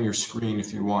sharing your screen.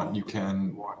 If you want, you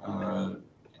can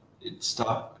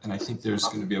stop, and I think there's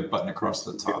going to be a button across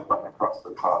the top,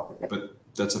 but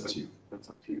that's up to you.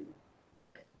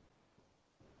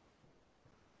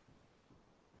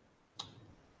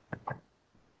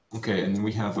 Okay, and then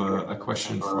we have a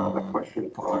question from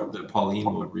that Pauline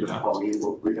will read out.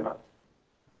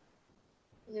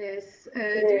 Yes, do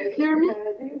you hear me?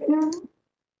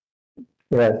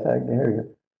 Yes, I can hear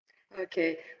you.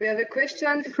 Okay, we have a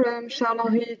question from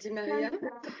Charles-Henri Di Maria,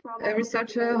 a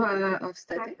researcher of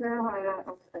statistics.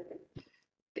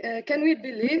 Can we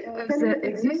believe of the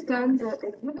existence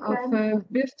of a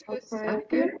virtuous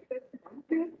cycle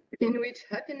in which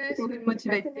happiness will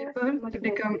motivate people to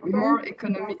become more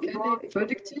economically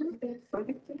productive,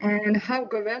 and how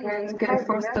governments can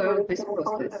foster this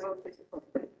process?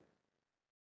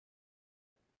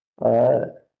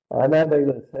 I'm having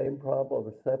the same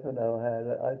problem Stefano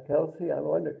had. Kelsey, I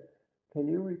wonder, can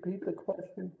you repeat the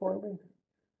question for me?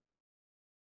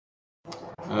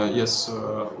 Yes,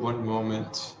 one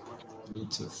moment. I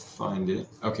need to find it.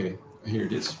 Okay, here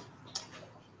it is.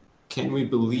 Can we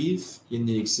believe in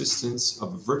the existence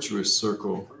of a virtuous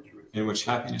circle in which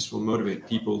happiness will motivate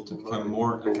people to become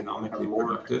more economically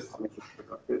productive?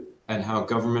 And how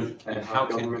can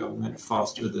government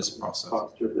foster this process?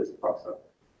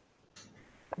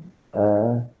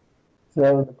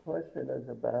 So the question is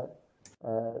about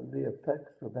the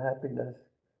effects of happiness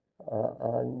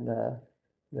on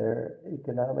their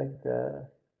economic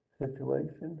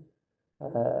situation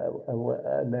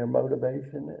and their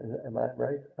motivation. Am I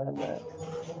right on that?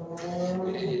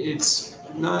 It's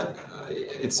not.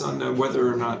 It's on whether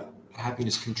or not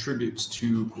happiness contributes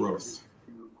to growth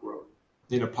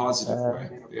in a positive way.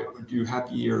 Do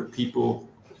happier people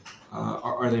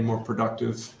are they more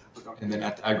productive? And then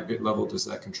at the aggregate level, does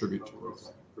that contribute to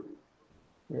growth?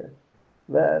 Yeah.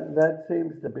 That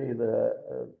seems to be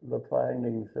the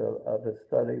findings of a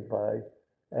study by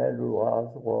Andrew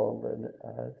Oswald and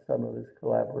some of his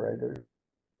collaborators,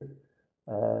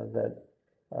 that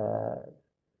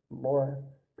more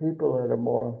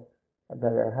people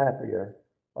that are happier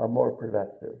are more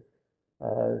productive.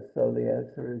 So the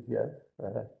answer is yes.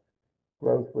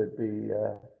 Growth would be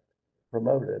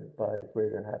promoted by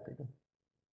greater happiness.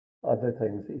 Other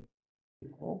things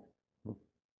equal.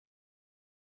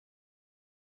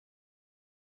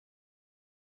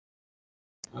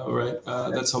 All right,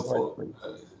 that's helpful.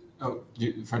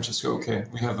 Francesco, okay.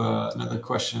 We have another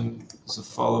question. It's a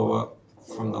follow-up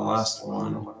from the last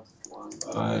one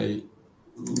by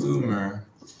Loomer,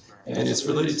 and it's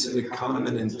related to the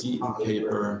Kahneman and Deaton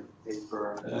paper.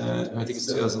 I think it's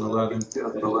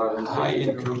 2011. High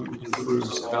income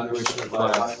improves evaluation of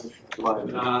life, but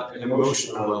not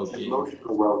emotional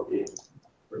well-being.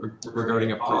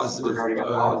 Regarding a positive,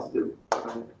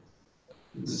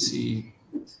 let's see.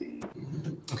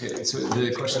 Okay, so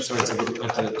the question, sorry, I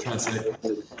have to translate.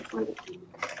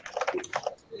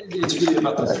 It's really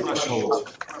about the threshold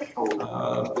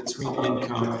between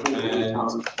income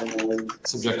and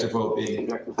subjective well-being,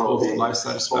 both life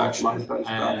satisfaction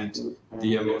and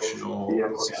the emotional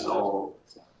success.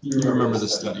 You remember the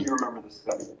study?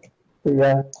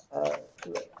 Yeah,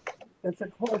 it's a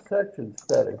cross-section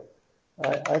study.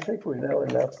 I think we know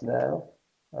enough now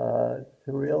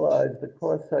to realize the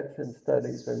cross-section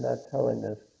studies are not telling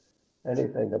us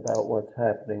anything about what's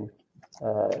happening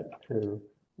to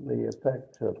the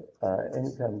effects of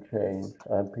income change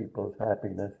on people's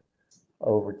happiness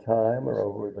over time or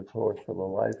over the course of a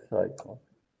life cycle.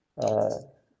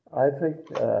 I think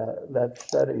that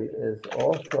study is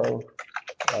also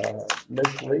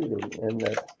misleading in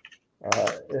that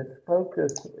its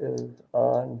focus is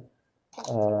on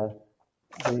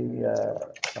the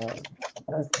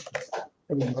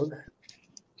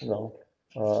emotional,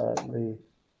 the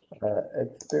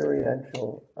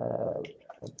experiential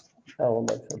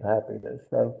elements of happiness.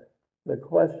 So the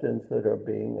questions that are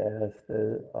being asked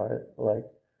are like,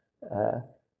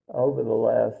 over the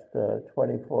last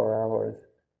 24 hours,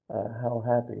 how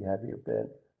happy have you been?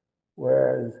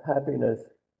 Whereas happiness,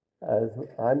 as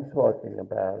I'm talking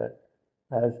about it,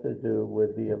 has to do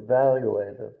with the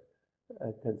evaluative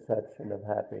conception of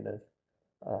happiness,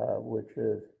 which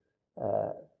is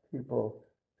people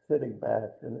sitting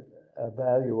back and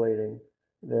evaluating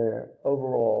their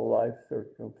overall life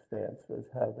circumstances,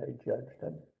 how they judge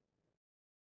them.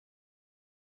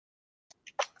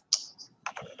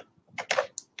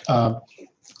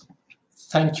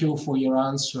 Thank you for your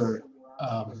answer,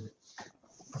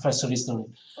 Professor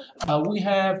Easterlin. We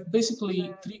have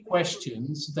basically three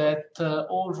questions that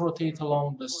all rotate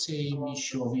along the same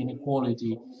issue of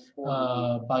inequality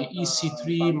by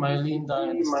EC3, Mylinda,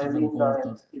 and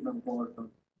Stephen Gordon.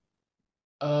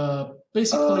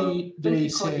 Basically, they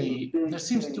say there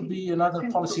seems to be another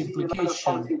policy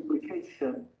implication.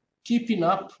 Keeping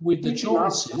up with the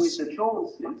Joneses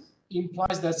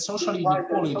implies that social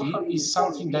inequality is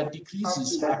something that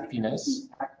decreases happiness,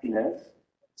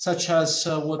 such as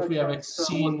what we have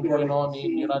seen going on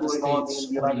in the United States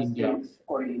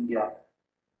or India.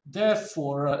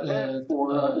 Therefore,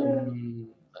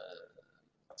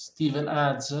 Stephen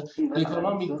adds, the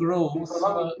economic growth in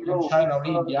China or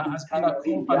India has been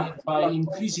accompanied by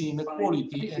increasing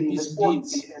inequality, and this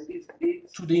leads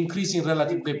to the increase in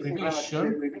relative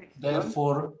deprivation,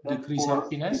 therefore decreased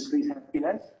happiness.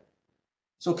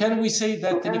 So can we say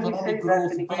that an economic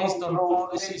growth based on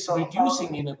policies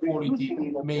reducing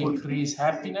inequality may increase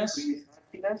happiness?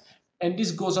 And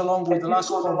this goes along with the last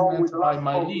comment by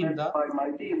Mylinda,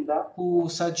 who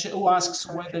asks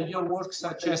whether your work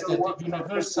suggests that a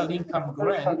universal income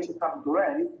grant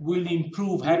will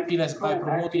improve happiness by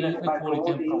promoting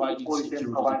inequality and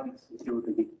providing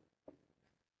security.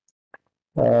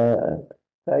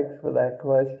 Thanks for that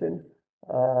question.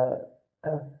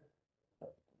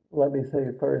 Let me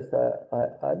say first,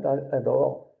 I'm not at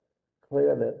all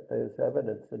clear that there's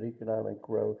evidence that economic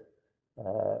growth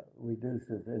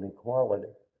reduces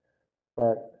inequality.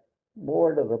 But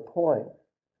more to the point,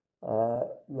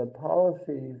 the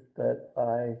policies that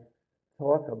I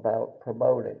talk about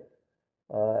promoting,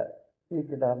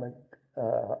 economic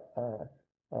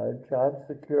job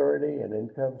security and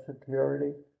income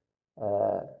security,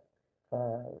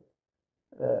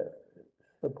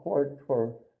 support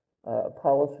for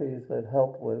policies that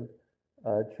help with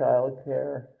child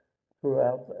care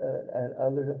throughout and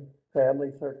other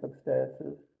family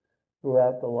circumstances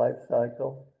throughout the life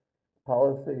cycle,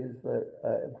 policies that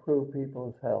improve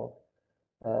people's health.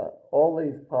 All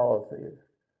these policies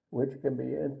which can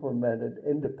be implemented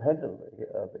independently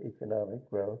of economic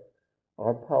growth,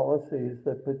 are policies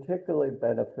that particularly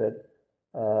benefit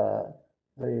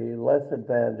the less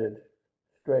advantaged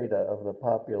strata of the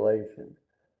population.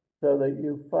 So that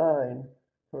you find,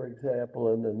 for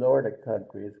example, in the Nordic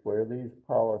countries where these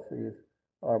policies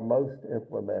are most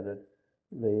implemented,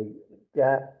 the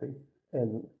gap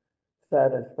in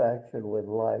satisfaction with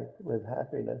life, with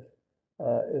happiness,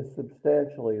 is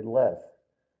substantially less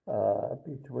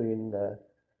between the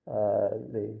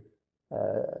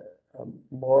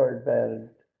more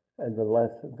advantaged and the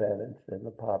less advantaged in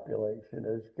the population,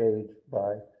 as gauged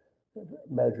by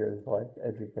measures like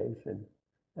education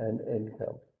and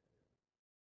income.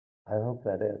 I hope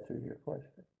that answers your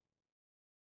question.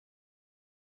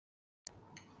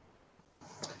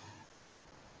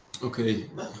 Okay,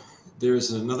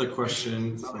 there's another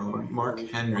question from Mark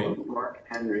Henry.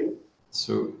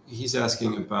 So he's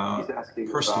asking about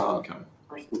personal income.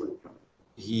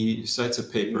 He cites a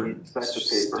paper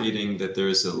stating that there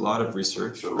is a lot of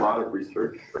research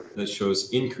that shows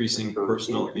increasing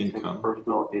personal income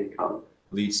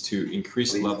leads to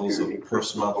increased levels of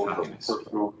personal happiness.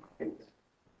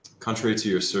 Contrary to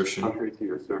your assertion,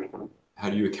 how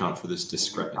do you account for this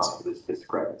discrepancy?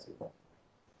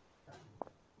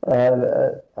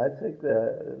 I think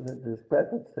the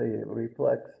discrepancy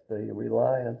reflects the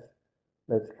reliance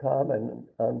that's common,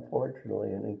 unfortunately,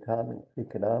 in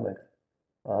economics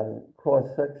on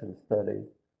cross-section study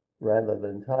rather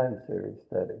than time series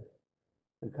study.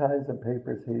 The kinds of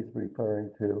papers he's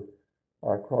referring to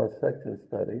are cross-section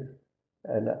studies,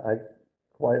 and I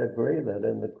quite agree that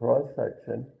in the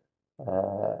cross-section,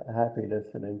 happiness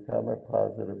and income are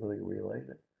positively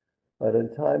related. But in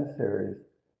time series,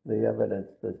 the evidence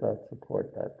does not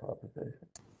support that proposition.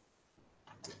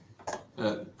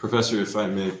 Professor, if I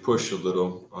may push a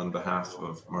little on behalf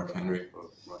of Mark Henry,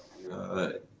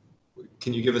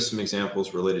 can you give us some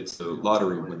examples related to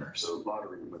lottery winners?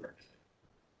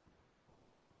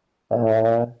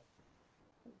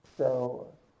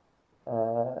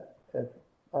 If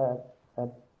a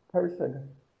person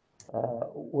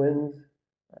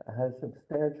has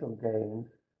substantial gains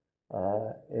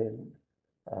in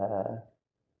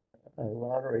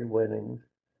lottery winnings,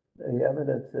 the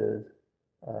evidence is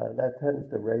that tends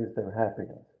to raise their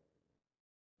happiness.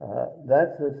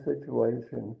 That's a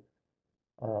situation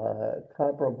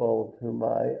comparable to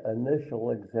my initial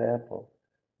example,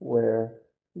 where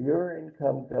your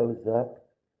income goes up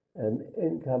and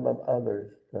income of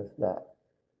others does not.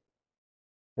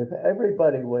 If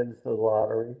everybody wins the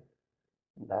lottery,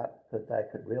 not that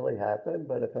that could really happen,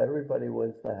 but if everybody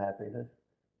wins the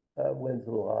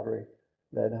lottery,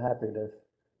 then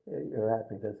your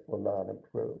happiness will not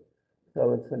improve.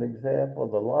 So it's an example,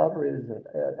 the lottery is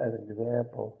an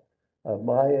example of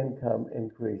my income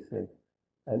increasing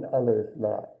and others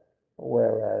not,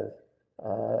 whereas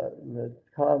the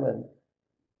common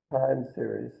time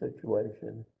series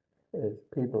situation is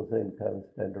people's incomes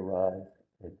tend to rise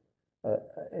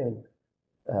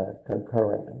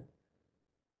concurrently.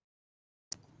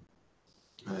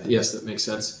 Yes, that makes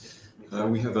sense.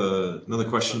 We have another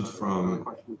question from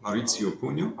Maurizio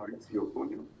Pugno.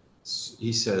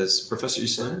 He says, Professor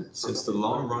Easterlin, since the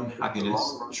long-run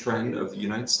happiness trend of the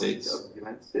United States,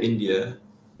 India,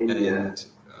 and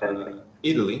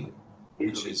Italy,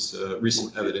 which is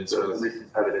recent evidence with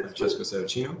Francesco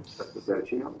Saracino,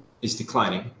 is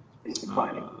declining.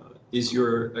 Is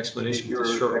your explanation for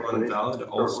the short run valid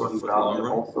also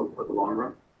for the long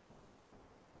run?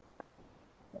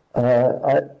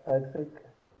 I think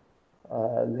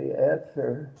the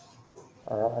answer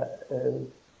is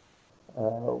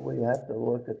we have to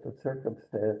look at the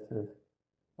circumstances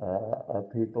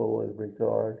of people with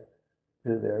regard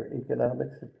to their economic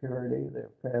security, their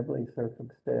family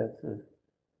circumstances,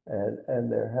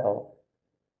 and their health.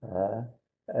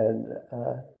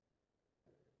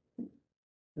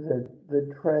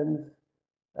 The trends,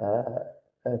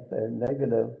 if they're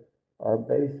negative, are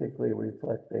basically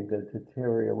reflecting a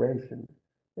deterioration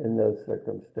in those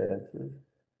circumstances.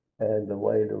 And the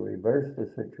way to reverse the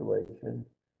situation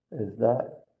is not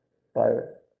by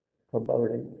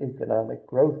promoting economic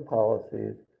growth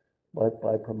policies, but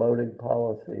by promoting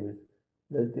policies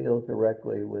that deal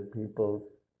directly with people's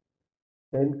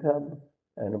income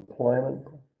and employment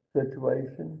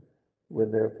situation,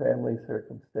 with their family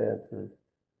circumstances,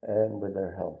 and with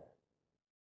their health.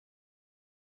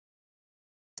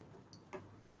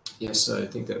 Yes, I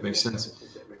think that makes sense.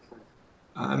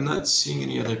 I'm not seeing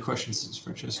any other questions since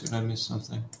Francesco. Did I miss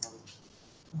something?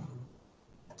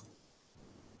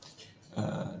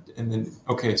 And then,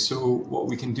 okay, so what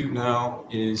we can do now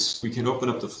is we can open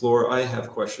up the floor. I have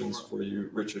questions for you,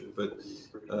 Richard, but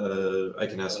I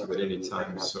can ask you at any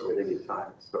time. So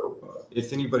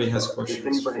if anybody has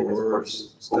questions for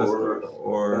Stefano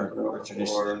or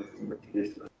tradition,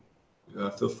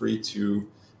 feel free to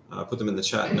put them in the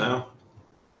chat now.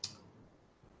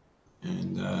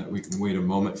 And we can wait a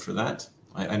moment for that.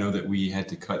 I know that we had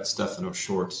to cut Stefano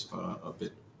short a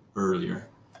bit earlier.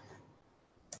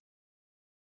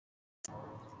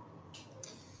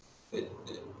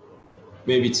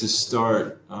 Maybe to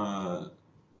start,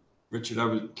 Richard, I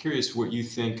was curious what you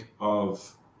think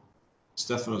of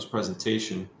Stefano's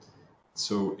presentation.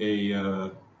 So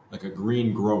like a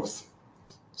green growth.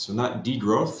 So not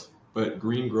degrowth, but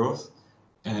green growth,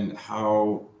 and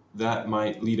how that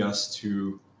might lead us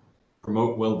to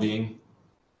promote well-being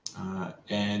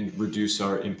and reduce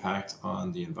our impact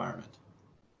on the environment.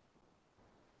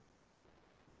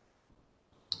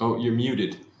 Oh, you're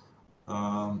muted.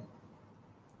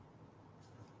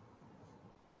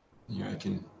 Here, I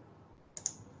can.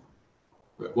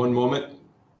 One moment.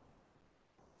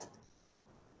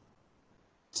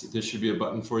 There should be a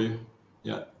button for you.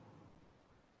 Yeah.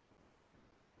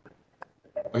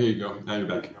 Oh, here you go. Now you're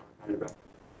back.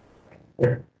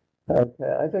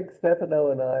 Okay, I think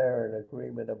Stefano and I are in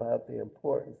agreement about the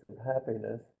importance of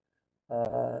happiness.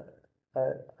 I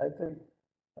think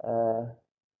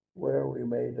where we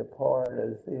may depart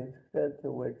is the extent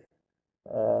to which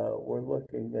we're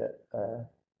looking at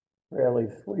fairly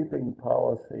sweeping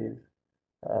policies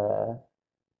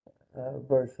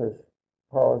versus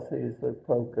policies that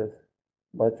focus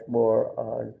much more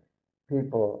on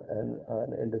people and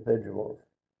on individuals.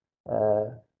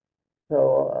 So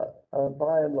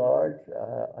by and large,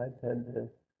 I tend to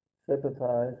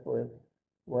sympathize with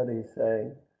what he's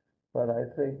saying, but I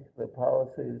think the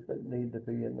policies that need to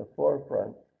be in the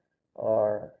forefront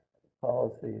are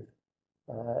policies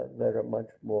that are much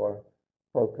more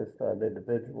focused on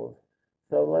individuals.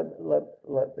 So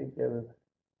let me give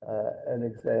an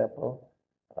example.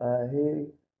 He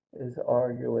is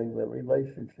arguing that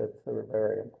relationships are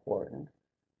very important.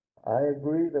 I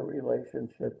agree that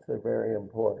relationships are very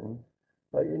important,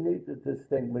 but you need to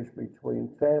distinguish between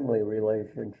family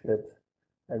relationships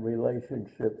and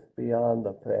relationships beyond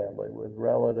the family, with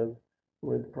relatives,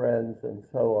 with friends, and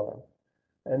so on.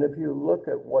 And if you look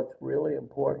at what's really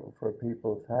important for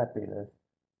people's happiness,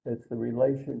 it's the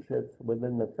relationships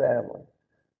within the family.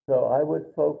 So I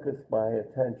would focus my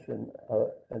attention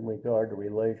in regard to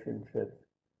relationships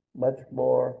much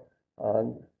more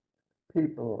on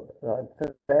people, on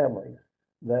families,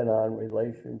 than on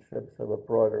relationships of a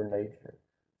broader nature.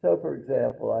 So, for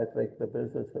example, I think the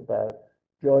business about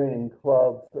joining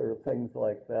clubs or things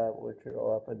like that, which are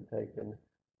often taken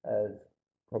as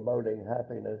promoting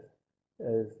happiness,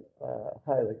 is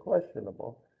highly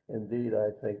questionable. Indeed,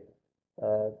 I think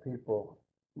people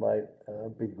might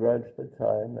begrudge the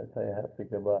time that they have to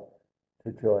give up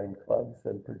to join clubs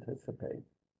and participate.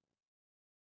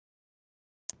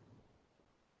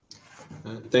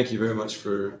 Thank you very much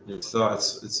for your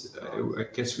thoughts. I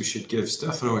guess we should give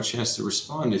Stefano a chance to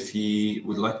respond if he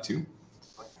would like to.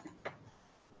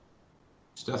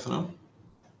 Stefano?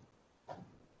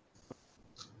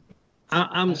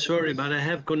 I'm sorry, but I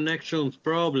have connection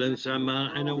problems, and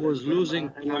I was losing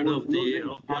part of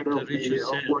what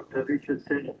Richard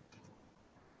said.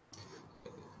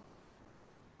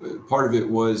 Part of it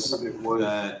was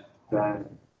that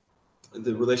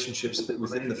the relationships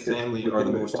within the family are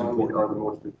the most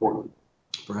important.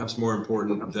 Perhaps more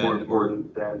important than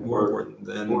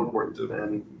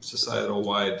the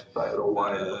societal-wide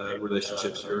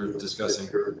relationships you're discussing,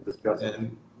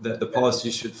 and that the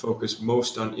policy should focus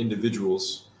most on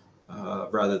individuals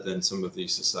rather than some of the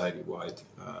society-wide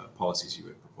policies you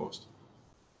had proposed.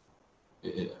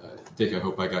 Dick, I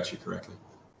hope I got you correctly.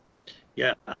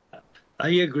 Yeah, I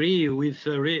agree with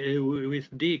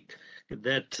Dick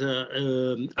that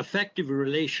affective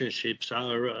relationships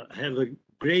have a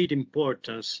great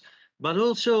importance, but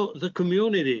also the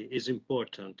community is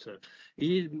important.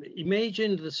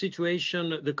 Imagine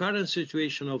the current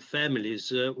situation of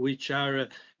families which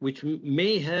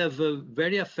may have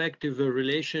very effective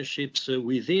relationships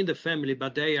within the family,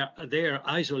 but they are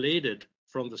isolated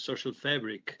from the social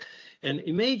fabric. And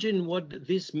imagine what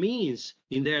this means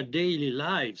in their daily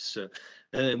lives.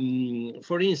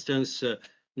 For instance,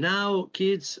 now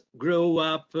kids grow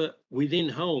up within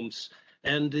homes,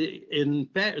 and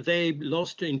they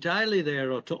lost entirely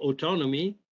their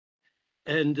autonomy,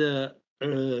 and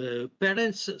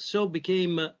parents so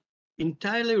became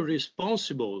entirely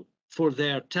responsible for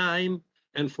their time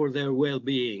and for their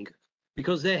well-being,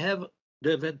 because they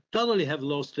totally have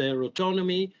lost their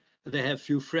autonomy. They have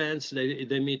few friends,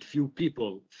 they meet few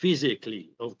people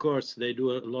physically. Of course, they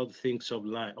do a lot of things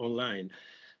online.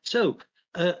 So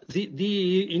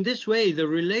in this way, the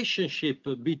relationship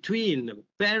between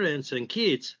parents and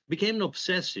kids became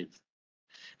obsessive.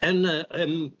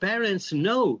 And parents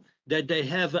know that they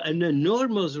have an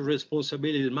enormous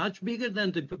responsibility, much bigger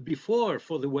than before,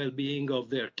 for the well-being of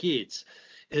their kids.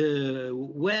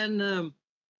 When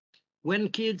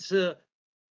kids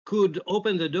could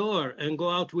open the door and go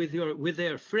out with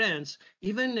their friends,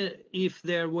 even if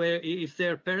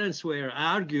their parents were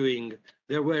arguing,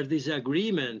 there were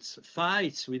disagreements,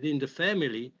 fights within the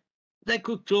family, they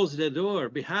could close the door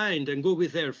behind and go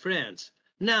with their friends.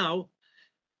 Now,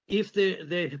 if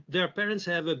their parents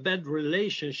have a bad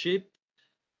relationship,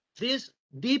 this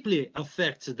deeply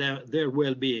affects their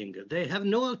well-being. They have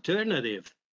no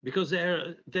alternative because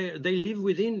they live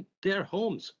within their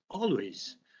homes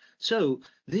always. So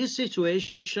this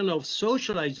situation of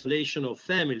social isolation of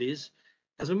families,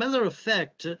 as a matter of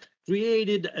fact,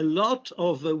 created a lot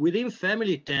of within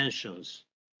family tensions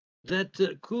that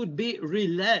could be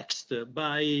relaxed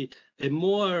by a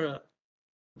more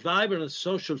vibrant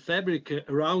social fabric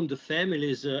around the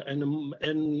families,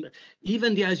 and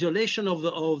even the isolation of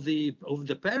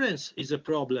the parents is a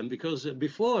problem, because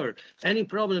before, any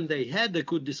problem they had, they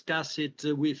could discuss it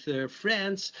with their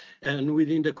friends and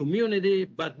within the community.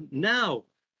 But now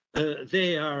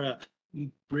they are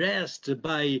pressed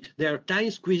by their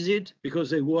time squeezed because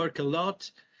they work a lot,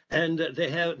 and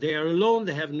they are alone.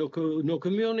 They have no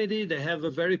community. They have a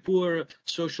very poor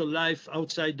social life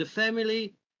outside the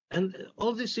family. And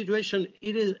all this situation,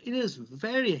 it is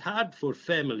very hard for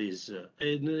families,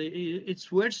 and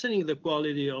it's worsening the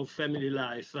quality of family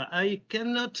life. I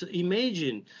cannot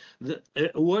imagine a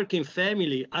working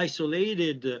family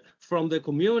isolated from the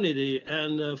community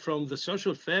and from the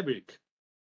social fabric.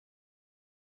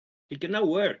 It cannot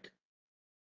work.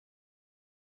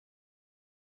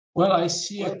 Well, I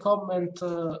see a comment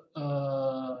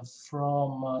from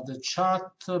the chat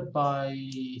by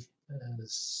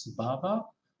Sbaba,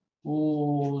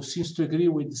 who seems to agree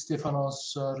with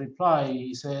Stefano's reply.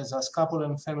 He says, as couple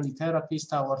and family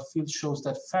therapist, our field shows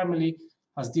that family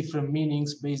has different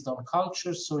meanings based on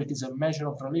culture, so it is a measure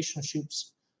of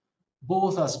relationships,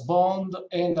 both as bond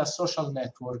and as social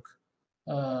network.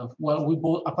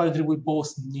 Well, apparently we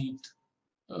both need,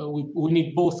 we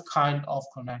need both kind of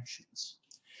connections.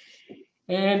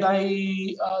 And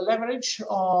I leverage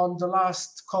on the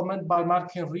last comment by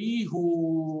Marc Henry,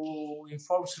 who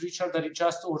informs Richard that he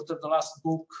just ordered the last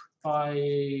book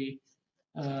by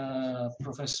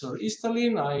Professor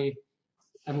Easterlin. I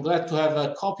am glad to have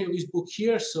a copy of his book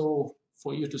here, so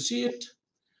for you to see it.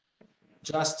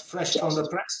 Just fresh from the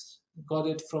press, got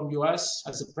it from US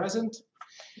as a present.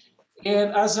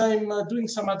 And as I'm doing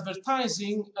some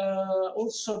advertising,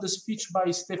 also the speech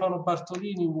by Stefano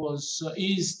Bartolini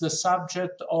is the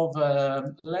subject of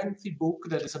a lengthy book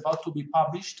that is about to be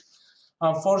published.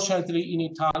 Unfortunately, in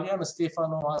Italian.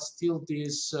 Stefano has still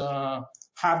this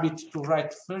habit to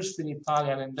write first in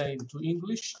Italian and then into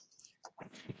English.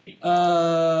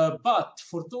 But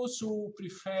for those who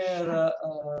prefer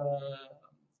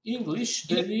English,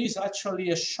 there is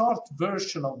actually a short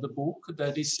version of the book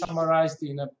that is summarized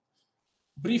in a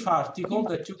brief article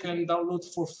that you can download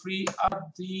for free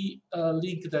at the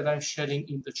link that I'm sharing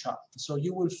in the chat. So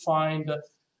you will find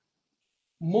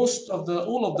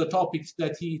all of the topics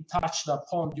that he touched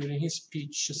upon during his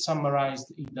speech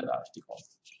summarized in that article.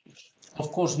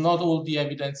 Of course, not all the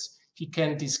evidence he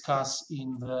can discuss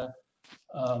in the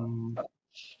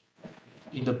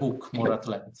book more at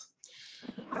length.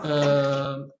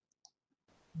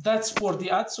 That's for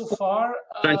the ad so far.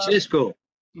 Francesco.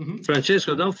 Mm-hmm.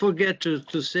 Francesco, don't forget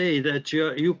to say that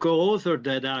you co-authored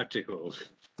that article.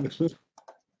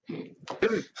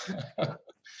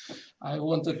 I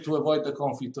wanted to avoid the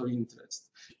conflict of interest,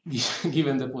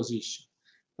 given the position.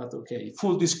 But okay,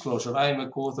 full disclosure, I am a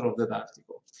co-author of that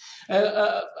article.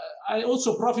 I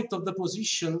also profit of the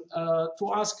position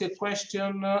to ask a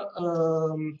question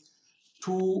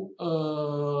to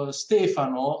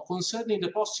Stefano concerning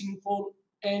the possible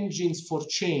engines for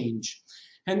change.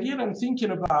 And here I'm thinking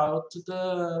about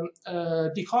the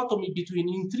dichotomy between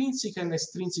intrinsic and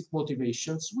extrinsic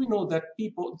motivations. We know that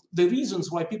the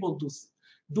reasons why people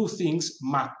do things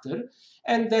matter,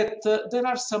 and that there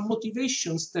are some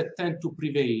motivations that tend to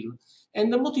prevail.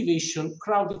 And the motivation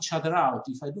crowd each other out.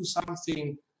 If I do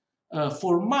something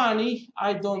for money,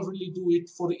 I don't really do it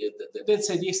for, let's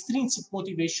say, the extrinsic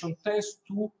motivation tends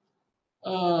to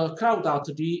crowd out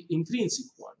the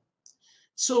intrinsic one.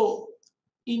 So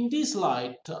in this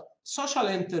light, social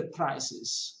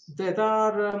enterprises that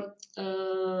are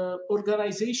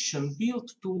organizations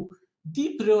built to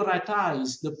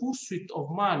deprioritize the pursuit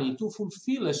of money to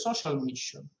fulfill a social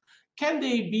mission can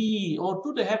they be, or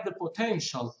do they have the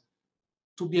potential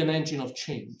to be an engine of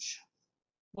change?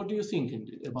 What do you think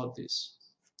about this?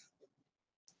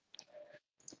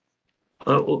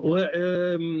 What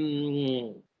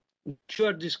you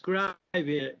are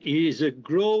describing is a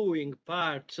growing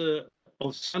part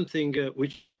of something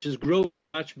which is growing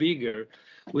much bigger,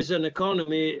 with an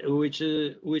economy which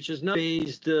is not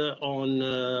based on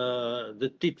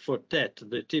the tit for tat,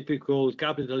 the typical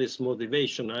capitalist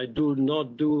motivation. I do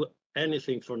not do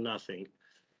anything for nothing.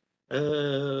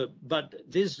 But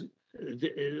this,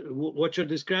 what you're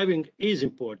describing is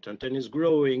important and is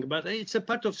growing, but it's a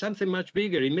part of something much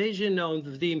bigger. Imagine on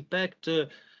the impact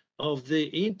of the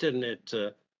internet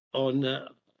on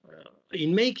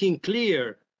in making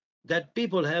clear that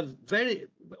people have very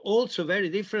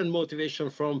different motivation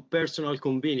from personal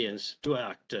convenience to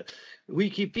act.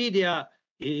 Wikipedia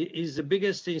is the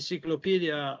biggest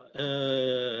encyclopedia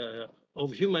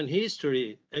of human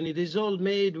history, and it is all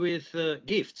made with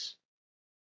gifts.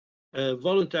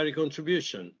 Voluntary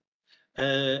contribution.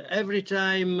 Every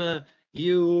time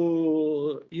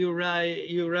you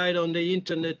write on the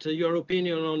internet your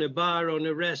opinion on a bar, on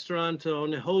a restaurant,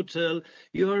 on a hotel,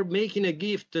 you are making a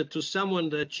gift to someone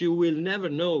that you will never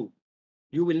know,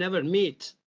 you will never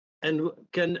meet, and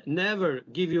can never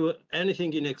give you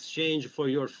anything in exchange for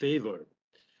your favor.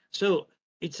 So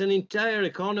it's an entire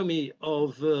economy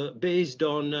of based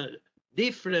on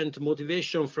different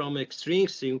motivation from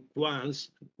extrinsic ones,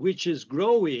 which is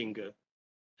growing,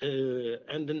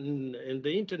 and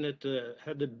the internet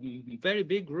had a very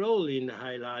big role in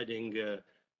highlighting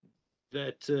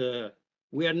that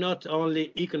we are not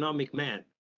only economic men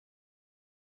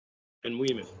and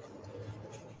women.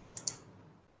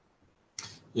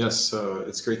 Yes,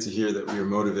 it's great to hear that we are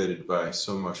motivated by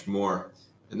so much more,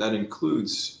 and that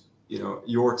includes,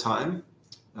 your time.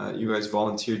 You guys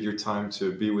volunteered your time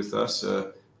to be with us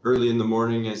early in the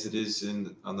morning, as it is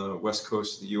on the west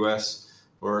coast of the U.S.,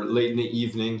 or late in the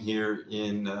evening here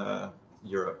in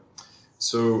Europe.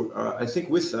 So I think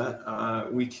with that,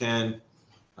 we can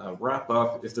wrap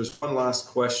up. If there's one last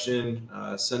question,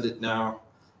 send it now.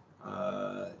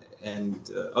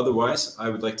 And otherwise, I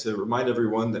would like to remind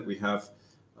everyone that we have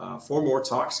 4 more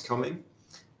talks coming.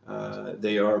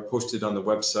 They are posted on the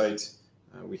website.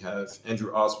 We have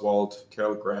Andrew Oswald,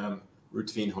 Carol Graham,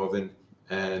 Ruth Veenhoven,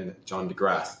 and John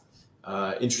DeGrath.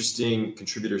 Interesting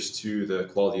contributors to the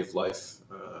quality of life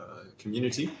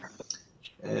community.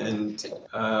 And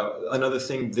another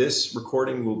thing, this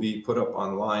recording will be put up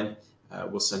online.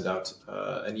 We'll send out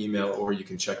an email, or you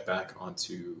can check back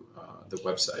onto the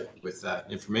website with that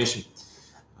information.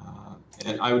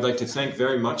 And I would like to thank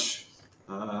very much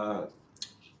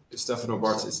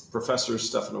Professor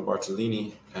Stefano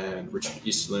Bartolini and Richard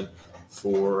Easterlin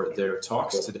for their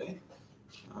talks today.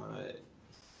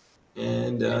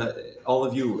 And all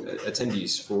of you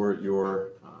attendees for your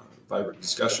vibrant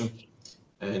discussion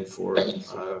and for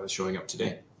showing up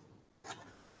today.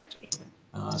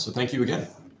 So thank you again.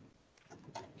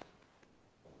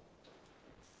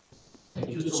 Thank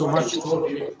you so much to all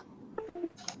of you.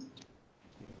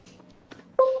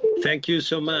 Thank you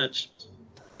so much.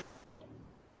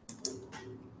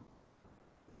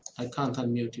 I can't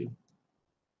unmute you.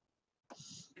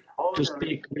 To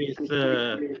speak with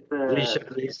Richard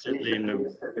Easterlin,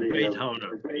 a great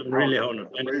honor. I'm really honored.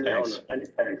 Many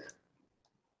thanks.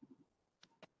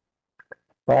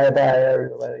 Bye-bye,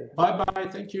 everybody. Bye-bye.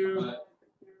 Thank you. Bye.